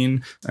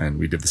Halloween. And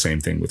we did the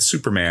same thing with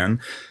Superman.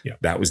 Yeah.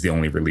 That was the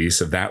only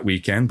release of that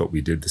weekend, but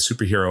we did the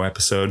superhero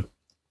episode.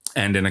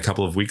 And in a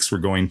couple of weeks, we're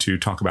going to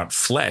talk about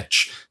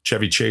Fletch,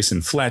 Chevy Chase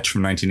and Fletch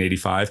from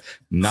 1985.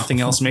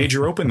 Nothing else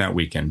major opened that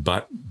weekend.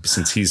 But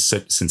since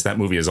that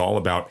movie is all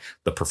about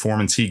the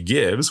performance he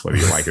gives, whether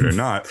you like it or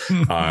not,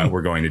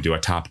 we're going to do a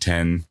top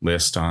 10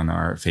 list on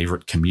our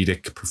favorite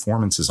comedic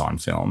performances on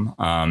film.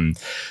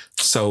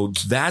 So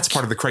that's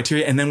part of the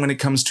criteria. And then when it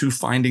comes to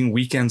finding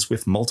weekends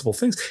with multiple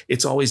things,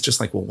 it's always just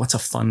like, well, what's a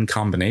fun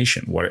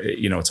combination?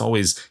 It's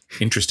always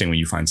interesting when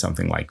you find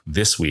something like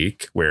this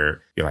week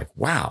where you're like,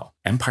 wow,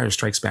 Empire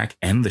Strikes Back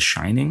and The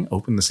Shining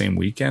open the same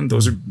weekend.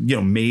 Those are,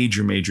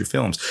 major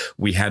films.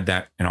 We had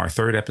that in our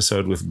third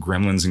episode with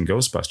Gremlins and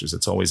Ghostbusters.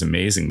 It's always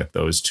amazing that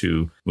those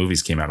two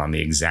movies came out on the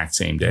exact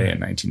same day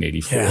in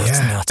 1984.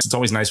 Yeah. It's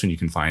always nice when you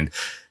can find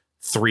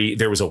 3.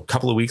 There was a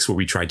couple of weeks where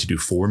we tried to do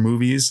 4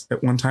 movies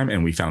at one time,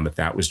 and we found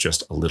that was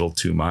just a little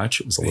too much.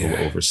 It was a little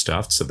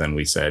overstuffed. So then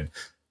we said,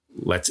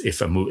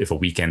 if a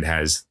weekend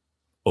has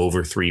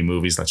over 3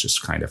 movies, let's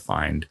just kind of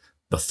find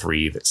the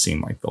 3 that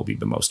seem like they'll be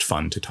the most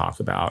fun to talk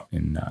about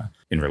in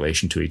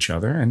relation to each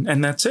other.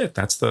 And that's it.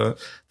 That's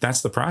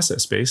the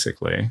process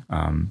basically.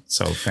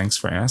 So thanks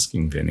for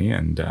asking, Vinny.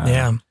 And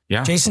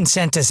yeah. Jason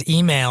sent us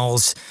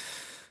emails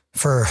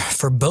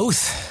for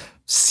both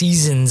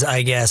seasons,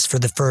 I guess, for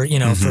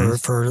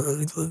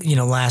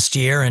last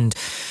year and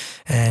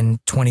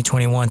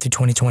 2021 through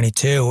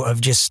 2022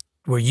 of just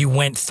where you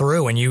went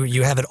through and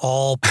you have it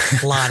all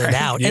plotted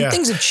out. And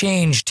things have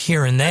changed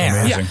here and there.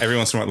 Amazing. Yeah. Every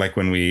once in a while, like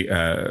when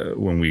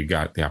we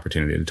got the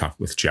opportunity to talk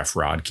with Jeff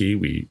Rodkey,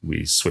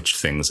 we switched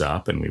things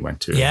up and we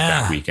went to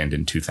that weekend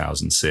in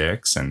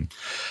 2006. And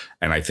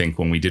I think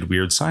when we did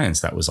Weird Science,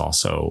 that was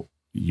also,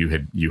 you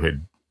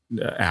had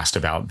asked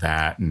about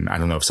that, and I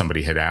don't know if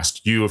somebody had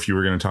asked you if you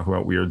were going to talk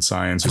about Weird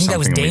Science or something.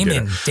 I think that was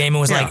Damon.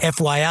 Damon was like,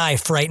 FYI,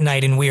 Fright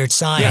Night and Weird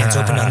Science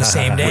opened on the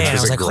same day. I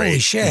was like, holy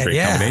shit,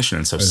 great combination.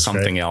 And so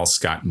something else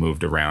got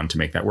moved around to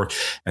make that work.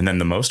 And then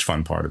the most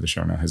fun part of the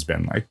show now has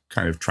been like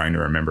kind of trying to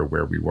remember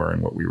where we were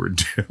and what we were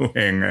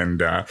doing.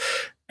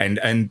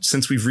 And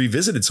since we've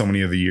revisited so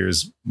many of the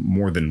years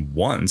more than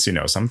once,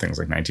 some things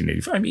like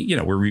 1985, I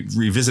mean, we're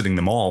revisiting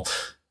them all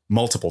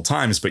multiple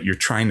times, but you're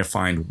trying to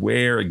find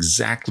where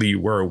exactly you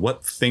were,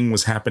 what thing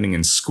was happening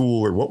in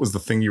school, or what was the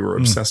thing you were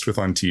obsessed with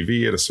on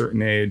TV at a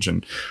certain age.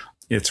 And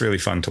it's really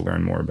fun to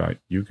learn more about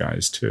you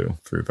guys too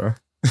through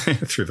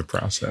the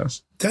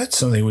process. That's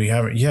something we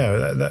haven't.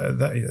 Yeah,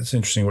 that's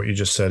interesting. What you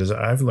just said is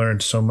I've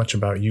learned so much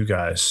about you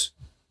guys.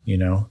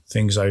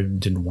 Things I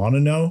didn't want to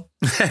know,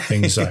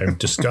 things I'm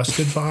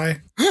disgusted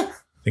by,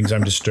 things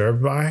I'm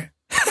disturbed by.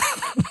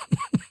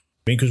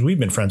 Because we've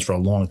been friends for a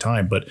long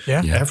time, but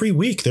every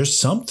week there's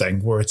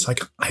something where it's like,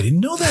 I didn't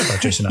know that about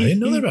Jason. I didn't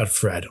know that about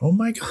Fred. Oh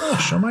my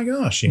gosh.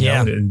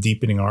 And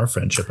deepening our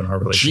friendship and our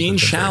relationship. Gene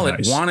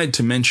Shalit wanted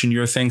to mention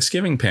your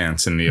Thanksgiving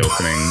pants in the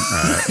opening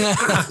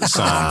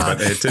song,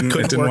 but it didn't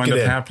wind up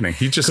happening.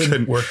 He just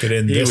couldn't work it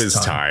in. He was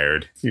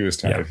tired. He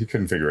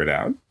couldn't figure it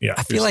out. Yeah.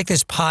 I feel like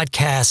this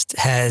podcast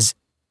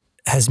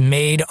has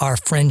made our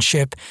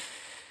friendship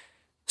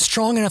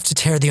strong enough to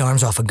tear the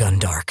arms off of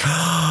Gundark.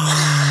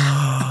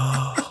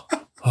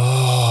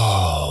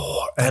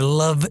 Oh, I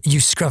love you,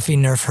 scruffy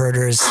nerf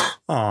herders.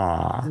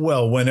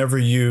 Well, whenever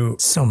you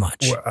so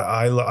much,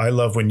 I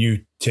love when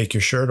you take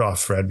your shirt off,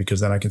 Fred, because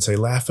then I can say,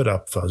 "Laugh it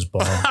up,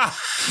 fuzzball."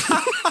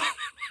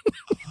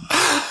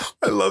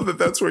 I love that.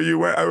 That's where you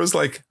went. I was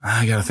like,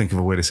 I gotta think of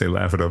a way to say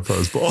 "laugh it up,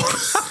 fuzzball."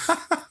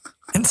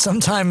 And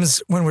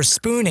sometimes when we're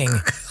spooning,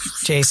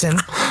 Jason,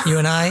 you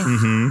and I,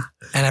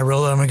 and I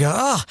roll over and go,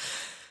 "Oh,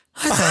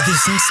 I thought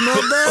these things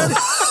smelled bad."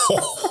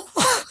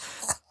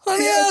 On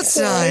the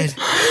outside.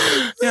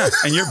 Yeah.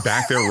 And you're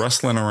back there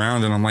rustling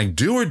around and I'm like,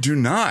 do or do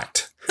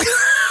not.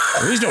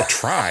 There is no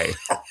try.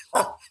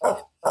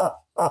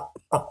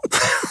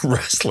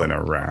 Rustling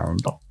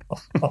around.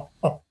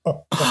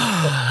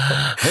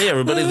 Hey,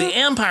 everybody, the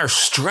Empire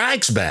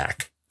Strikes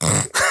Back.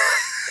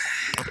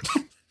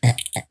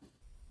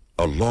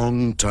 A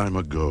long time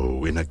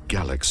ago in a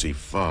galaxy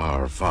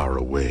far, far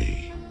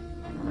away.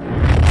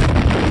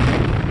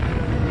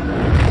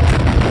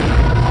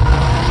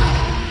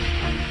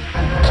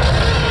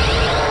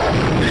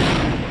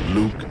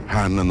 Luke,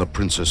 Han, and the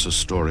Princess's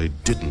story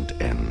didn't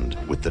end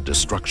with the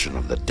destruction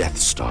of the Death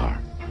Star.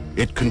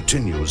 It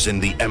continues in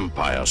The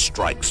Empire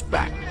Strikes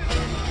Back.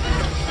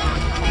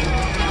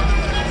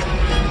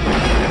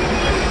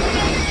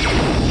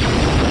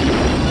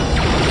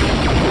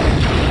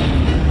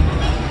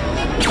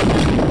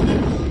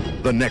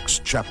 The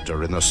next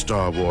chapter in the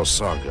Star Wars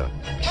saga.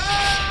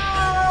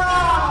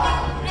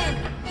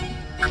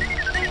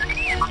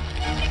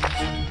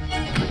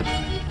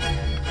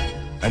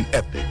 An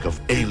epic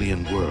of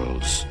alien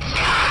worlds.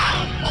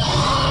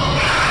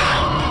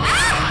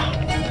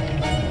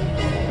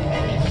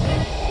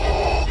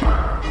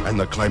 And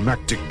the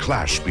climactic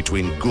clash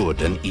between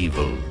good and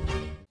evil.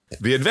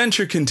 The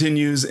adventure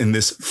continues in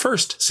this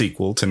first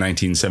sequel to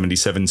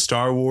 1977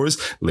 Star Wars,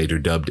 later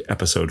dubbed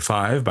Episode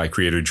 5 by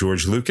creator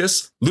George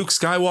Lucas. Luke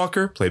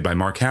Skywalker, played by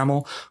Mark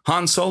Hamill,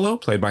 Han Solo,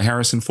 played by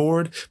Harrison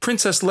Ford,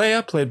 Princess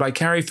Leia, played by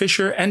Carrie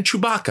Fisher, and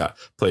Chewbacca,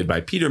 played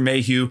by Peter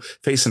Mayhew,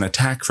 face an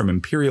attack from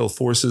Imperial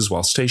forces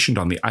while stationed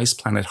on the ice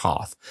planet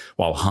Hoth.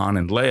 While Han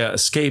and Leia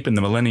escape in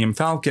the Millennium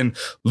Falcon,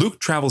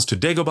 Luke travels to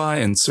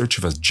Dagobah in search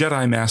of a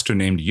Jedi Master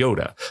named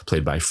Yoda,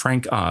 played by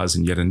Frank Oz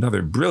in yet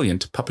another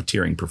brilliant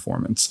puppeteering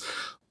performance.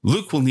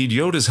 Luke will need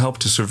Yoda's help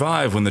to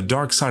survive when the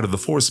dark side of the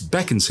Force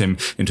beckons him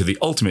into the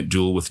ultimate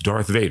duel with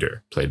Darth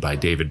Vader, played by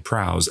David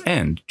Prowse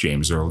and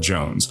James Earl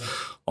Jones.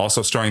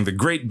 Also starring the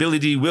great Billy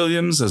D.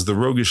 Williams as the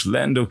roguish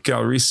Lando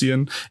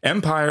Calrissian,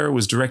 Empire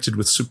was directed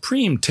with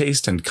supreme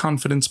taste and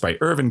confidence by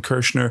Irvin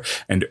Kershner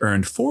and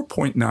earned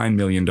 $4.9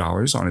 million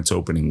on its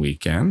opening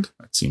weekend.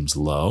 That seems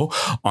low.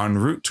 En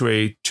route to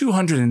a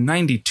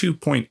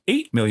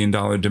 $292.8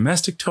 million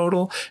domestic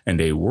total and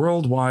a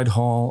worldwide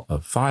haul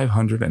of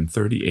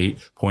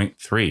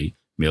 $538.3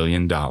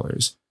 million.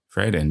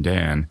 Fred and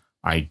Dan,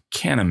 I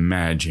can't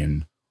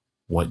imagine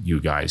what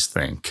you guys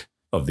think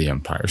of The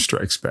Empire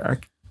Strikes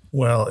Back.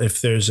 Well,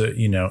 if there's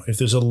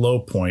a low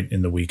point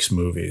in the week's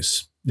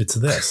movies, it's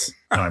this.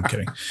 No, I'm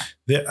kidding.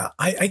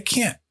 I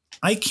can't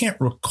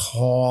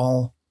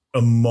recall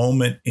a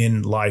moment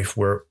in life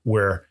where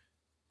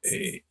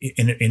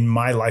in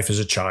my life as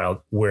a child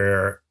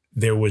where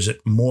there was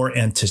more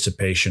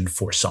anticipation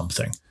for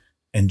something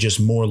and just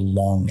more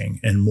longing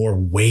and more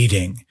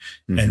waiting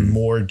and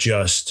more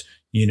just,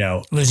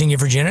 losing your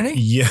virginity.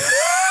 Yeah.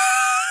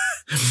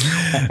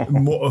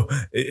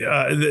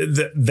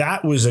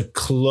 That was a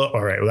close.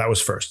 All right, well, that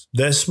was first.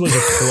 This was a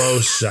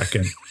close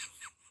second.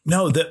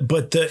 No, that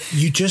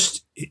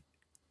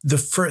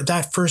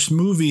first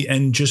movie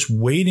and just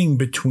waiting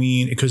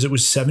between, because it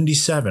was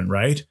 77,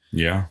 right?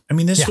 Yeah. I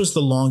mean, this was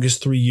the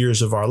longest 3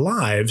 years of our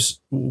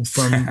lives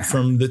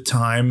from the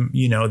time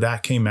that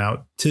came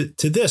out to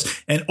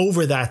this, and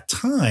over that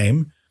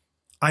time,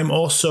 I'm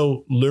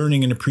also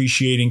learning and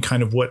appreciating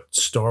kind of what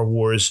Star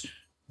Wars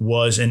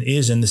was and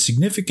is and the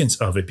significance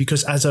of it,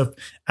 because as a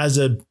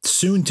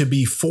soon to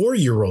be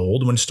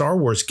 4-year-old, when Star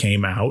Wars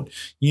came out,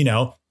 you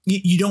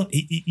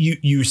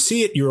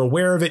see it, you're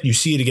aware of it, you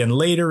see it again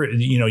later,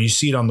 you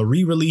see it on the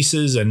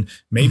re-releases and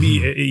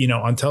maybe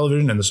on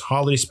television and this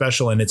holiday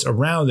special, and it's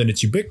around and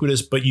it's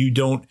ubiquitous, but you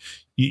don't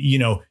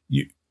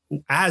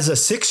as a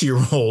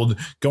 6-year-old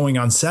going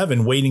on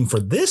 7, waiting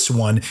for this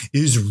one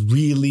is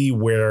really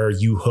where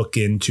you hook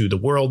into the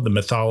world, the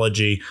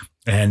mythology,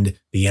 and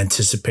the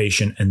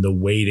anticipation and the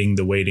waiting.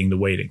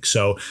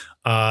 So,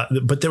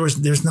 but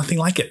there's nothing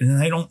like it.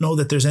 And I don't know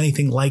that there's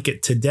anything like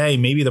it today.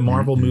 Maybe the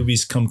Marvel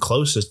movies come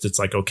closest. It's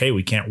like, okay,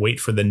 we can't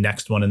wait for the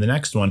next one and the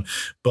next one,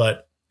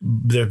 but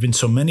there have been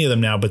so many of them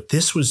now, but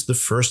this was the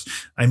first.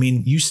 I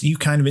mean, you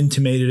kind of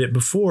intimated it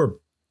before.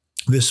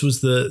 This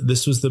was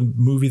the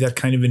movie that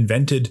kind of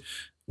invented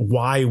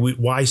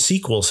why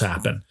sequels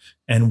happen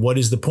and what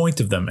is the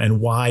point of them and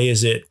why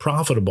is it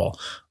profitable.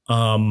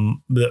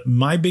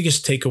 My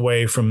biggest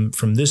takeaway from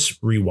this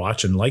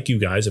rewatch, and like you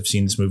guys, I've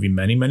seen this movie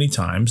many, many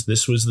times.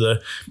 This was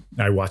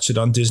I watched it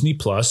on Disney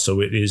Plus,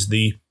 so it is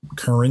the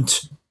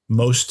current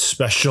most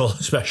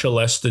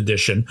specialist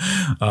edition,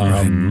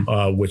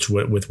 which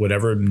with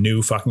whatever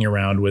new fucking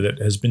around with it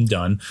has been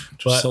done.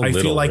 But I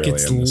feel like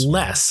it's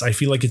less. I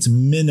feel like it's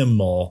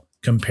minimal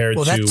compared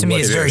to that to me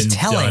is very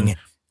telling. Done.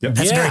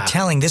 That's very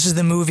telling. This is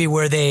the movie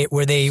where they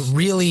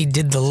really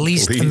did the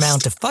least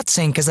amount of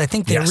futzing, because I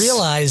think they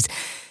realized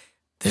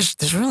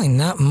there's really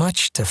not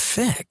much to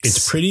fix.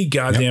 It's pretty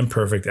goddamn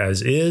perfect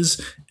as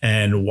is,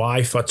 and why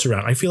futz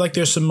around? I feel like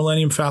there's some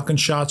Millennium Falcon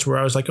shots where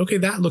I was like, okay,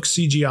 that looks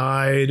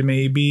CGI'd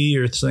maybe,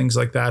 or things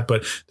like that,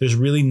 but there's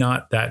really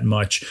not that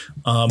much.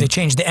 They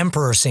changed the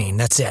Emperor scene.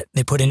 That's it.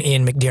 They put in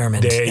Ian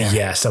McDiarmid.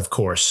 Yes, of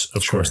course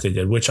they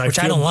did. Which I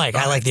don't like.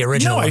 I like the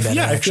original one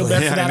better. I feel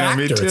bad for that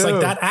actor. It's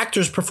like that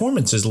actor's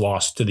performance is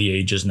lost to the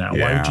ages now.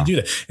 Why would you do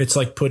that? It's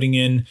like putting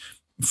in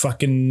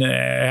fucking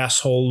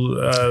asshole.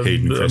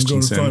 I'm going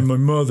to find my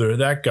mother.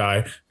 That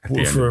guy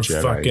for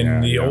Jedi,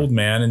 fucking the old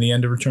man in the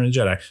end of Return of the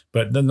Jedi.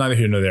 But neither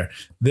here nor there.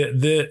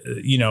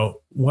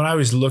 What I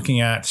was looking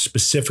at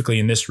specifically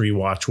in this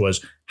rewatch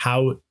was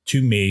how,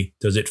 to me,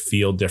 does it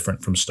feel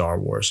different from Star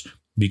Wars?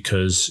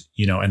 Because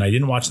and I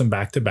didn't watch them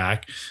back to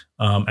back,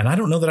 and I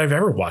don't know that I've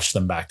ever watched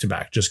them back to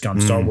back. Just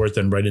gone Star Wars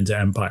then right into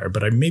Empire,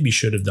 but I maybe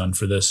should have done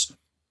for this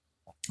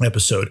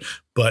episode.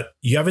 But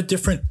you have a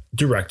different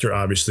director,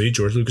 obviously.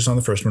 George Lucas on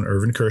the first one,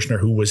 Irvin Kershner,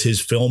 who was his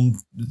film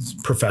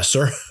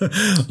professor.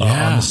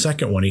 On the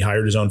second one, he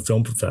hired his own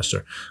film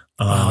professor.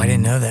 I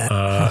didn't know that.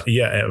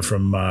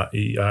 From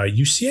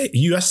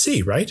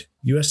USC, right?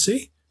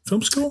 USC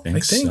Film School, I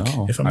think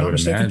so, if I'm not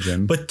mistaken.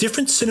 Imagine. But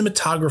different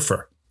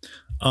cinematographer.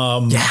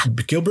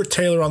 Gilbert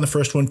Taylor on the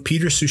first one,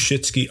 Peter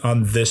Suschitzky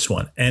on this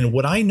one. And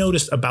what I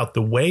noticed about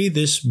the way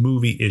this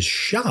movie is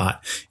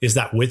shot is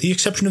that, with the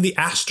exception of the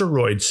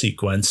asteroid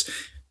sequence,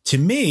 to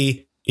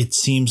me, it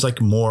seems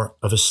like more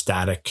of a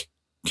static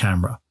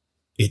camera.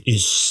 It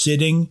is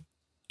sitting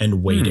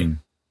and waiting.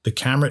 The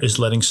camera is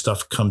letting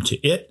stuff come to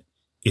it.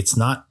 It's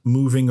not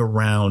moving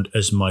around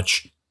as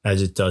much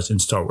as it does in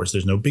Star Wars.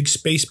 There's no big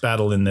space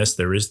battle in this.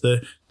 There is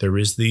the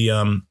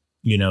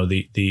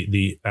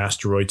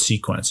asteroid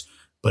sequence,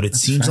 but it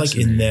seems like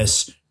in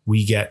this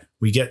we get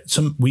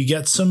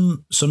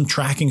some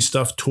tracking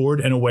stuff toward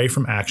and away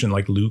from action,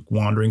 like Luke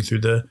wandering through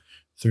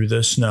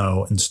the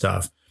snow and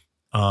stuff.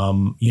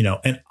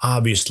 And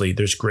obviously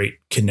there's great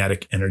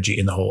kinetic energy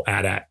in the whole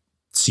AT-AT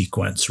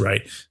sequence,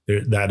 right?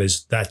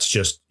 That's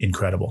just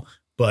incredible.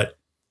 But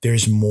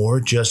there's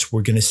more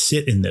we're going to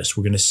sit in this.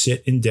 We're going to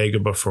sit in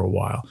Dagobah for a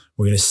while.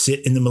 We're going to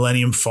sit in the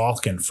Millennium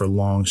Falcon for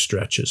long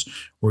stretches.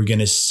 We're going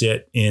to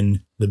sit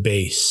in the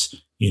base.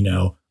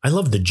 I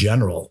love the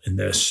general in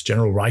this,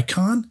 General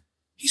Rykon.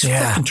 He's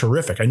fucking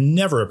terrific. I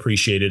never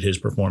appreciated his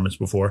performance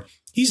before.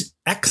 He's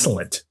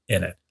excellent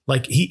in it.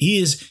 Like he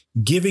is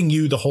giving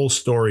you the whole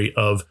story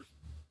of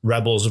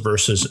Rebels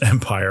versus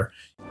Empire.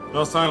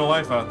 No sign of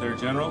life out there,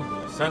 General.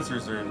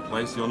 Sensors are in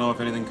place. You'll know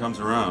if anything comes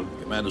around.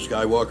 Commander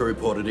Skywalker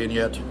reported in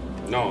yet?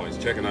 No, he's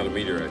checking out a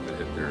meteorite that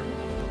hit there.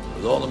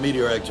 With all the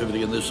meteor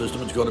activity in this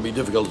system, it's going to be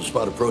difficult to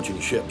spot approaching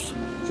ships.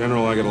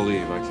 General, I gotta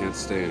leave. I can't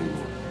stay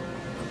anymore.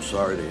 I'm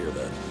sorry to hear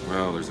that.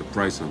 Well, there's a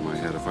price on my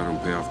head. If I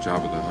don't pay off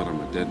Jabba the Hutt, I'm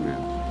a dead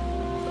man.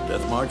 A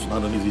death mark's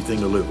not an easy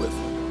thing to live with.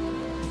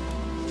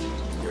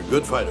 You're a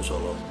good fighter,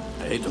 Solo.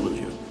 I hate to lose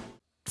you.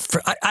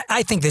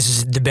 I think this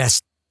is the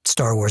best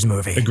Star Wars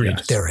movie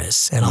there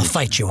is, and I'll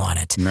fight you on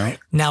it. No.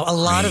 Now, a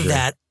lot of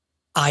that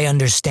I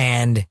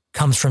understand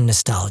comes from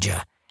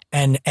nostalgia,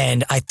 and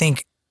I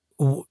think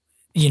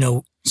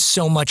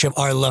so much of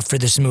our love for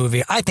this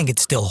movie, I think it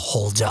still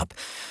holds up.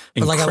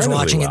 But like I was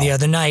watching it the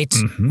other night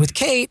with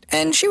Kate,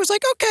 and she was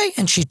like, okay,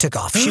 and she took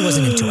off. She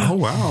wasn't into it. Oh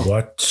wow!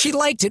 What? She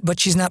liked it, but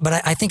she's not.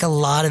 But I think a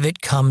lot of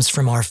it comes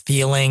from our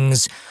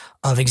feelings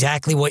of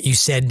exactly what you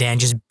said, Dan,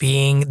 just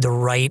being the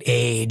right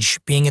age,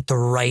 being at the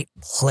right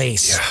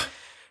place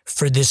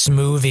for this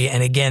movie.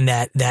 And again,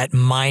 that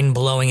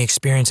mind-blowing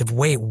experience of,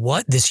 wait,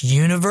 what? This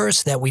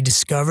universe that we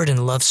discovered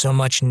and loved so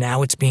much,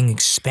 now it's being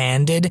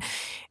expanded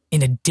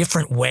in a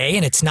different way,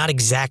 and it's not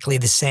exactly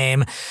the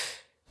same.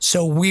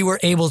 So we were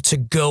able to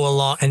go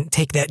along and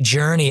take that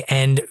journey.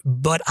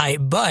 But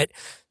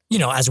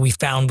as we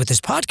found with this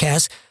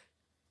podcast,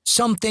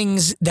 some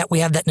things that we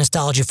have that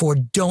nostalgia for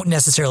don't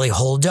necessarily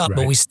hold up,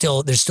 but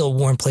there's still a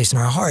warm place in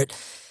our heart.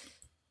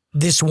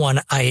 This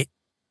one, I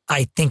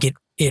think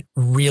it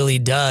really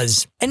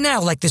does. And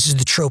now, like, this is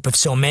the trope of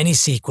so many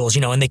sequels,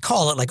 and they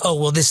call it like, oh,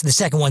 well, the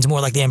second one's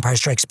more like The Empire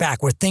Strikes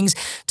Back, where things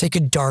take a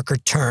darker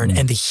turn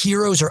and the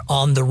heroes are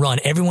on the run.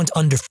 Everyone's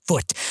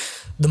underfoot.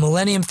 The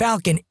Millennium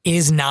Falcon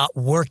is not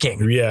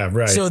working. Yeah,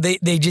 right. So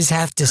they just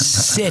have to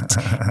sit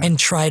and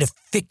try to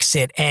fix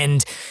it.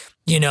 And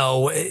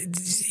Luke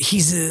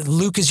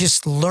is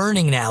just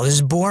learning now. This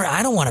is boring.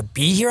 I don't want to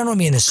be here. I don't want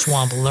to be in the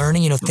swamp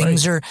learning.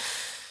 Things are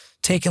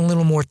taking a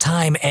little more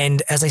time.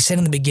 And as I said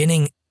in the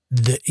beginning,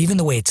 even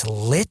the way it's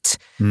lit,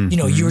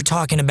 you were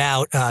talking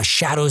about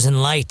shadows and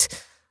light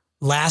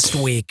last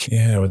week.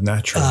 Yeah, with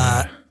natural.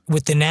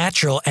 With the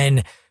natural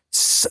and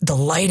the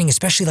lighting,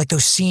 especially like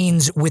those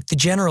scenes with the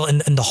general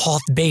and the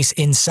Hoth base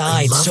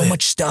inside. So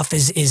much stuff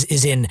is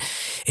in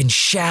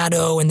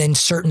shadow, and then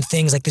certain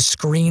things like the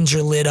screens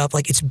are lit up.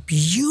 Like, it's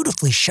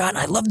beautifully shot, and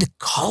I love the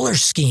color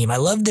scheme. I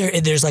love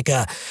there's like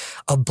a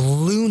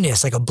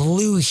blueness, like a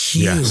blue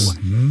hue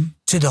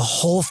to the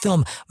whole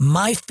film.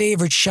 My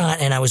favorite shot,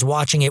 and I was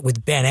watching it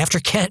with Ben after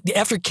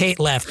Kate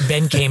left.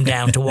 Ben came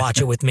down to watch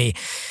it with me.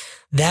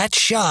 That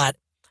shot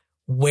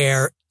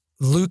where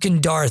Luke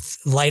and Darth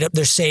light up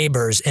their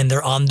sabers and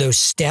they're on those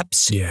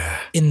steps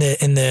in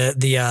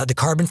the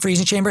carbon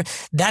freezing chamber.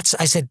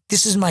 I said,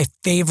 this is my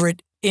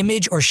favorite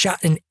image or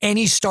shot in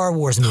any Star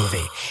Wars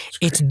movie.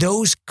 It's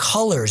those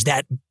colors,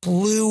 that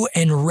blue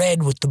and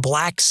red with the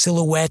black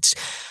silhouettes.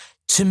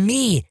 To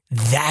me,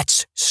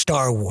 that's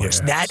Star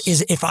Wars. Yes. That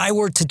is, if I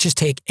were to just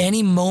take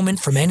any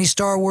moment from any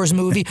Star Wars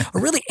movie,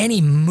 or really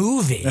any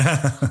movie,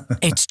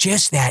 it's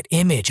just that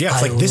image. Yeah,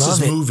 it's like, this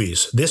is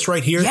movies. This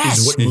right here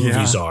is what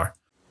movies are.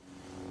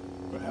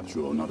 Perhaps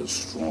you are not as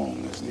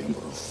strong as the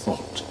Emperor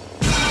thought.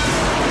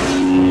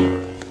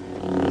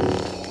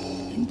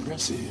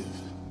 Impressive.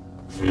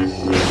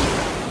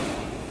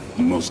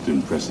 Most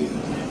impressive.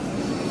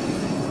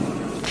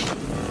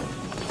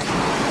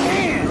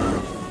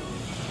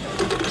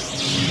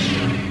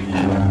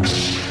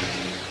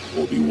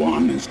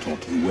 Obi-Wan has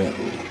taught you well.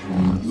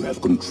 You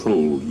have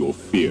controlled your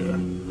fear.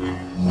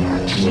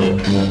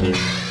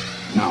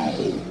 Now,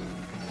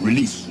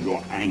 release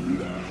your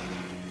anger.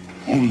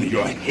 Only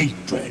your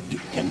hatred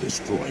can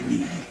destroy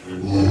me.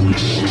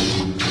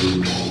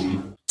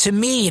 To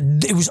me,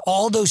 it was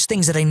all those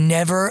things that I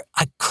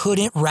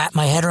couldn't wrap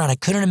my head around. I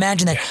couldn't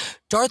imagine that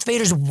Darth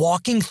Vader's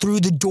walking through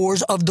the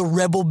doors of the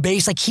Rebel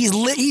base. Like, he's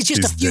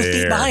just a few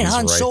feet behind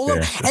Han Solo.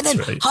 And then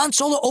Han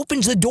Solo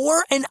opens the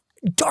door and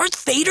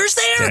Darth Vader's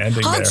there.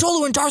 Han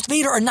Solo and Darth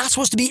Vader are not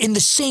supposed to be in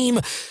the same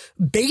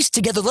base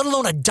together, let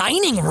alone a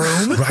dining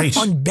room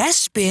on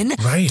Bespin.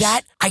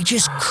 That I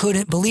just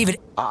couldn't believe it.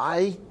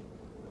 I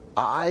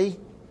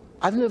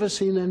I've never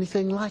seen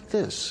anything like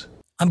this.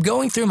 I'm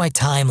going through my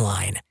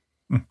timeline,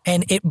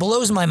 and it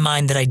blows my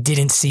mind that I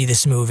didn't see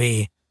this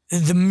movie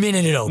the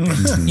minute it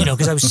opened,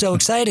 because I was so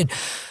excited.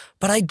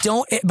 But I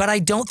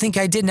don't think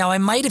I did. Now I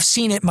might have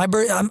seen it. My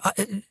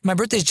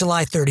birthday is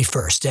July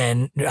 31st,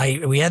 and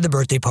we had the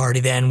birthday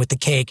party then with the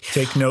cake.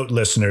 Take note,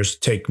 listeners.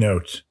 Take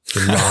note.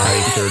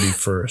 July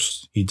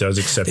 31st. He does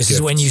accept This gifts.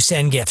 is when you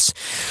send gifts.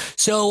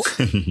 So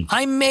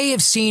I may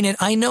have seen it.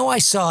 I know I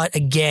saw it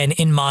again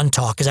in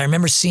Montauk because I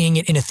remember seeing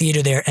it in a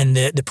theater there, and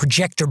the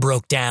projector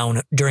broke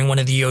down during one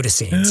of the Yoda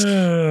scenes.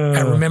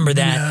 I remember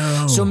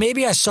that. No. So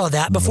maybe I saw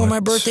that before my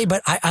birthday,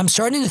 but I'm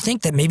starting to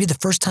think that maybe the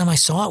first time I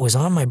saw it was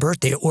on my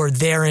birthday or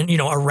there in,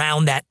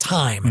 around that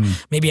time.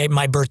 Maybe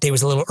my birthday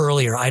was a little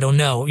earlier. I don't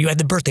know. You had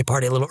the birthday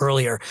party a little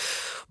earlier.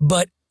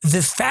 But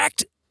the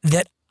fact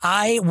that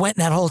I went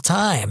that whole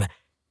time,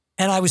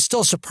 and I was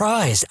still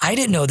surprised. I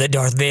didn't know that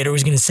Darth Vader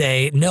was going to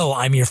say, "No,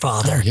 I'm your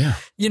father." Oh, yeah.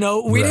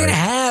 We didn't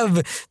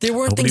have. There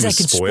weren't Nobody things I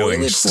could spoil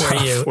it for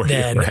you.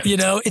 Then, right.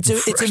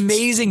 it's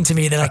amazing to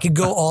me that I could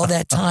go all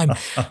that time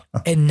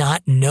and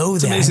not know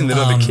It's that. amazing that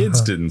other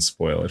kids didn't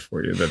spoil it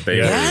for you. That they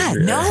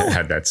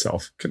had that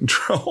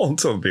self-control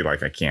to be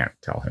like, I can't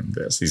tell him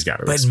this. He's got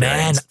to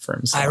experience it for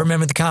himself. I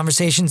remember the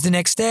conversations the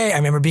next day. I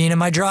remember being in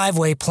my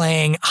driveway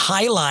playing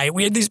Highlight.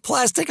 We had these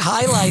plastic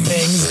Highlight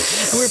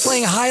things. And we were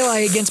playing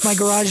Highlight against my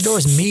garage doors.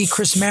 Me,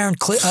 Chris Marin,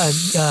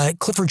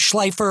 Clifford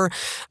Schleifer,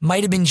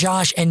 might have been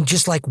Josh, and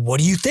just like,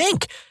 what do you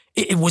think?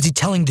 Was he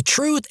telling the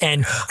truth?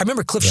 And I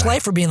remember Cliff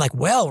Schleifer being like,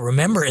 well,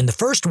 remember in the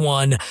first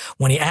one,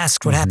 when he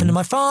asked what happened to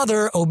my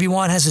father,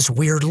 Obi-Wan has this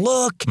weird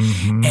look.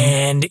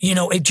 And,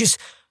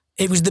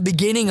 it was the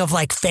beginning of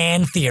like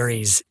fan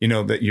theories.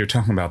 That you're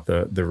talking about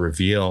the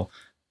reveal.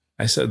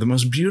 I said the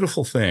most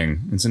beautiful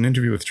thing. It's an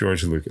interview with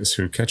George Lucas,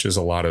 who catches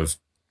a lot of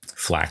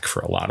flack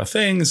for a lot of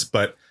things,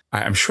 but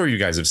I'm sure you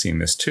guys have seen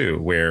this too,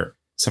 where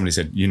somebody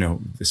said,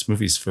 this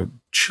movie's for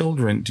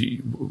children.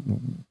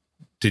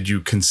 Did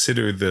you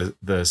consider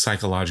the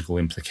psychological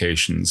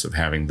implications of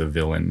having the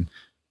villain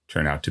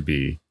turn out to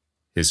be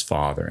his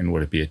father? And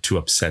would it be too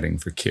upsetting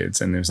for kids?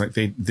 And it was like,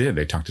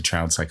 they talked to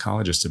child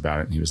psychologists about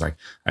it. And he was like,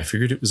 I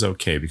figured it was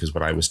okay because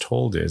what I was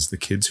told is the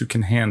kids who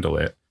can handle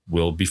it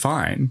will be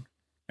fine.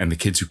 And the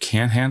kids who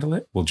can't handle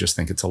it will just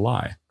think it's a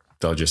lie.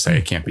 They'll just say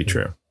it can't be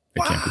true.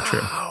 It can't be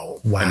true.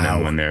 Wow. And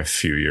then when they're a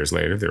few years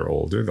later, they're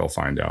older, they'll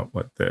find out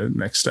what the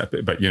next step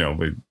is. But,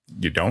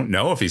 you don't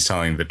know if he's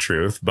telling the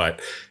truth, but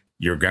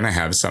you're going to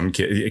have some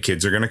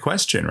kids are going to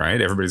question,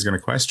 right? Everybody's going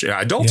to question.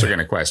 Adults are going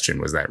to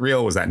question, was that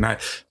real? Was that not?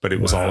 But it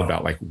was all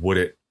about like, would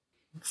it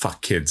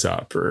fuck kids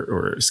up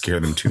or scare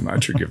them too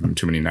much or give them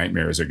too many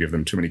nightmares or give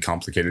them too many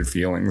complicated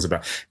feelings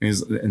about.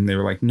 And they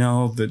were like,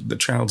 no, the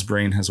child's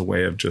brain has a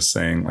way of just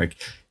saying like,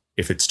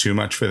 if it's too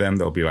much for them,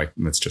 they'll be like,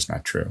 that's just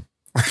not true.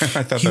 I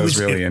thought that was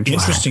really interesting.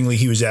 Interestingly,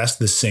 he was asked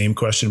the same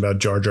question about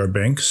Jar Jar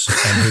Binks,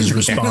 and his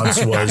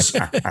response was,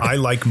 I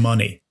like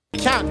money.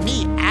 Count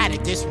me out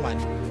of this one.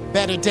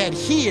 Better dead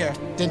here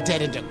than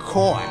dead in the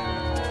core.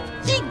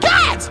 Ye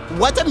gods!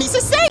 What did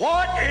Misa say?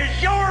 What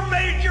is your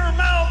major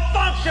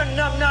malfunction,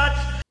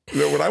 numbnuts?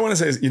 What I want to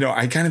say is,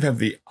 I kind of have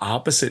the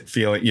opposite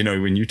feeling.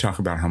 When you talk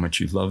about how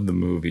much you love the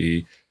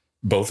movie,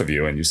 both of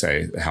you, and you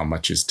say how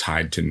much is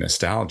tied to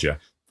nostalgia,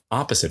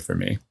 opposite for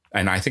me.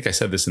 And I think I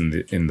said this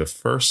in the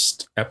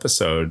first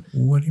episode.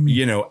 What do you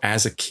mean?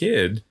 As a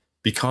kid,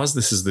 because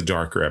this is the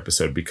darker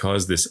episode,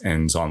 because this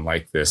ends on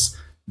like this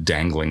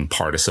dangling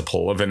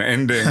participle of an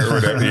ending or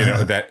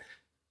whatever, that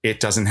it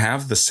doesn't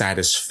have the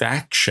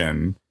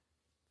satisfaction,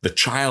 the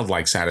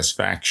childlike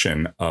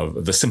satisfaction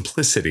of the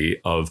simplicity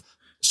of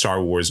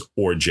Star Wars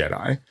or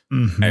Jedi.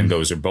 And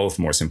those are both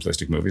more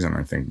simplistic movies. And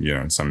I think,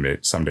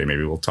 someday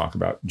maybe we'll talk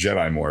about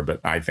Jedi more, but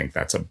I think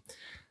that's a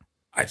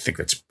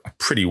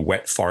pretty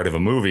wet fart of a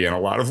movie in a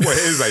lot of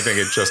ways. I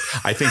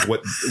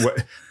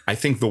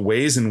think the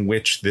ways in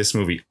which this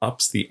movie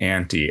ups the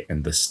ante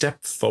and the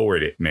step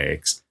forward it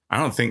makes, I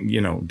don't think,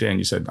 Dan,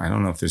 you said, I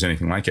don't know if there's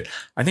anything like it.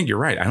 I think you're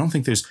right. I don't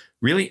think there's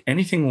really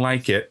anything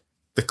like it.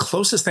 The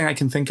closest thing I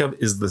can think of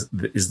is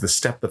the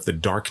step that The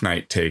Dark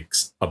Knight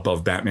takes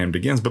above Batman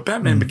Begins. But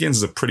Batman Begins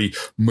is a pretty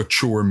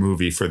mature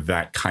movie for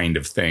that kind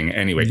of thing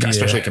anyway,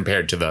 especially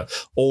compared to the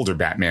older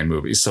Batman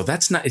movies. So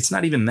it's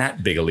not even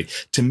that big a leap.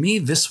 To me,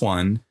 this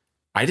one,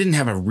 I didn't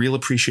have a real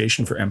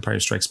appreciation for Empire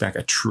Strikes Back,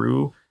 a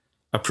true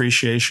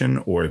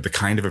appreciation or the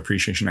kind of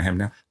appreciation I have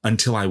now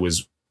until I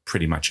was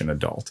pretty much an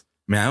adult.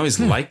 I mean, I always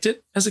liked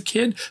it as a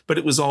kid, but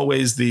it was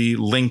always the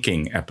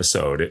linking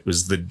episode. It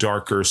was the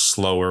darker,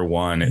 slower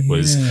one. It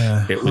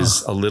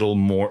was a little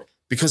more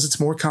because it's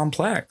more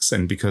complex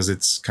and because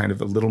it's kind of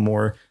a little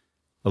more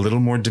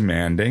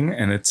demanding.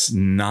 And it's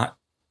not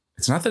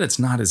that it's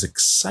not as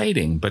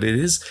exciting, but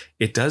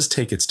it does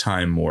take its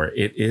time more.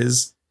 It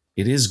is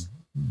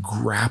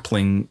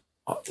grappling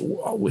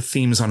with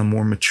themes on a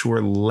more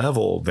mature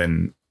level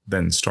than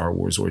Star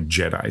Wars or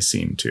Jedi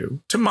seem to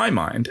my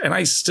mind. And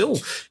I still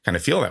kind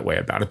of feel that way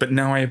about it, but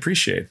now I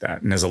appreciate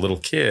that. And as a little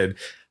kid,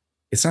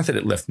 it's not that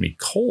it left me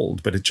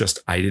cold, but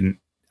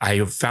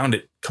I found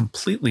it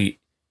completely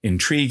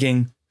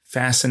intriguing,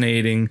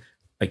 fascinating,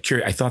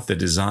 I thought the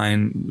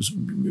design was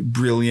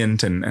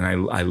brilliant, and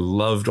I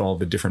loved all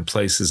the different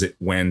places it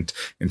went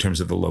in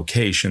terms of the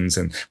locations,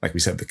 and like we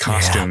said, the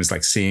costumes,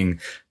 like seeing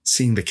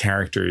the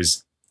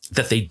characters,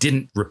 that they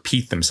didn't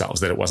repeat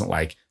themselves, that it wasn't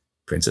like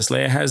Princess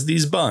Leia has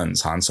these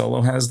buns, Han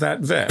Solo has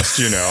that vest,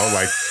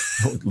 like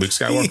Luke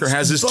Skywalker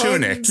has his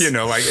tunic,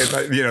 like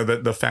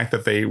the fact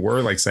that they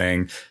were like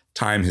saying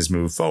time has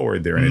moved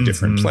forward. They're in a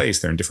different place.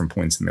 They're in different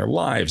points in their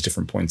lives,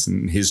 different points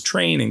in his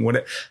training.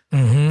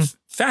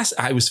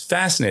 I was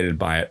fascinated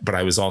by it, but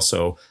I was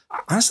also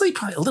honestly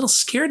probably a little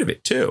scared of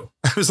it too.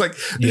 I was like,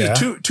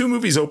 two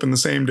movies open the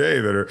same day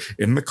that are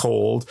in the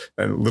cold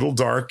and a little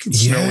dark, and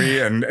snowy,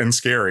 and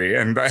scary,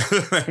 and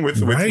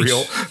with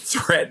real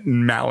threat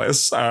and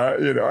malice. I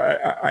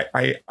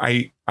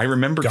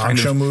remember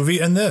Gaucho movie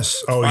and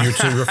this. Oh, you're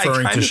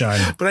referring to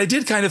Shining. But I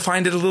did kind of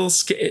find it a little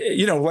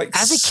scary, like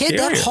as a kid, scary.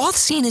 that Hoth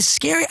scene is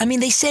scary. I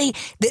mean, he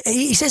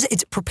says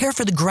it's prepare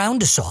for the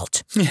ground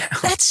assault. Yeah.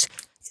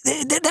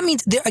 That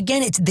means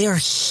they're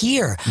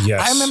here.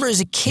 Yes. I remember as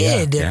a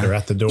kid, they're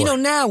at the door.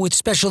 Now with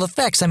special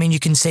effects, I mean, you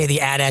can say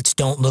the AT-ATs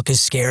don't look as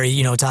scary.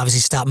 It's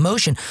obviously stop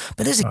motion.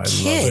 But as a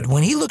kid,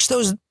 when he looks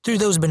through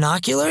those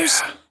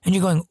binoculars, and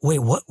you're going, wait,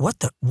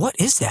 what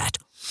is that?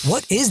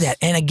 What is that?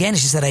 And again,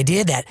 it's just that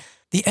idea that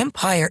the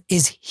Empire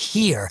is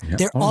here. Yeah.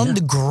 They're on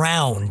the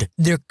ground.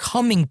 They're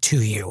coming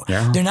to you.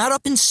 Yeah. They're not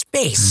up in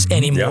space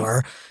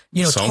anymore.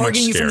 So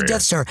targeting you from the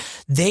Death Star.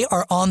 They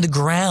are on the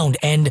ground,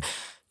 and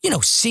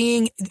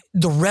seeing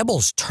the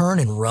rebels turn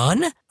and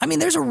run. I mean,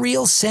 there's a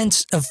real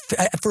sense of,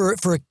 for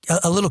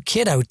a little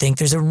kid, I would think,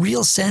 there's a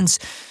real sense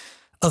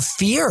of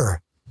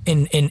fear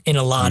in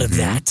a lot of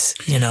that,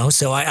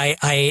 so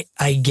I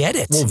get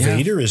it. Well,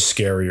 Vader is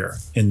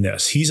scarier in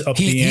this. He's up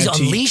the ante. He's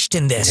unleashed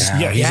in this.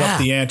 He's up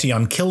the ante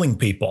on killing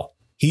people.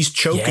 He's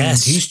choking.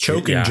 Yes. He's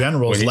choking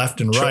generals left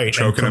and right,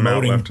 and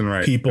promoting left and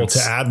right. people to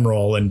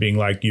admiral and being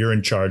like, "You're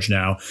in charge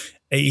now."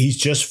 He's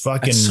just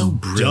fucking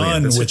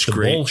done with the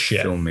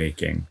bullshit.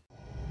 Filmmaking.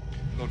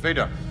 Lord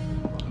Vader,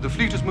 the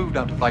fleet has moved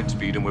out to flight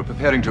speed, and we're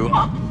preparing to.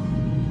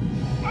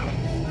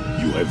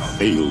 You have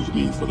failed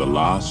me for the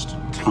last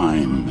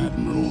time,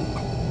 Admiral.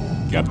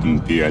 Captain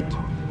Piet.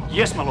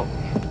 Yes, my lord.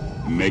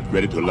 Make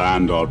ready to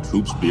land our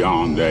troops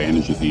beyond their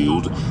energy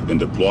field, then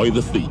deploy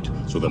the fleet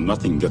so that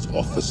nothing gets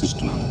off the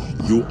system.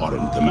 You are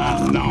in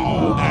command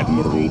now,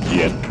 Admiral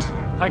Piet.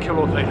 Thank you,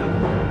 Lord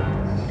Vader.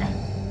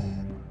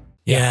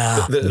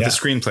 Yeah. The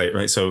screenplay,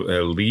 right? So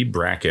Lee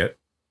Brackett,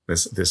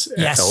 this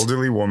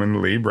elderly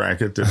woman, Lee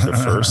Brackett, did the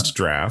first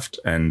draft,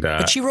 and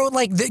but she wrote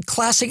like the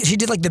classic. She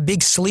did like The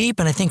Big Sleep,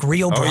 and I think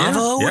Rio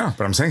Bravo. Yeah,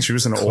 but I'm saying she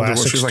was an older.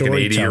 She was like an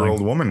 80-year-old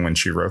woman when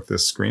she wrote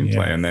this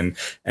screenplay, and then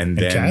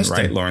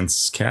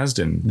Lawrence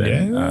Kasdan. But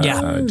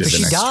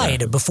she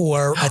died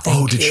before. I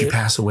think. Oh, did she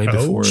pass away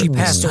before? She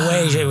passed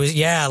away. It was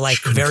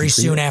very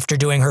soon after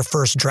doing her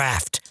first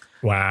draft.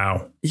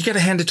 Wow. You got to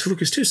hand it to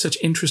Lucas too. Such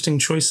interesting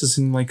choices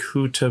in like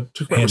who to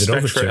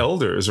respect for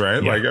elders,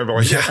 right?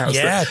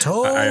 Yeah.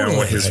 Totally. I know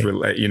what his,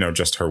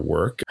 just her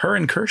work. Her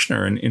and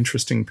Kershner, an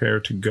interesting pair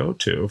to go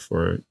to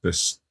for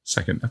this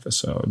second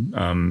episode.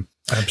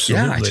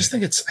 Absolutely. Yeah, I just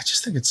think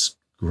it's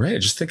great. I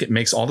just think it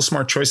makes all the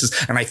smart choices,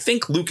 and I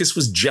think Lucas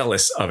was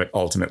jealous of it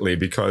ultimately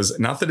because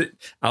not that it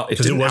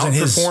didn't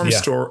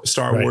outperform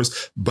Star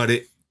Wars, but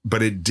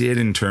it did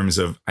in terms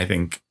of I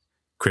think.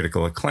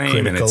 Critical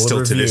acclaim, and it's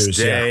still to this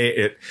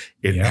day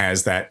it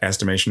has that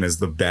estimation as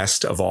the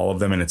best of all of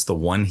them, and it's the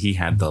one he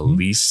had the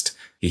least.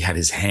 He had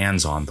his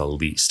hands on the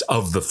least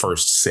of the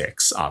first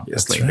 6,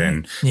 obviously. Right.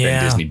 Then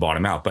Disney bought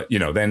him out, but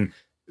then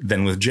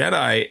with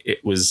Jedi,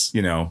 it was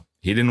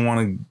he didn't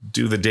want to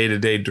do the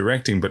day-to-day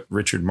directing, but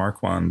Richard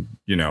Marquand,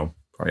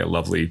 probably a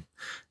lovely.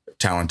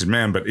 Talented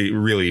man, but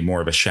really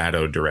more of a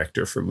shadow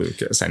director for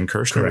Lucas. And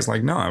Kershner was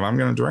like, no, I'm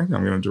going to direct it.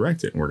 I'm going to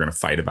direct it. And we're going to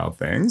fight about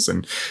things.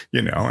 And,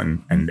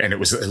 and it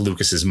was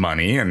Lucas's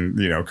money and,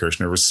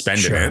 Kershner was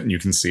spending it and you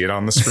can see it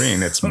on the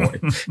screen. It's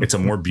a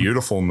more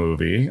beautiful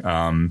movie.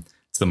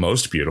 It's the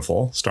most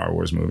beautiful Star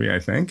Wars movie, I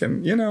think.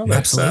 And,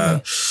 that's,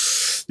 so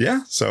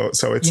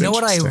it's,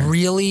 what I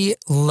really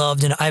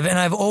loved and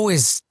I've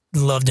always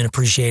loved and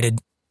appreciated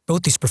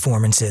both these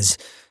performances.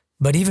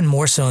 But even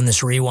more so in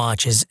this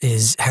rewatch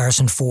is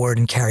Harrison Ford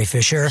and Carrie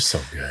Fisher.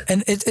 So good.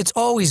 And it's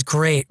always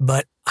great,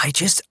 but I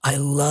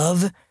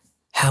love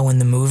how when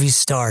the movie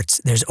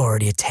starts, there's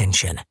already a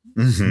tension.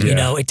 Mm-hmm.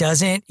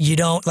 You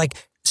don't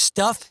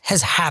stuff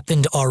has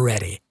happened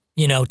already.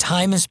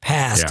 Time has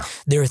passed. Yeah.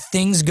 There are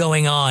things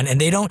going on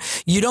and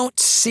you don't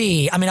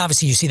see, I mean,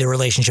 obviously you see the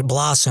relationship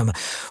blossom,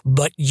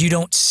 but you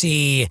don't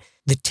see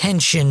the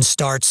tension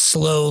starts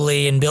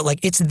slowly and build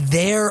it's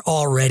there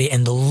already.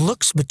 And the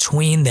looks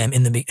between them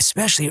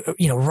especially,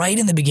 right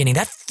in the beginning,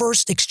 that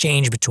first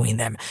exchange between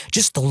them,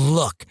 just the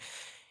look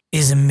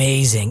is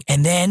amazing.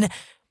 And then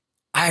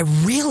I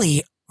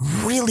really,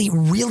 really,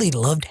 really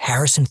loved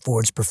Harrison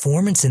Ford's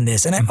performance in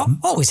this. And I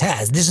always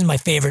has. This is my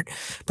favorite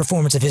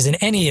performance of his in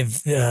any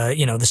of,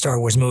 the Star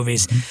Wars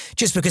movies,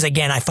 just because,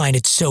 again, I find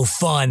it so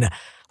fun.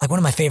 Like one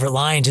of my favorite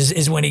lines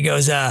is when he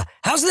goes,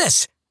 how's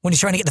this? when he's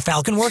trying to get the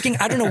Falcon working.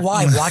 I don't know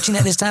why. Watching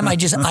that this time, I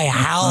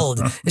howled.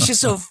 It's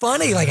just so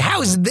funny. Like,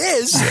 how is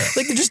this?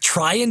 Like, they're just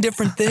trying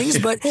different things,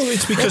 but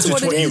it's because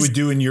it's what you would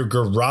do in your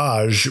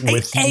garage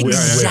with your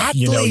buddies. That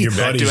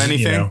do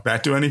anything?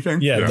 That do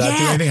anything? Yeah, that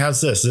do anything?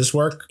 How's this? Does this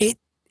work?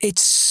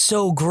 It's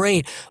so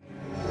great.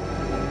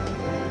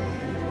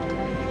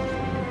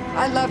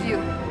 I love you.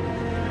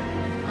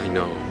 I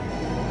know.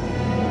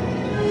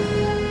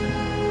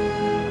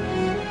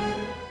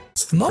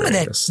 The moment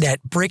that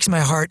breaks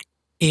my heart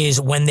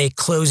is when they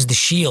close the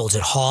shields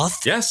at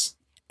Hoth. Yes.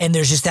 And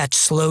there's just that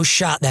slow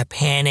shot, that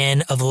pan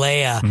in of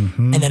Leia.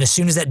 And then as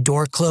soon as that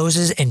door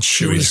closes and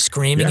Chewie's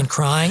screaming and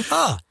crying,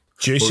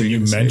 Jason, you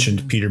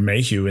mentioned Peter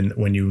Mayhew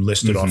when you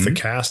listed off the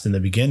cast in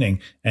the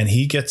beginning, and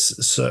he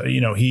gets,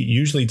 he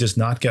usually does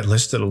not get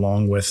listed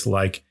along with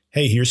like,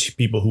 hey, here's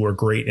people who are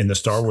great in the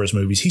Star Wars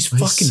movies. He's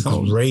fucking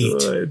so great.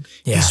 Good.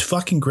 Yeah. He's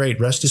fucking great.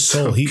 Rest his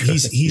soul. He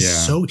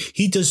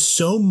does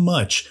so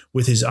much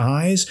with his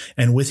eyes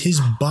and with his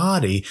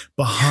body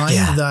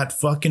behind that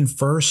fucking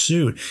fur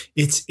suit.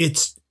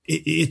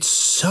 It's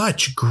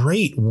such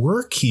great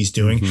work he's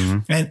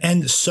doing.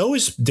 And so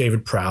is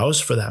David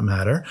Prowse, for that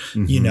matter.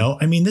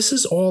 I mean, this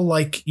is all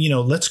like,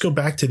 let's go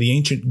back to the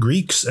ancient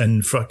Greeks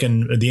and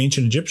fucking the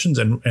ancient Egyptians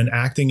and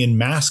acting in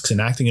masks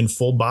and acting in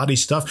full body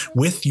stuff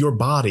with your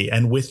body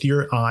and with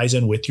your eyes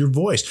and with your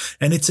voice.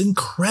 And it's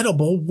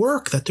incredible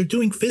work that they're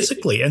doing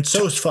physically. And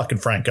so is fucking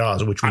Frank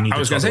Oz, which we need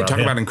to talk about. Talk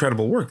about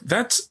incredible work.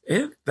 That's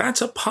it.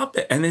 That's a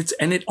puppet. And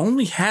it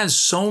only has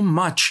so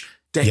much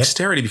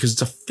dexterity because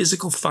it's a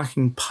physical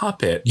fucking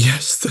puppet.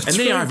 Yes, that's and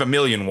they have a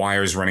million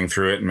wires running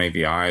through it and make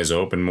the eyes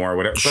open more or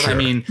whatever. But I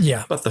mean,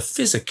 but the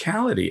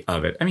physicality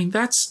of it, I mean,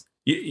 that's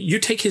you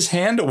take his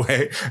hand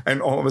away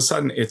and all of a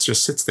sudden it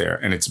just sits there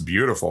and it's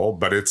beautiful,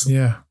 but it's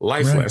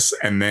lifeless.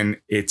 Right. And then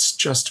it's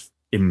just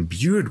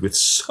imbued with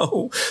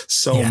so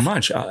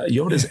much.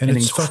 Yoda's an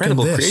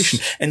incredible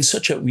creation and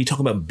we talk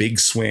about big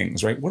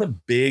swings, right? What a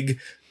big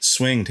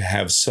swing to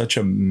have such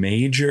a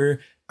major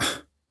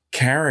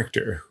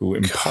character who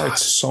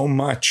imparts so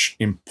much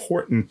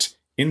important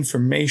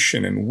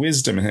information and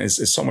wisdom and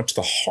is so much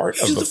the heart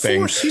of the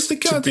thing. Force. He's the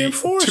goddamn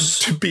force.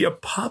 To be a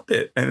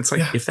puppet. And it's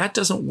like, if that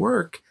doesn't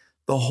work,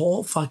 the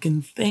whole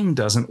fucking thing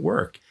doesn't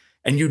work.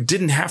 And you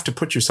didn't have to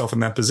put yourself in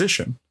that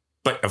position.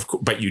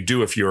 But you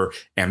do if you're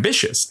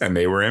ambitious, and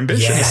they were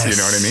ambitious. Yes. You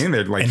know what I mean?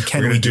 They're like,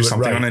 we're going to do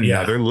something on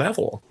another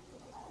level.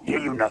 Hear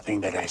you nothing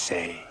that I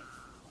say.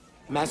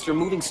 Master,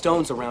 moving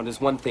stones around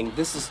is one thing.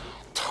 This is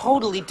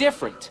totally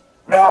different.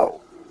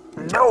 No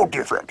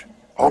different.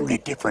 Only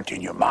different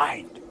in your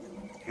mind.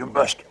 You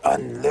must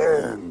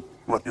unlearn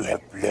what you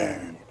have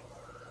learned.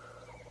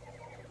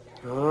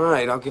 All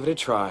right, I'll give it a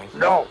try.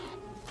 No,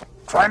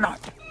 try not.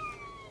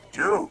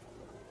 Do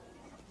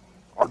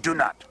or do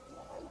not.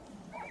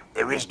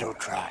 There is no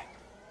try.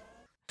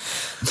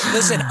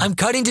 Listen, I'm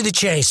cutting to the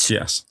chase.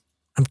 Yes.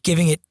 I'm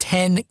giving it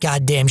 10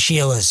 goddamn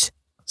Sheilas.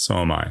 So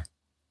am I.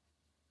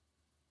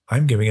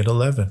 I'm giving it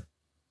 11.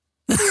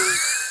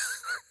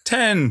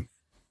 10.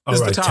 Is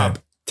the top.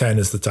 10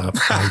 is the top.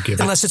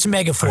 Unless it's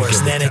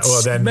Megaforce, then it's...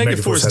 Well, then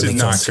Megaforce did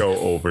not go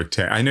over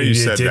 10. I know you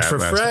said did that. For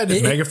Fred.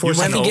 Megaforce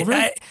went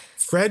over?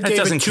 Fred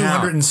gave it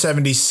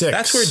 276.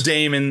 That's where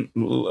Damon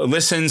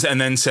listens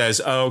and then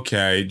says,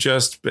 okay,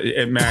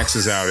 it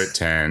maxes out at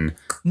 10.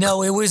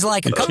 No, it was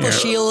like a couple of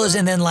Sheilas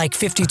and then like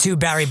 52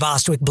 Barry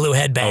Bostwick blue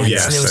headbands. Oh,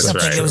 yes, there was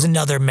something. Right. There was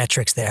another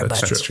metrics there.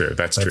 That's true.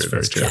 That's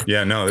true.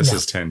 Yeah, no, this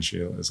is 10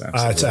 Sheilas.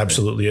 It's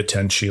absolutely a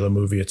 10 Sheila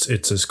movie. It's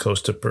as close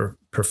to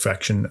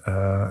perfection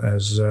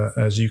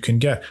as you can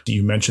get.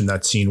 You mentioned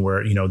that scene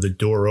where the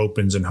door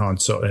opens and Han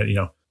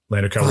Solo,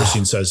 Lando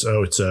Calrissian says,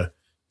 "Oh, it's a."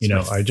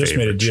 I just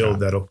made a deal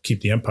that'll keep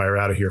the Empire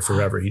out of here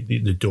forever.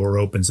 The door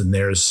opens and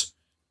there's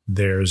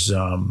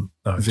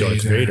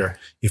Darth Vader.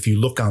 If you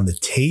look on the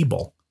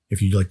table,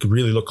 if you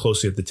really look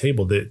closely at the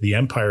table, the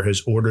Empire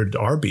has ordered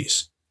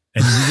Arby's,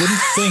 and you wouldn't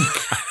think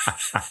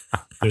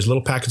there's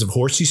little packets of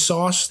horsey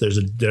sauce. There's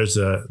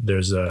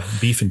a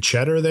beef and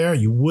cheddar there.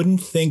 You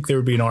wouldn't think there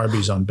would be an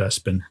Arby's on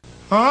Bespin.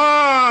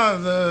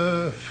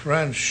 The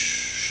French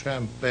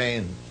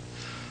champagne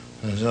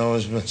has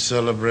always been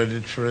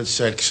celebrated for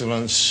its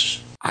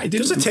excellence.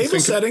 There's a table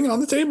setting on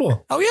the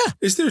table. Oh, yeah.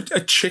 Is there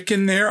a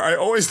chicken there? I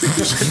always think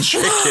there's a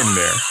chicken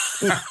there.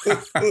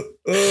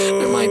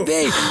 There might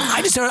be.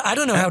 I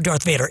don't know how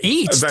Darth Vader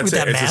eats with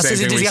that mask. Does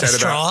he have a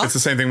straw? It's the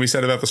same thing we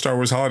said about the Star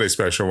Wars Holiday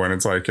Special when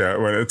it's like,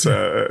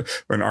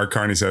 when Art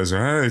Carney says,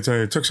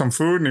 he took some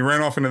food and he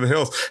ran off into the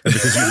hills. And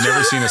because you've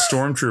never seen a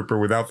stormtrooper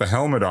without the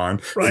helmet on,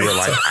 you were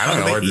like, I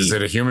don't know, is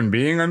it a human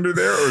being under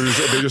there? Or is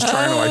they just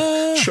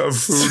trying to shove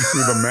food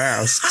through the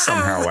mask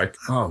somehow? Like,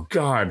 oh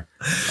God,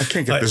 I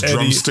can't get this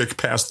drumstick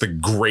past the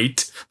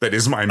grate that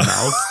is my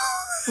mouth.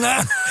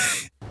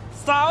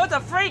 So it's a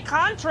free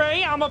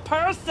country. I'm a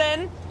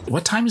person.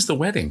 What time is the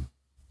wedding?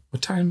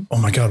 What time? Oh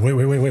my God! Wait!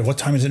 What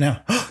time is it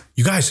now?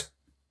 You guys,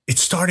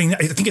 it's starting. I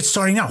think it's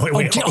starting now.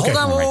 Wait! Hold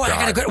on!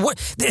 I gotta go.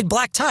 What?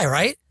 Black tie,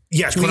 right?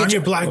 Yes, put on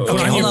your black,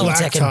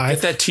 tie.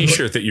 Get that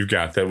T-shirt that you've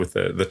got, that with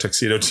the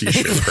tuxedo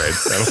T-shirt, right?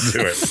 That'll do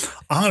it.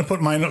 I'm gonna put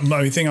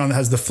my thing on that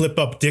has the flip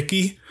up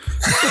Dickie,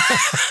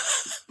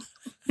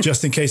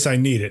 just in case I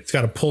need it. It's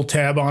got a pull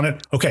tab on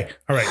it. Okay,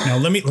 all right. Now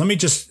let me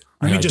just.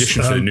 I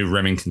auditioned for the new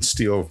Remington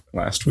Steel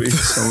last week,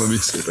 so let me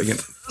see if I can.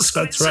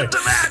 That's right.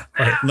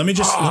 All right. Let me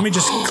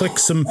just click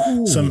some.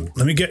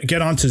 Let me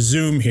get onto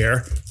Zoom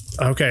here.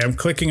 Okay, I'm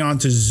clicking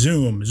onto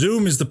Zoom.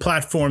 Zoom is the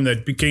platform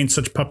that gained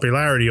such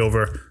popularity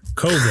over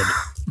COVID.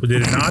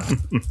 Did it not?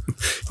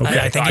 Okay,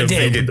 I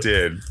think it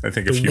did. I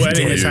think a the few wedding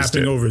people is used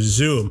happening it. over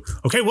Zoom.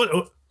 Okay, what?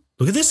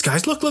 Look at this,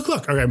 guys. Look.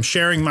 Okay, I'm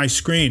sharing my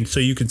screen so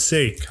you can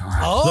see.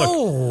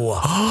 Oh.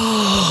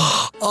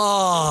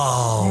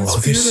 Oh,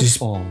 this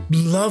is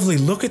lovely.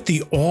 Look at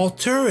the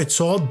altar.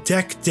 It's all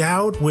decked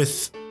out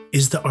with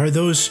are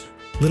those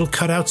little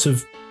cutouts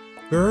of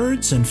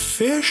birds and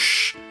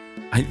fish?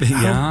 I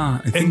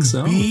think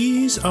so.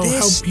 Bees. Oh,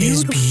 This how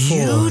beautiful.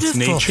 is beautiful.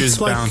 Nature's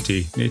It's like-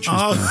 bounty. Nature's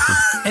bounty.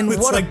 And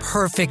It's what like- a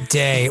perfect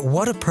day.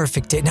 What a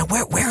perfect day. Now,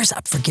 where is,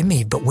 forgive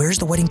me, but where's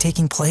the wedding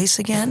taking place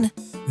again?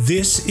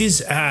 This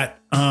is at,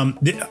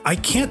 I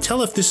can't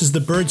tell if this is the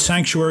bird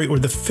sanctuary or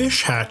the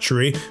fish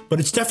hatchery, but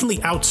it's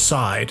definitely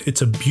outside.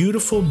 It's a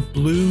beautiful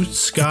blue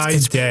sky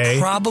day.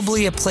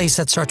 Probably a place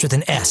that starts with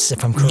an S,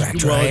 if I'm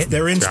correct, Well, right?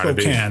 they're in Gotta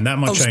be. Spokane. That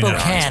much I know.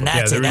 Spokane.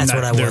 That's they're it. in That's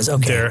what I was.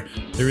 Okay.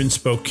 They're in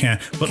Spokane.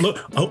 But look,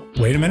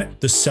 wait a minute.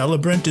 The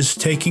celebrant is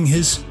taking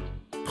his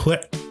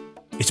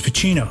It's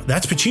Pacino.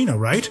 That's Pacino,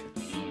 right?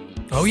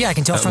 Oh, yeah, I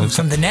can tell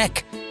from the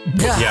neck.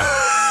 Yeah.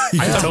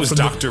 I thought it was from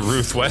the- Dr.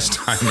 Ruth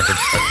Westheimer.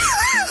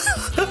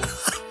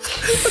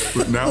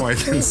 But now I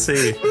can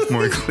see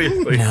more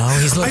clearly. No,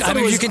 he's looking. thought I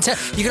mean, it was- you can tell.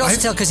 You can also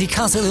tell because he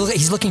constantly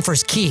he's looking for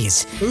his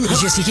keys.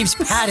 He keeps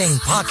patting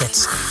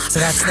pockets. So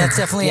that's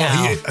definitely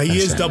Al. He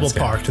is double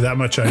parked. That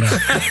much I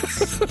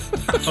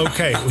know.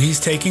 Okay, he's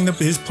taking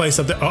his place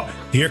up there. Oh,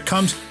 here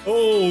comes.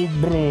 Oh,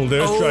 bro,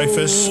 there's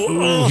Dreyfus.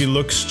 Ooh, he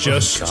looks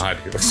just. Oh God,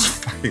 he looks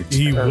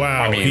fucking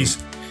Wow, I mean,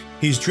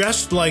 he's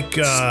dressed like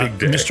big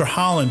day. Mr.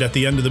 Holland at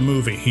the end of the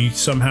movie. He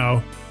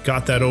somehow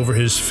got that over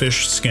his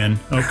fish skin.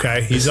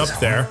 Okay, he's up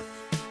there.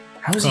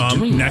 How is he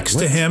doing next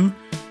that? to him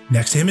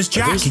is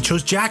Jack. He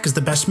chose Jack as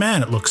the best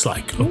man, it looks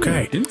like.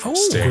 Okay.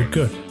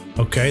 Good.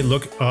 Okay,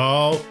 look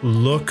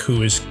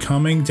who is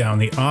coming down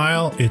the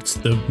aisle. It's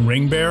the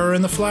ring bearer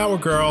and the flower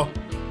girl,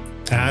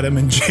 Adam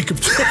and Jacob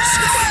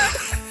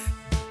Joseph.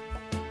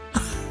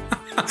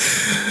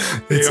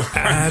 It's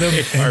Adam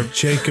and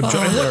Jacob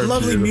Joseph. What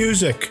lovely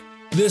music.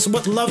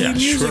 What lovely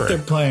music they're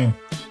playing.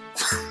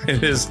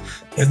 It is.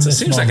 It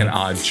seems like an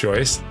odd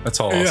choice. That's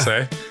all I'll say.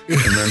 And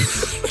then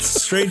It's a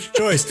strange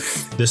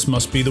choice. This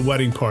must be the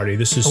wedding party.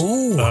 This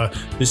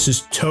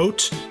is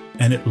Tote,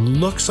 and it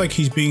looks like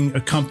he's being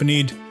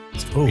accompanied.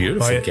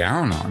 beautiful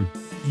gown on.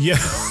 Yeah.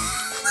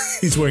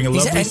 He's wearing a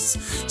lovely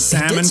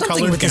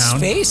salmon-colored with gown.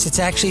 his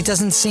face. It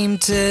doesn't seem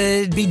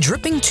to be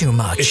dripping too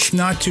much. It's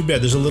not too bad.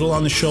 There's a little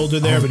on the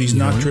shoulder there, but he's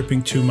not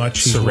dripping too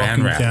much. He's Saran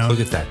walking wrap. down. Look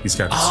at that. He's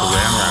got saran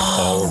wrap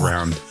all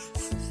around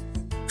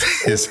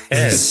his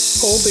head.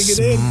 Holding it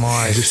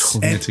in. Just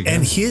holding it together.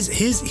 And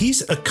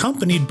he's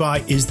accompanied by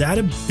is that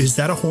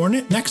a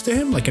hornet next to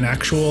him, like an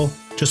actual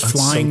just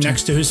flying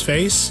next to his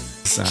face?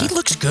 He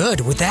looks good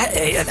with that.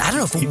 I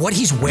don't know what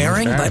he's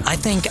wearing, but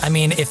I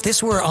mean, if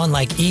this were on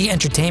like E!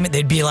 Entertainment,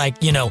 they'd be like,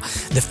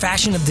 the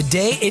fashion of the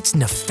day, it's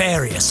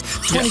nefarious.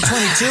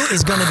 2022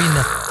 is going to be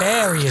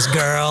nefarious,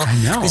 girl.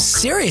 I know.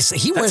 Seriously,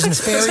 he wears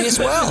nefarious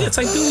well. It's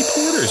like Billy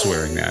Porter's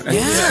wearing that. Yeah.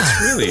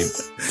 That's really,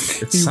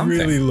 it's He something.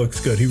 really looks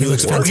good. He really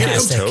looks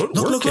fantastic.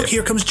 Look,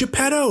 here comes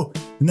Geppetto,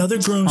 another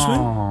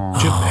groomsman.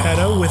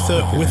 Geppetto with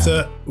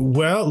a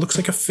it looks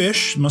like a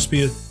fish. Must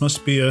be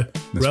a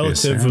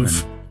relative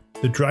of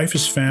the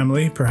Dreyfus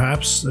family,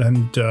 perhaps,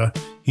 and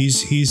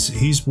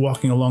he's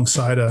walking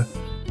alongside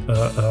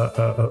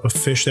a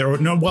fish there.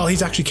 No,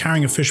 he's actually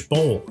carrying a fish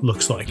bowl.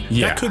 Looks like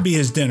that could be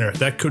his dinner.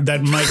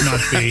 That might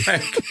not be.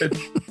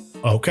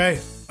 Okay,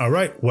 all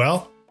right.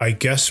 Well, I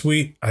guess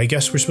we're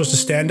supposed to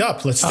stand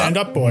up. Let's stand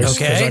up, boys,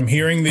 because I'm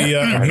hearing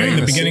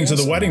the beginnings of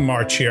the wedding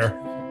march here.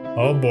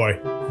 Oh boy.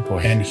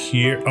 And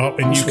here,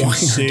 and you can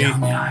see down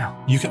the aisle.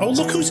 You can. Oh,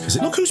 look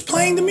who's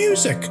playing the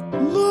music.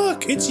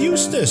 Look, it's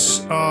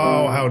Eustace.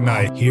 Oh, how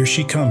nice! Here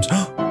she comes.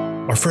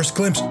 Our first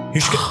glimpse. Here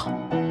she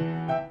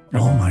comes.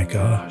 Oh my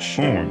gosh.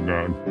 Oh my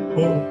God.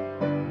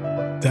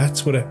 Oh,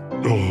 that's what a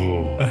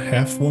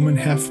half woman,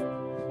 half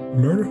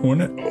murder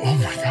hornet. Oh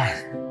my God.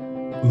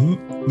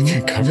 Can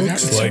you cover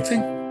that with like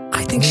something?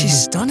 I think she's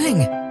stunning.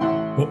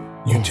 Well,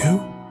 you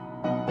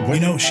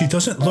do. She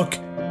doesn't look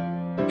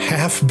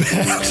half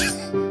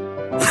bad.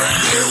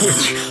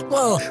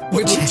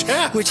 Which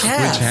half? Which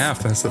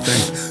half? That's the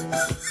thing.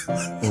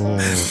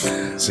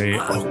 See,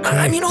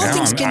 I mean, all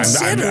things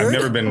considered. I've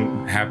never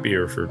been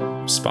happier for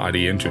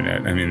spotty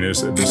internet. I mean,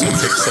 there's a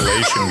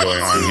pixelation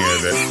going on here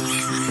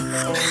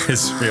that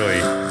is really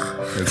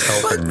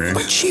helping me.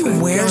 But she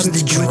wears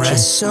the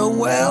dress so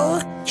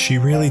well. She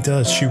really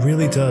does.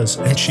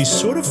 And she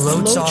sort of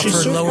floats off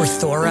her lower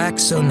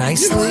thorax so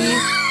nicely.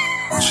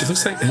 She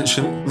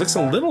looks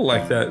a little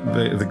like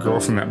the girl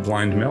from that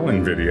Blind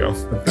Melon video.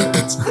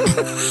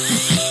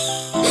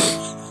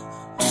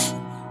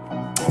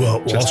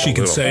 Well, all she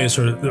can say is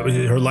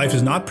her life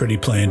is not pretty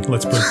plain.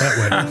 Let's put it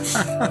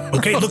that way.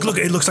 Okay, look.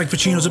 It looks like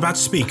Pacino's about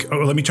to speak. Oh,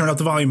 let me turn up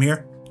the volume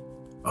here.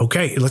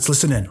 Okay, let's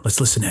listen in.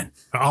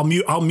 I'll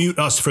mute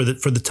us for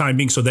the time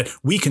being so that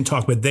we can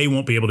talk, but they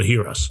won't be able to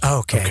hear us.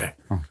 Okay.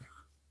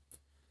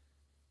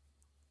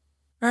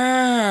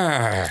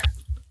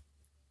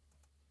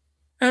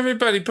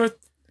 Everybody,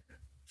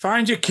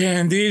 find your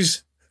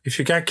candies. If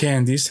you got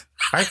candies,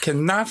 I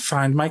cannot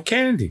find my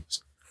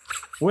candies.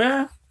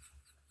 Where?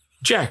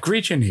 Jack,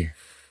 reach in here.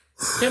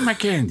 Get my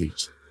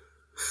candies.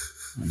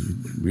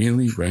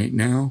 Really, right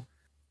now?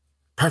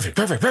 Perfect.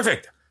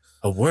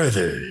 A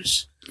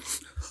Werther's.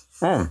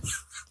 Oh.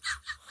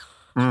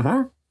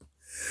 Mm-hmm.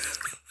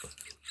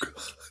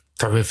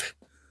 Terrific.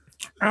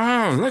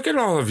 Oh, look at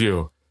all of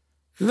you.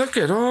 Look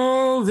at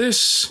all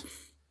this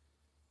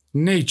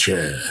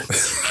nature.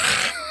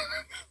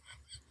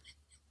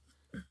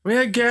 We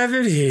are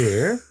gathered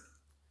here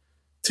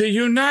to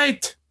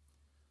unite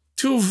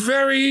two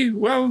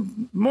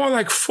more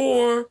like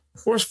 4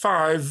 or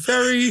 5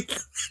 very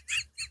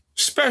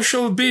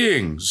special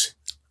beings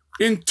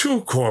in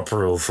 2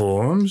 corporeal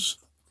forms.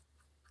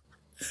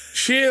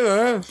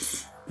 Sheila,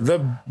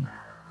 the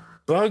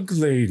bug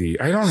lady.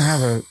 I don't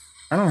have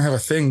a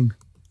thing.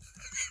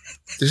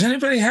 Does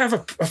anybody have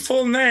a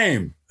full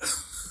name?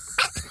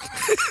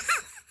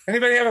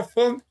 Anybody have a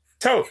full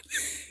Tote,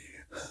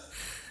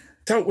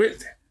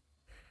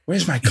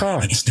 where's my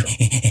cards?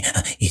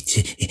 It's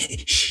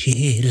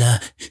Sheila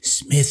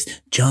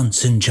Smith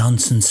Johnson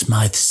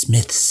Smythe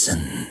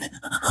Smithson.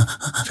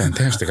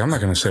 Fantastic. I'm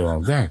not going to say all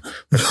that,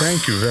 but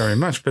thank you very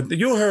much. But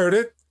you heard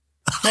it.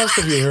 Most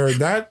of you heard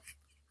that.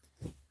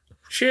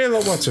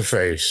 Sheila, what's her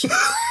face?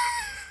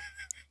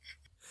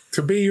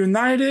 To be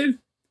united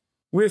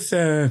with,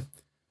 Duddy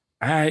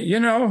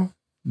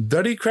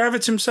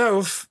Kravitz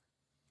himself,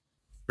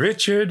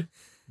 Richard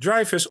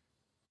Dreyfuss.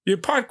 You're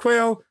part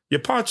quail, you're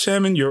part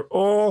salmon, you're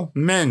all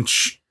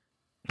mensch.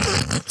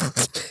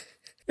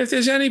 If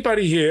there's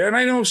anybody here, and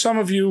I know some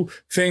of you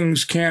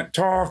things can't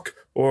talk,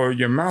 or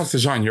your mouth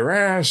is on your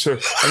ass,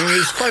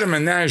 there's quite a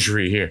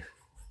menagerie here.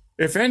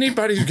 If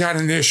anybody's got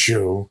an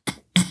issue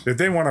that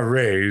they want to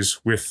raise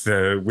with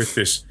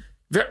this,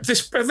 let's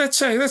just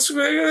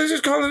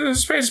call it a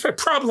space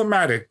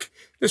problematic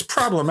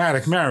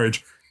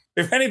marriage.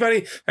 If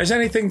anybody has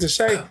anything to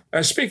say,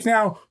 speak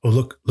now. Oh,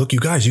 look, you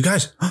guys,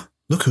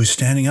 look who's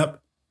standing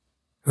up.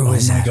 Who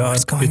is that? God,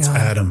 what's going it's on?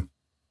 Adam.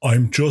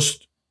 I'm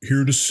just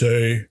here to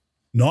say,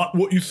 not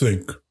what you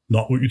think,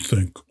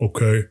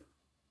 okay?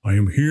 I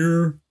am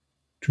here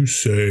to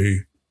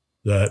say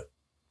that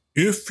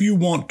if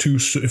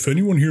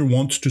anyone here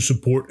wants to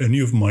support any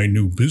of my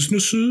new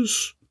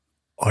businesses,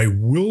 I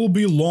will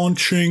be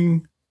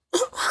launching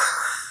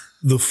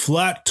the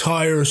Flat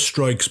Tire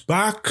Strikes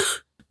Back.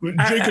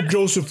 Jacob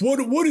Joseph,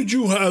 what did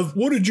you have?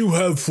 What did you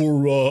have for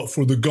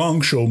the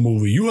Gong Show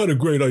movie? You had a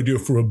great idea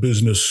for a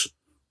business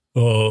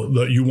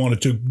that you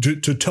wanted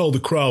to tell the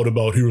crowd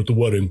about here at the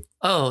wedding.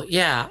 Oh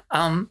yeah.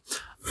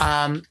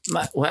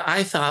 What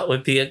I thought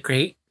would be a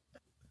great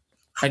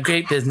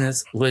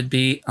business would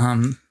be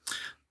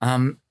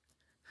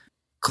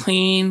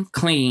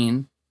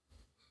clean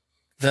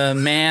the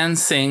man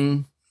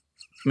sing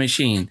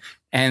machine.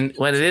 And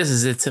what it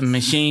is it's a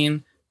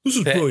machine. This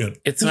is brilliant.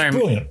 It's where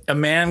brilliant. a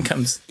man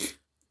comes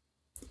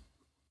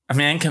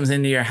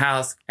into your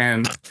house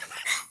and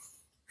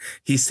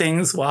he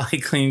sings while he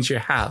cleans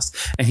your house.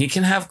 And he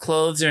can have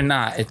clothes or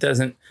not. It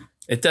doesn't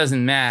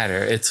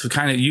matter. It's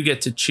kind of, you get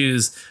to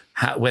choose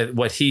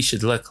what he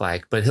should look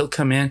like. But he'll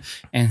come in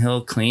and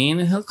he'll clean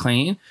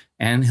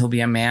and he'll be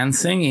a man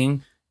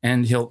singing,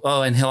 and he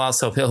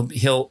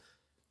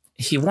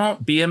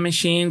won't be a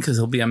machine because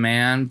he'll be a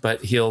man,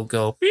 but he'll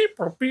go beep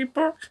beep beep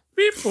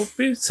beep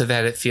beep, so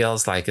that it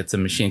feels like it's a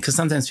machine. Because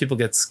sometimes people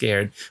get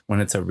scared when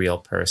it's a real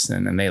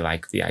person and they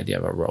like the idea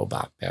of a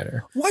robot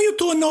better. Why you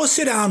doing no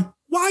sit down?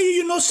 Why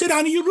you no sit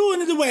down? You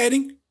ruining the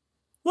wedding.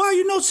 Why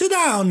you no sit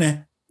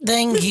down?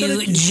 Thank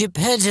you,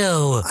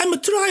 Geppetto. I'm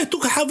trying to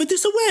have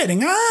this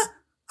wedding, huh?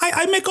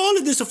 I make all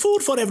of this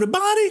food for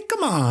everybody.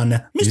 Come on,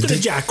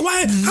 Mr. Jack.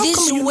 How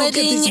come you don't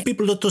get these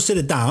people to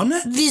sit down?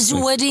 This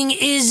wedding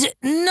is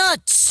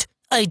nuts,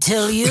 I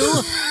tell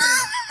you.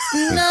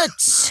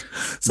 Nuts.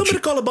 Somebody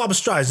call a Barbra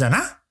Streisand,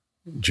 huh?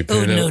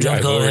 Geppetto, no,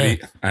 don't go there.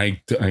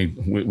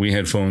 We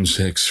had phone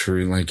sex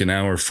for like an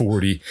hour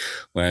 40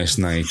 last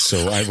night,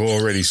 so I've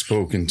already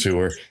spoken to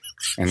her,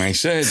 and I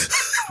said,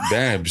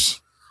 Babs,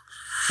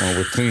 while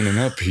we're cleaning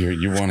up here,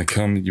 you want to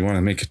come? You want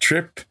to make a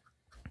trip?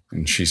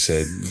 And she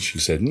said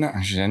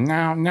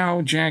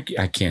no, Jack,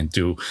 I can't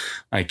do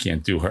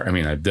her. I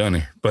mean, I've done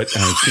it, but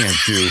I can't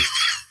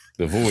do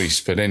the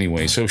voice. But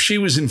anyway, so she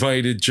was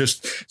invited,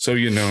 just so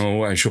you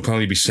know. She'll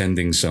probably be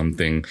sending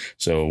something.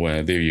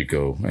 So there you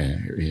go,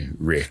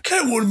 Rick.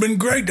 That would have been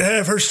great to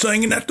have her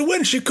singing at the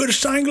wedding. She could have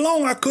sang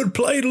along. I could have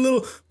played a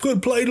little,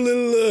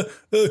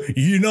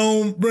 you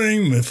don't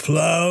bring me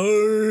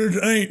flowers,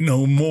 ain't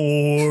no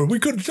more. We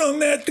could have sung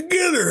that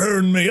together, her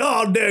and me.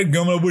 Oh,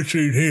 dadgum, I wish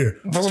she'd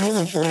hear. I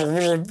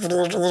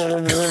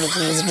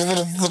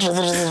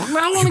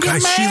want to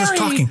get married. Sheila's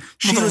talking.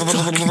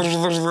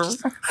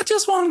 I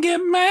just want to get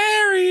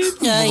married.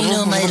 I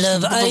know, my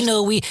love. I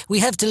know we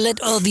have to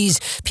let all these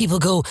people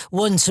go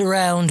once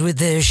around with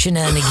their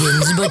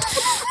shenanigans,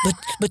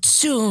 but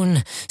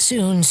soon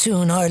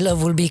our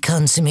love will be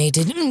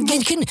consummated.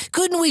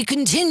 Couldn't we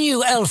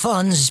continue,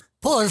 Alphonse?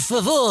 Por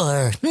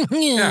favor.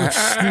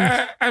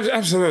 Yeah,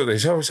 absolutely.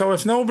 So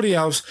if nobody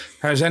else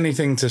has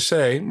anything to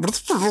say,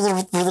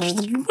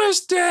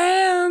 where's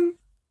Dan?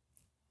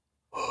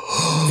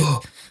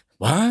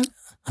 What?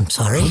 I'm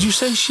sorry? Did you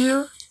say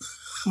Sheila?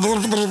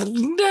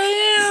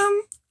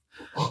 Dan!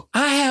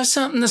 I have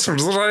something to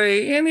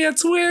say, and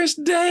it's where's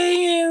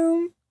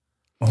Dan?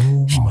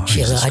 Oh my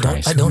Sheila,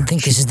 I don't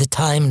think this is the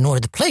time nor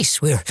the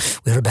place. We're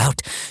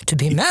about to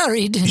be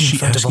married in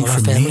front of all our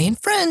family and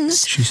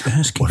friends. She's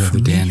asking for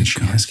Dan is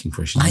she asking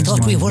for? I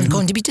thought we weren't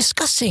going to be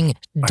discussing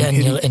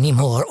Daniel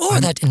anymore, or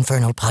that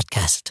infernal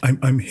podcast.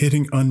 I'm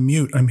hitting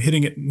unmute. I'm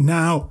hitting it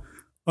now.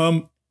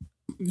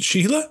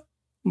 Sheila?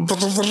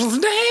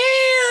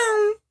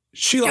 Dan!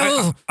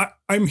 Sheila,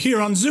 I'm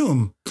here on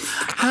Zoom.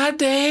 Hi,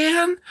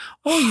 Dan.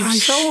 Oh,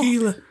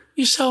 Sheila.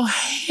 You're so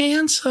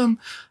handsome.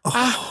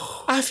 Oh.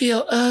 I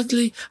feel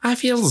ugly. I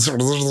feel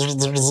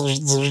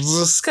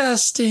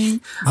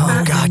disgusting.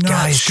 Oh, God,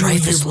 guys,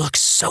 Dreyfus looks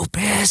so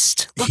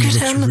pissed. Look at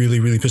him. He looks really,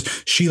 really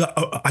pissed.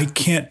 Sheila, I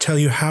can't tell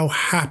you how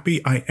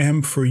happy I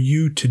am for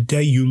you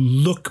today. You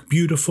look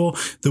beautiful.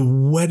 The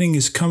wedding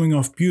is coming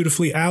off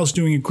beautifully. Al's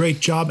doing a great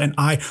job, and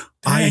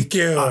Thank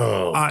you.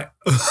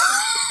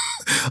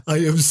 I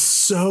am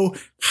so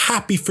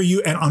happy for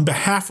you. And on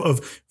behalf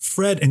of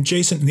Fred and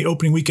Jason in the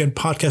Opening Weekend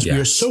podcast, we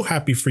are so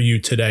happy for you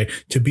today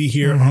to be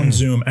here on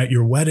Zoom at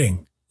your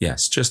wedding.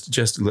 Yes,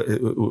 just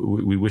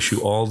we wish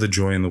you all the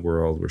joy in the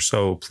world. We're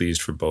so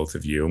pleased for both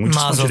of you. And we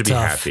just want you to be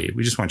happy.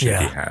 We just want you to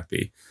be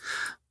happy.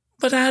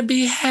 But I'd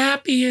be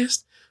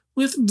happiest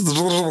with...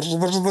 Oh,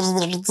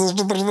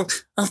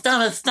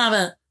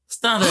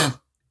 stop it.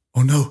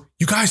 Oh, no.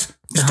 You guys,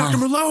 it's Dr.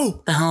 Merlot.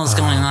 What the hell is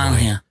going on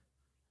here?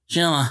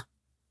 Sheila,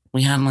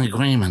 we had an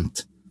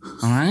agreement,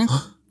 all right?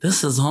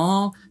 This is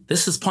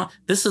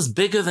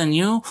bigger than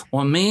you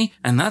or me,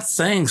 and that's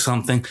saying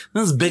something.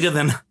 This is bigger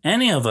than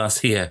any of us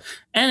here.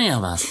 Any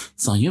of us.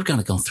 So you've got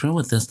to go through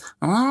with this.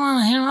 I don't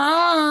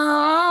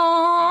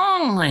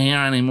want to hear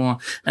anymore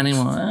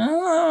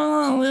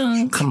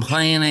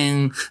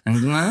complaining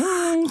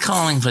and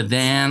calling for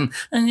Dan.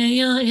 And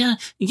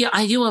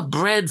you are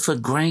bred for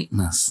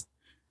greatness.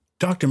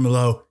 Dr.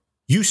 Merlot,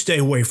 you stay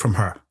away from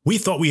her. We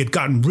thought we had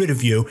gotten rid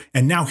of you,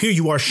 and now here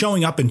you are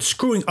showing up and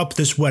screwing up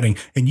this wedding.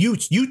 And you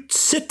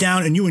sit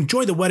down and you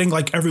enjoy the wedding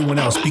like everyone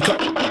else.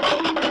 Because you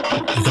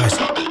guys,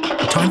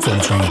 the time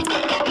phone's ringing.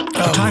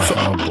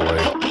 Oh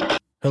boy.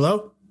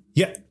 Hello?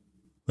 Yeah.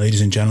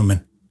 Ladies and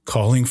gentlemen,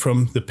 calling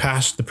from the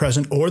past, the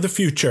present, or the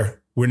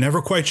future. We're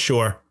never quite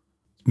sure.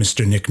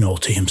 Mr. Nick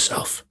Nolte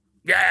himself.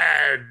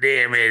 God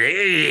damn it.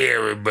 Hey,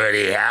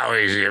 everybody. How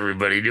is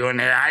everybody doing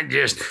there? I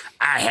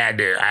had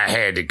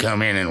to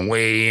come in and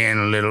weigh in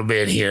a little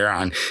bit here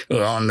on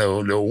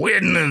the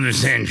wedding of the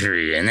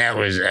century. And that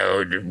was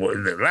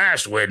the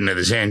last wedding of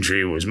the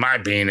century was my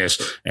penis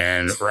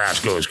and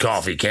Roscoe's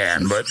coffee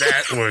can. But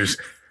that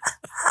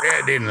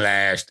didn't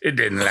last. It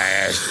didn't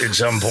last. At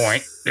some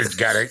point, you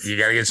gotta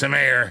get some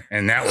air,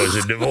 and that was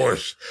a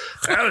divorce.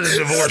 That was a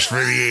divorce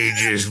for the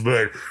ages.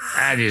 But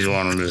I just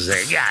wanted to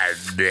say, God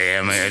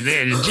damn it,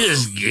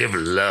 just give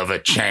love a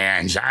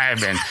chance. I've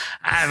been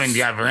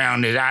got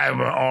around this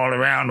all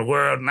around the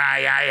world, and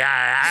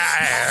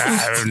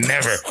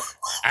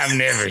I've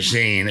never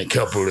seen a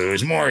couple that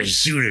was more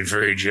suited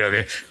for each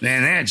other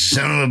than that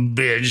son of a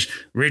bitch,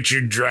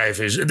 Richard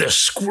Dreyfuss, the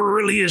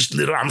squirreliest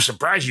little. I'm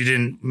surprised you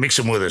didn't mix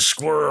him with a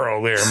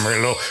squirrel there,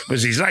 Merlot,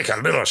 because he's like a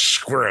little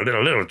squirrel,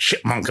 little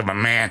chipmunk of a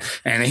man.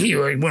 And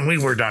when we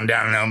were down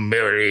in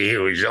Elmbury, he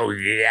was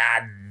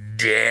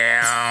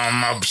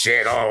goddamn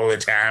upset all the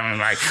time. And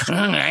like,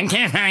 I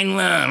can't find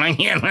love.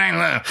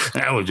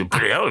 That was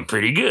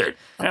pretty good.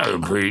 That was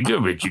pretty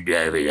good, Richard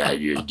Dreyfuss. I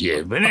just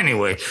did. But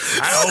anyway,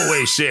 I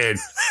always said,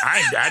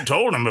 I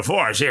told him before,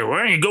 I said,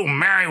 why don't you go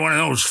marry one of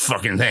those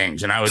fucking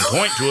things? And I would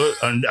point to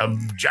a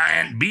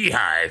giant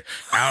beehive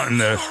out in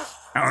the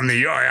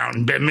yard, out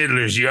in Bette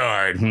Midler's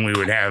yard, and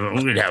we'd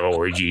have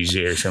orgies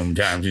there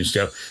sometimes and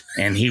stuff.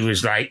 And he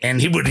was like,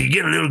 he'd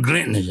get a little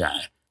glint in his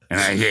eye. And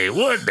I say,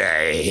 what the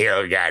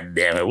hell,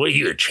 goddammit? What, are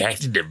you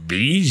attracted to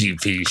bees, you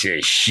piece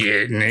of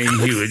shit? And then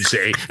he would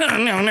say, oh,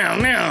 no.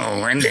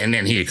 And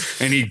then he'd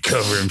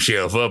cover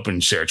himself up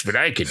and such. But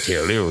I could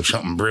tell there was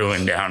something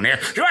brewing down there.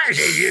 So I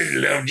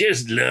say,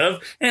 just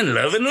love, and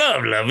love and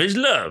love. Love is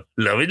love.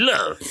 Love is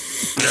love.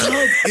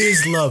 Love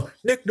is love.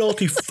 Nick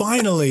Nolte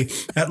finally,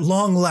 at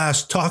long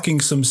last, talking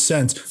some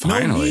sense.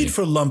 Finally. No need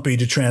for Lumpy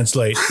to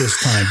translate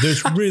this time.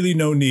 There's really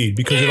no need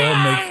because it all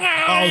makes...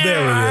 Oh, there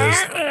he is.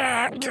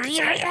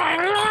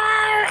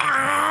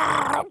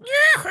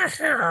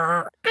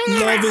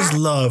 Love is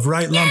love,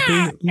 right,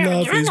 Lumpy?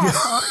 Love is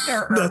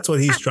love. That's what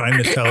he's trying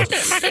to tell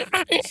us.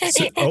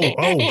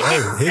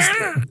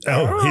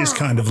 His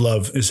kind of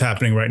love is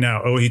happening right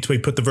now. Oh, he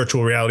put the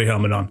virtual reality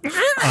helmet on.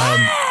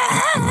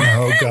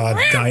 Oh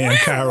God, Diane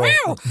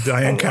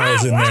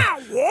Carroll's in there.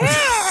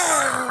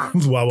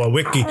 Wow,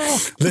 Wiki.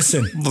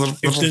 Listen,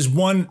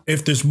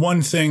 if there's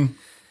one thing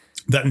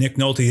that Nick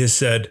Nolte has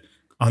said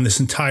on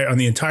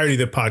the entirety of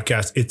the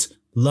podcast, it's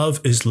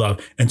love is love.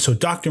 And so,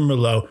 Dr.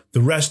 Merlot,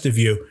 the rest of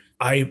you,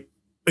 I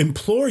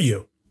implore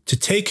you to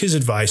take his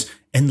advice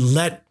and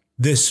let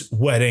this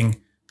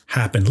wedding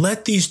happen.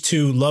 Let these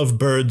two love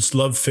birds,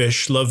 love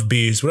fish, love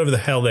bees, whatever the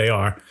hell they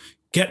are,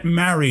 get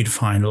married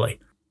finally.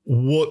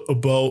 What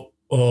about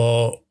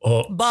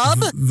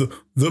Bob?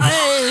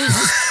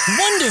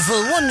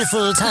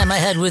 Wonderful time I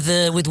had with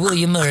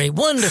William Murray.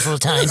 Wonderful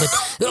time,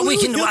 but we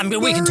can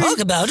talk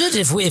about it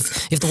if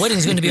the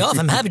wedding's going to be off.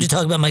 I'm happy to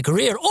talk about my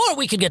career, or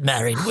we could get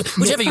married,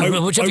 whichever you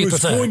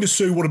prefer. I was going to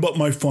say, what about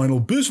my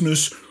final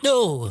business?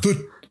 No,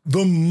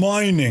 the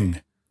mining.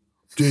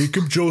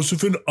 Jacob,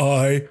 Joseph, and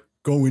I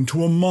go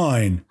into a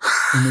mine,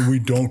 and then we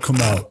don't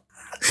come out.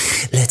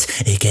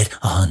 Let's get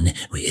on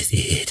with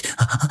it.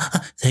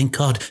 Thank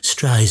God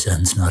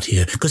Streisand's not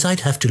here, because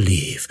I'd have to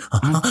leave.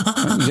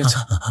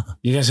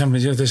 You guys,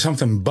 there's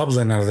something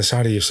bubbling out of the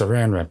side of your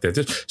saran wrap there.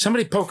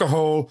 Somebody poke a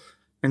hole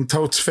in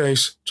Toad's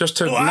face just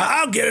to...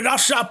 I'll get it. I'll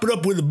sop it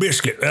up with a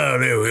biscuit. Oh,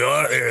 there we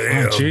are.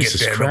 There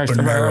Jesus Christ.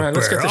 All right,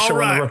 let's get this show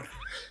on the road.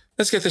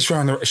 Let's get this show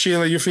on the road.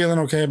 Sheila, you feeling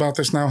okay about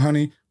this now,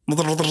 honey?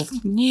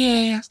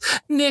 Yes,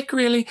 Nick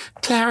really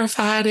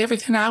clarified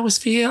everything I was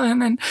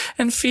feeling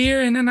and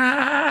fearing, and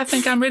I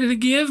think I'm ready to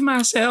give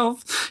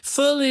myself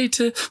fully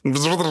to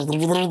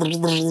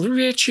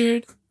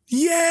Richard.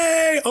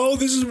 Yay! Oh,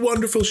 this is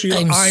wonderful,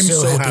 Sheila. I'm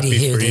so happy to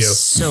hear for this. you.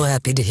 So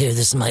happy to hear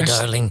this, my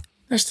darling.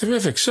 That's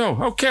terrific.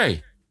 So,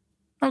 okay.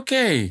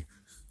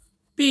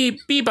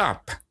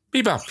 Bebop,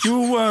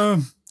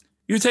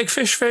 you take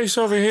Fish Face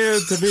over here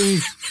to be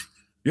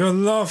your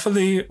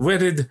lawfully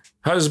wedded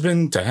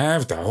husband, to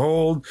have, to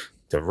hold,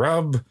 to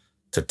rub,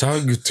 to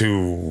tug,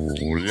 to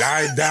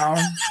lie down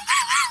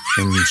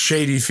in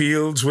shady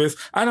fields with.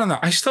 I don't know.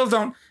 I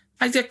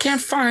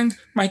can't find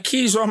my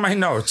keys or my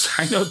notes.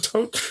 I know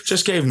Toad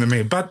just gave them to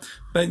me, but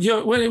what do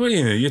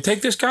you do? You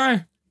take this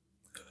guy?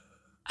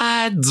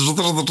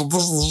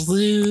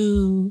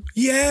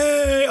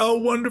 Yay! Oh,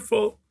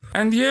 wonderful.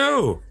 And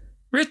you,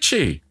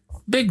 Richie,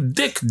 Big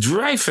Dick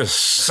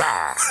Dreyfus.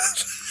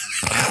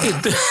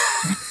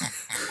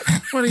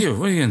 What are you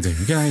gonna do?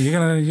 You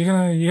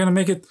gonna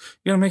make it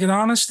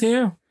honest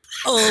here?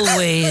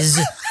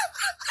 Always.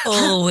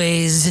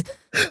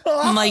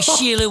 My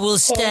Sheila will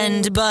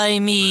stand by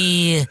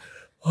me.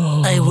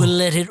 I will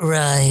let it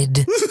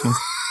ride.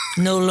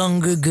 No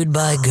longer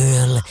goodbye,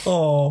 girl.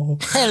 Oh.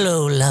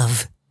 Hello,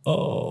 love.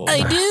 Oh.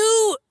 I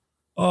do.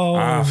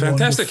 Oh,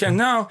 fantastic. Wonderful. And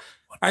now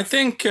I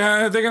think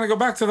they're going to go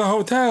back to the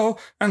hotel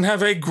and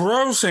have a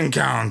gross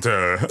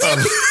encounter.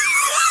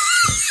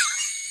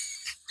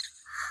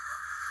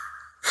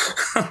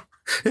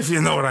 If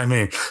you know what I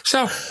mean.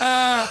 So,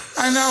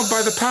 I now,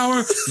 by the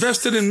power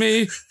vested in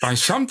me by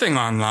something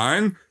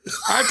online,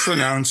 I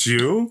pronounce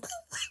you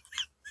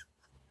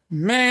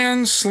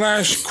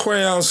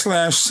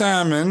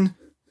man/quail/salmon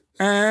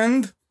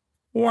and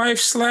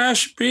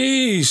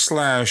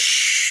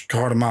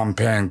wife/bee/cardamom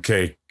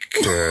pancake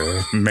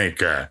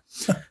maker.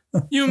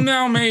 You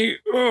now may,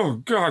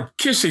 oh God,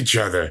 kiss each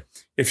other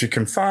if you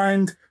can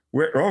find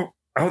where. Oh,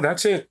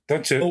 that's it.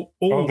 They're doing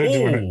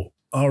it.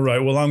 All right.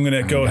 Well, I'm going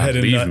to go ahead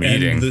and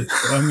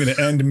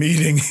end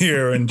meeting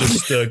here and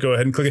just go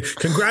ahead and click it.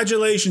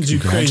 Congratulations, you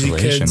crazy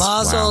kids.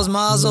 Mazzles.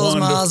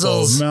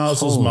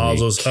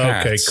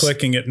 Okay,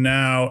 clicking it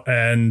now.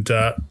 And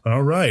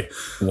all right.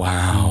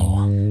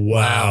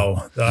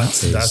 Wow.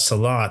 That's a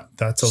lot.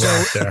 That's a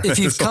lot there. If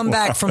you've come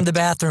back from the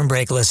bathroom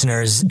break,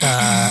 listeners,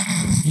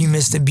 you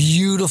missed a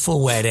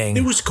beautiful wedding.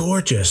 It was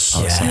gorgeous.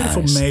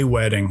 Beautiful May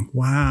wedding.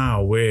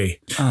 Wow.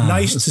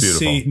 Nice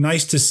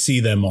to see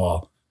them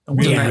all.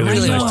 Really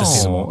nice to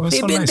see them all. It was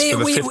so nice for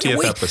the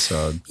 50th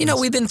episode. You know,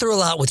 we've been through a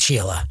lot with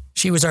Sheila.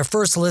 She was our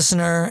first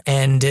listener,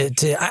 and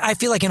I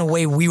feel like in a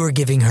way we were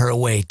giving her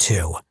away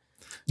too.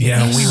 You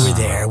know, we were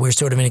there. We're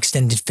sort of an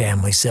extended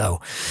family.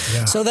 So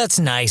that's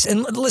nice.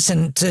 And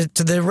listen, to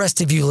the rest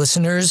of you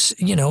listeners,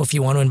 you know, if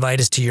you want to invite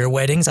us to your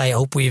weddings, I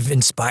hope we've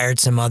inspired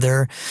some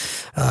other,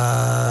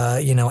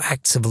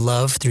 acts of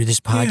love through this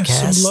podcast.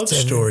 Yeah, some love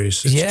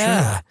stories. It's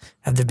true.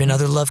 Have there been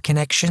other love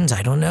connections?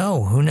 I don't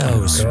know. Who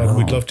knows? God,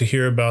 we'd love to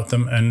hear about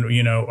them. And,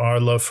 you know, our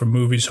love for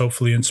movies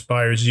hopefully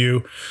inspires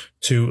you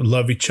to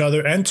love each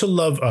other and to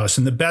love us.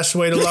 And the best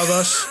way to love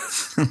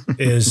us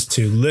is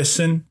to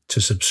listen, to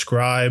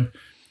subscribe,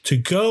 to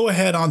go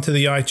ahead onto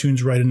the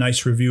iTunes, write a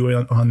nice review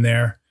on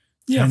there.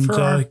 Yeah, and, for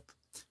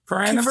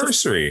our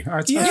anniversary. For our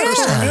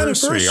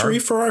anniversary,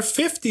 for our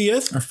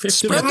 50th. Our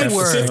 50th Divide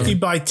episode. 50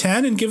 by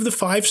 10 and give the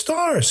 5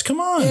 stars.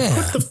 Come on.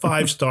 Put the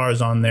 5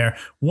 stars on there.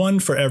 1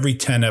 for every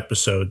 10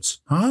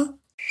 episodes. Huh?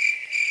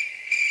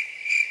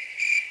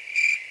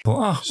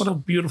 Oh, what a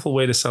beautiful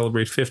way to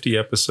celebrate 50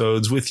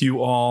 episodes with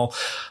you all.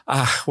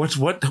 What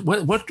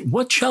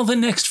shall the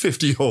next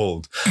 50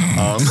 hold?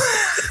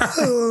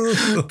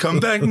 Come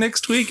back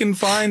next week and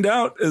find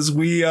out as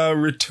we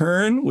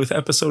return with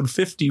episode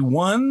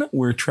 51.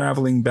 We're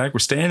traveling back. We're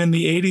staying in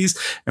the 80s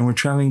and we're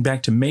traveling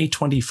back to May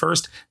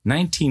 21st,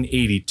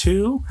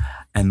 1982.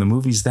 And the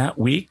movies that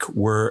week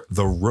were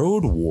The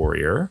Road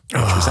Warrior, which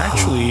was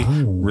actually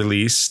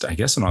released, I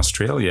guess, in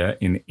Australia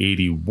in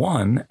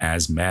 81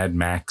 as Mad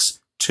Max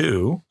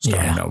 2,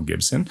 starring Mel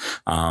Gibson.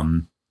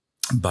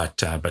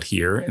 But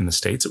here in the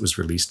States, it was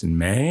released in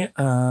May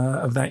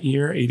of that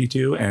year,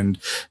 82, and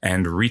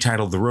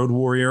retitled The Road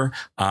Warrior.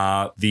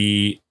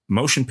 The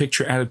motion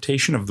picture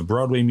adaptation of the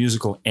Broadway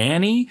musical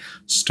Annie,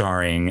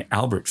 starring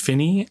Albert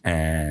Finney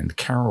and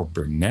Carol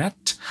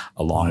Burnett,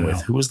 along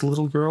with, who was the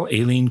little girl?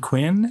 Aileen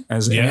Quinn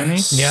as Annie.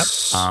 Yep.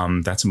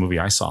 That's a movie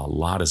I saw a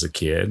lot as a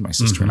kid. My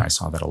sister and I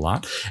saw that a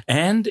lot.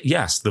 And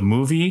yes, the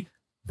movie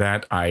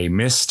that I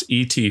missed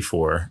E.T.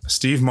 for,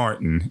 Steve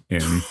Martin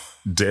in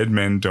Dead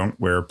Men Don't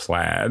Wear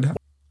Plaid.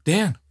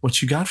 Dan,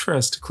 what you got for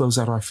us to close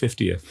out our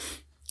 50th?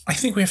 I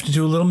think we have to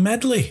do a little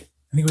medley.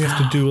 I think we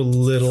have to do a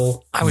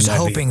little I was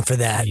medley. hoping for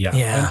that.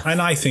 Yeah.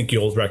 And I think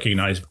you'll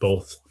recognize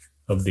both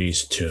of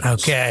these tunes.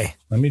 Okay.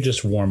 Let me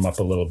just warm up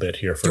a little bit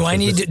here first. Do I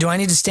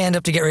need to stand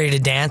up to get ready to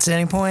dance at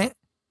any point?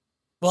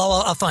 Well,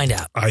 I'll find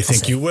out. I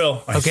think you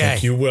will. I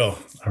think you will.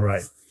 All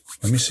right.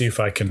 Let me see if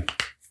I can.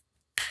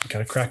 Got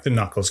to crack the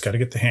knuckles. Got to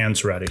get the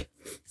hands ready.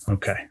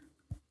 Okay.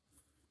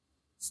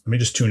 Let me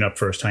just tune up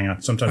first. Hang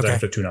on. Sometimes I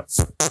have to tune up.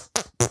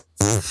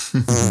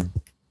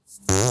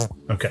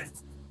 Okay.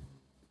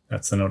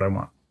 That's the note I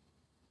want.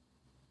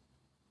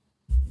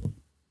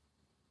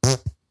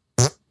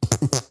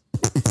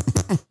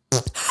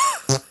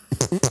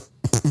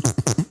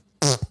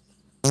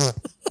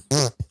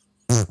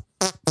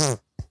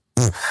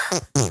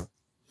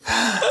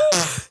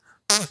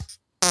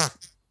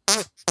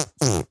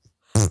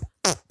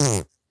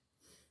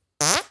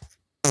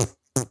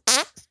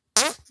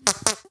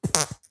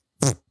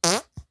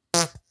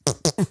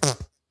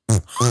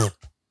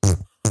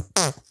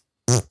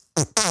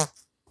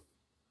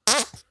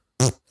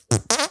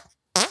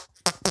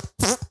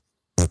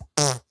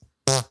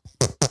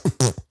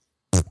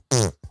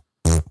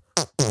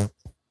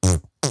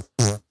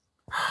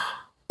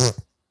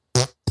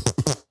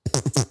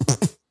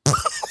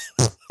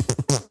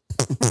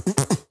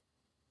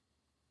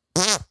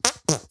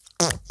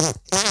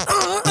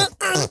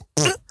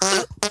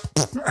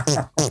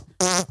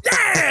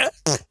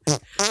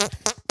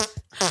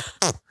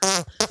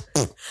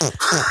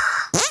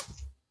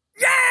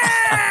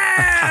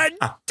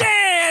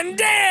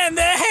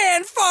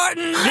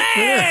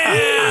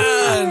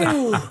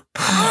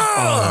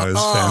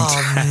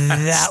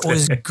 That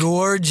was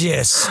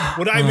gorgeous.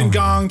 Would I have been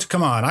gonged?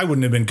 Come on, I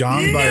wouldn't have been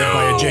gonged by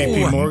a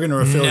J.P. Morgan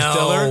or a Phyllis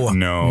Diller.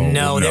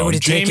 No, they would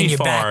have taken Jamie you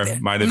Farr back there.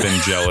 might have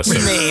been jealous of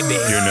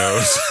your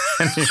nose.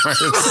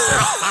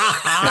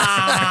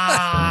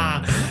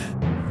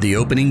 The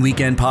Opening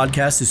Weekend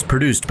podcast is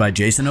produced by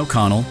Jason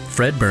O'Connell,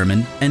 Fred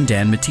Berman, and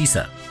Dan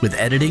Matissa, with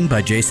editing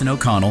by Jason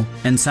O'Connell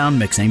and sound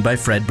mixing by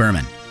Fred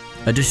Berman.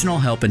 Additional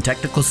help and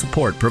technical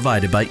support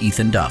provided by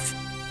Ethan Duff.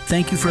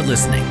 Thank you for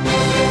listening.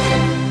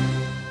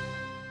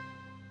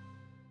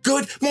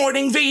 Good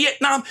morning,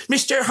 Vietnam.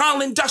 Mr.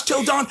 Holland, dusk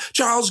till dawn.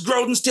 Charles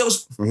Grodin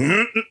stills.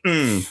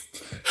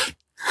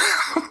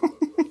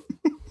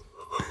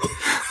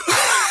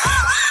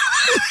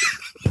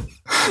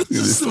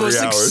 This is 3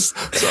 hours.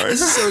 Sorry.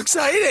 This is so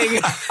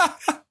exciting.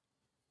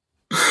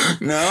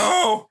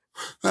 No.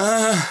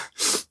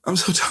 I'm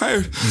so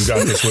tired. You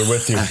got this. We're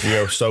with you. We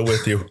are so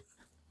with you.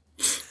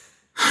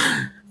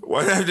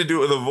 Why do I have to do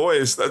it with a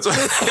voice? That's what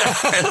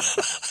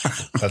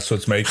That's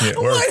what's making it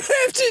work. What do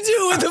I have to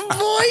do with a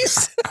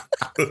voice?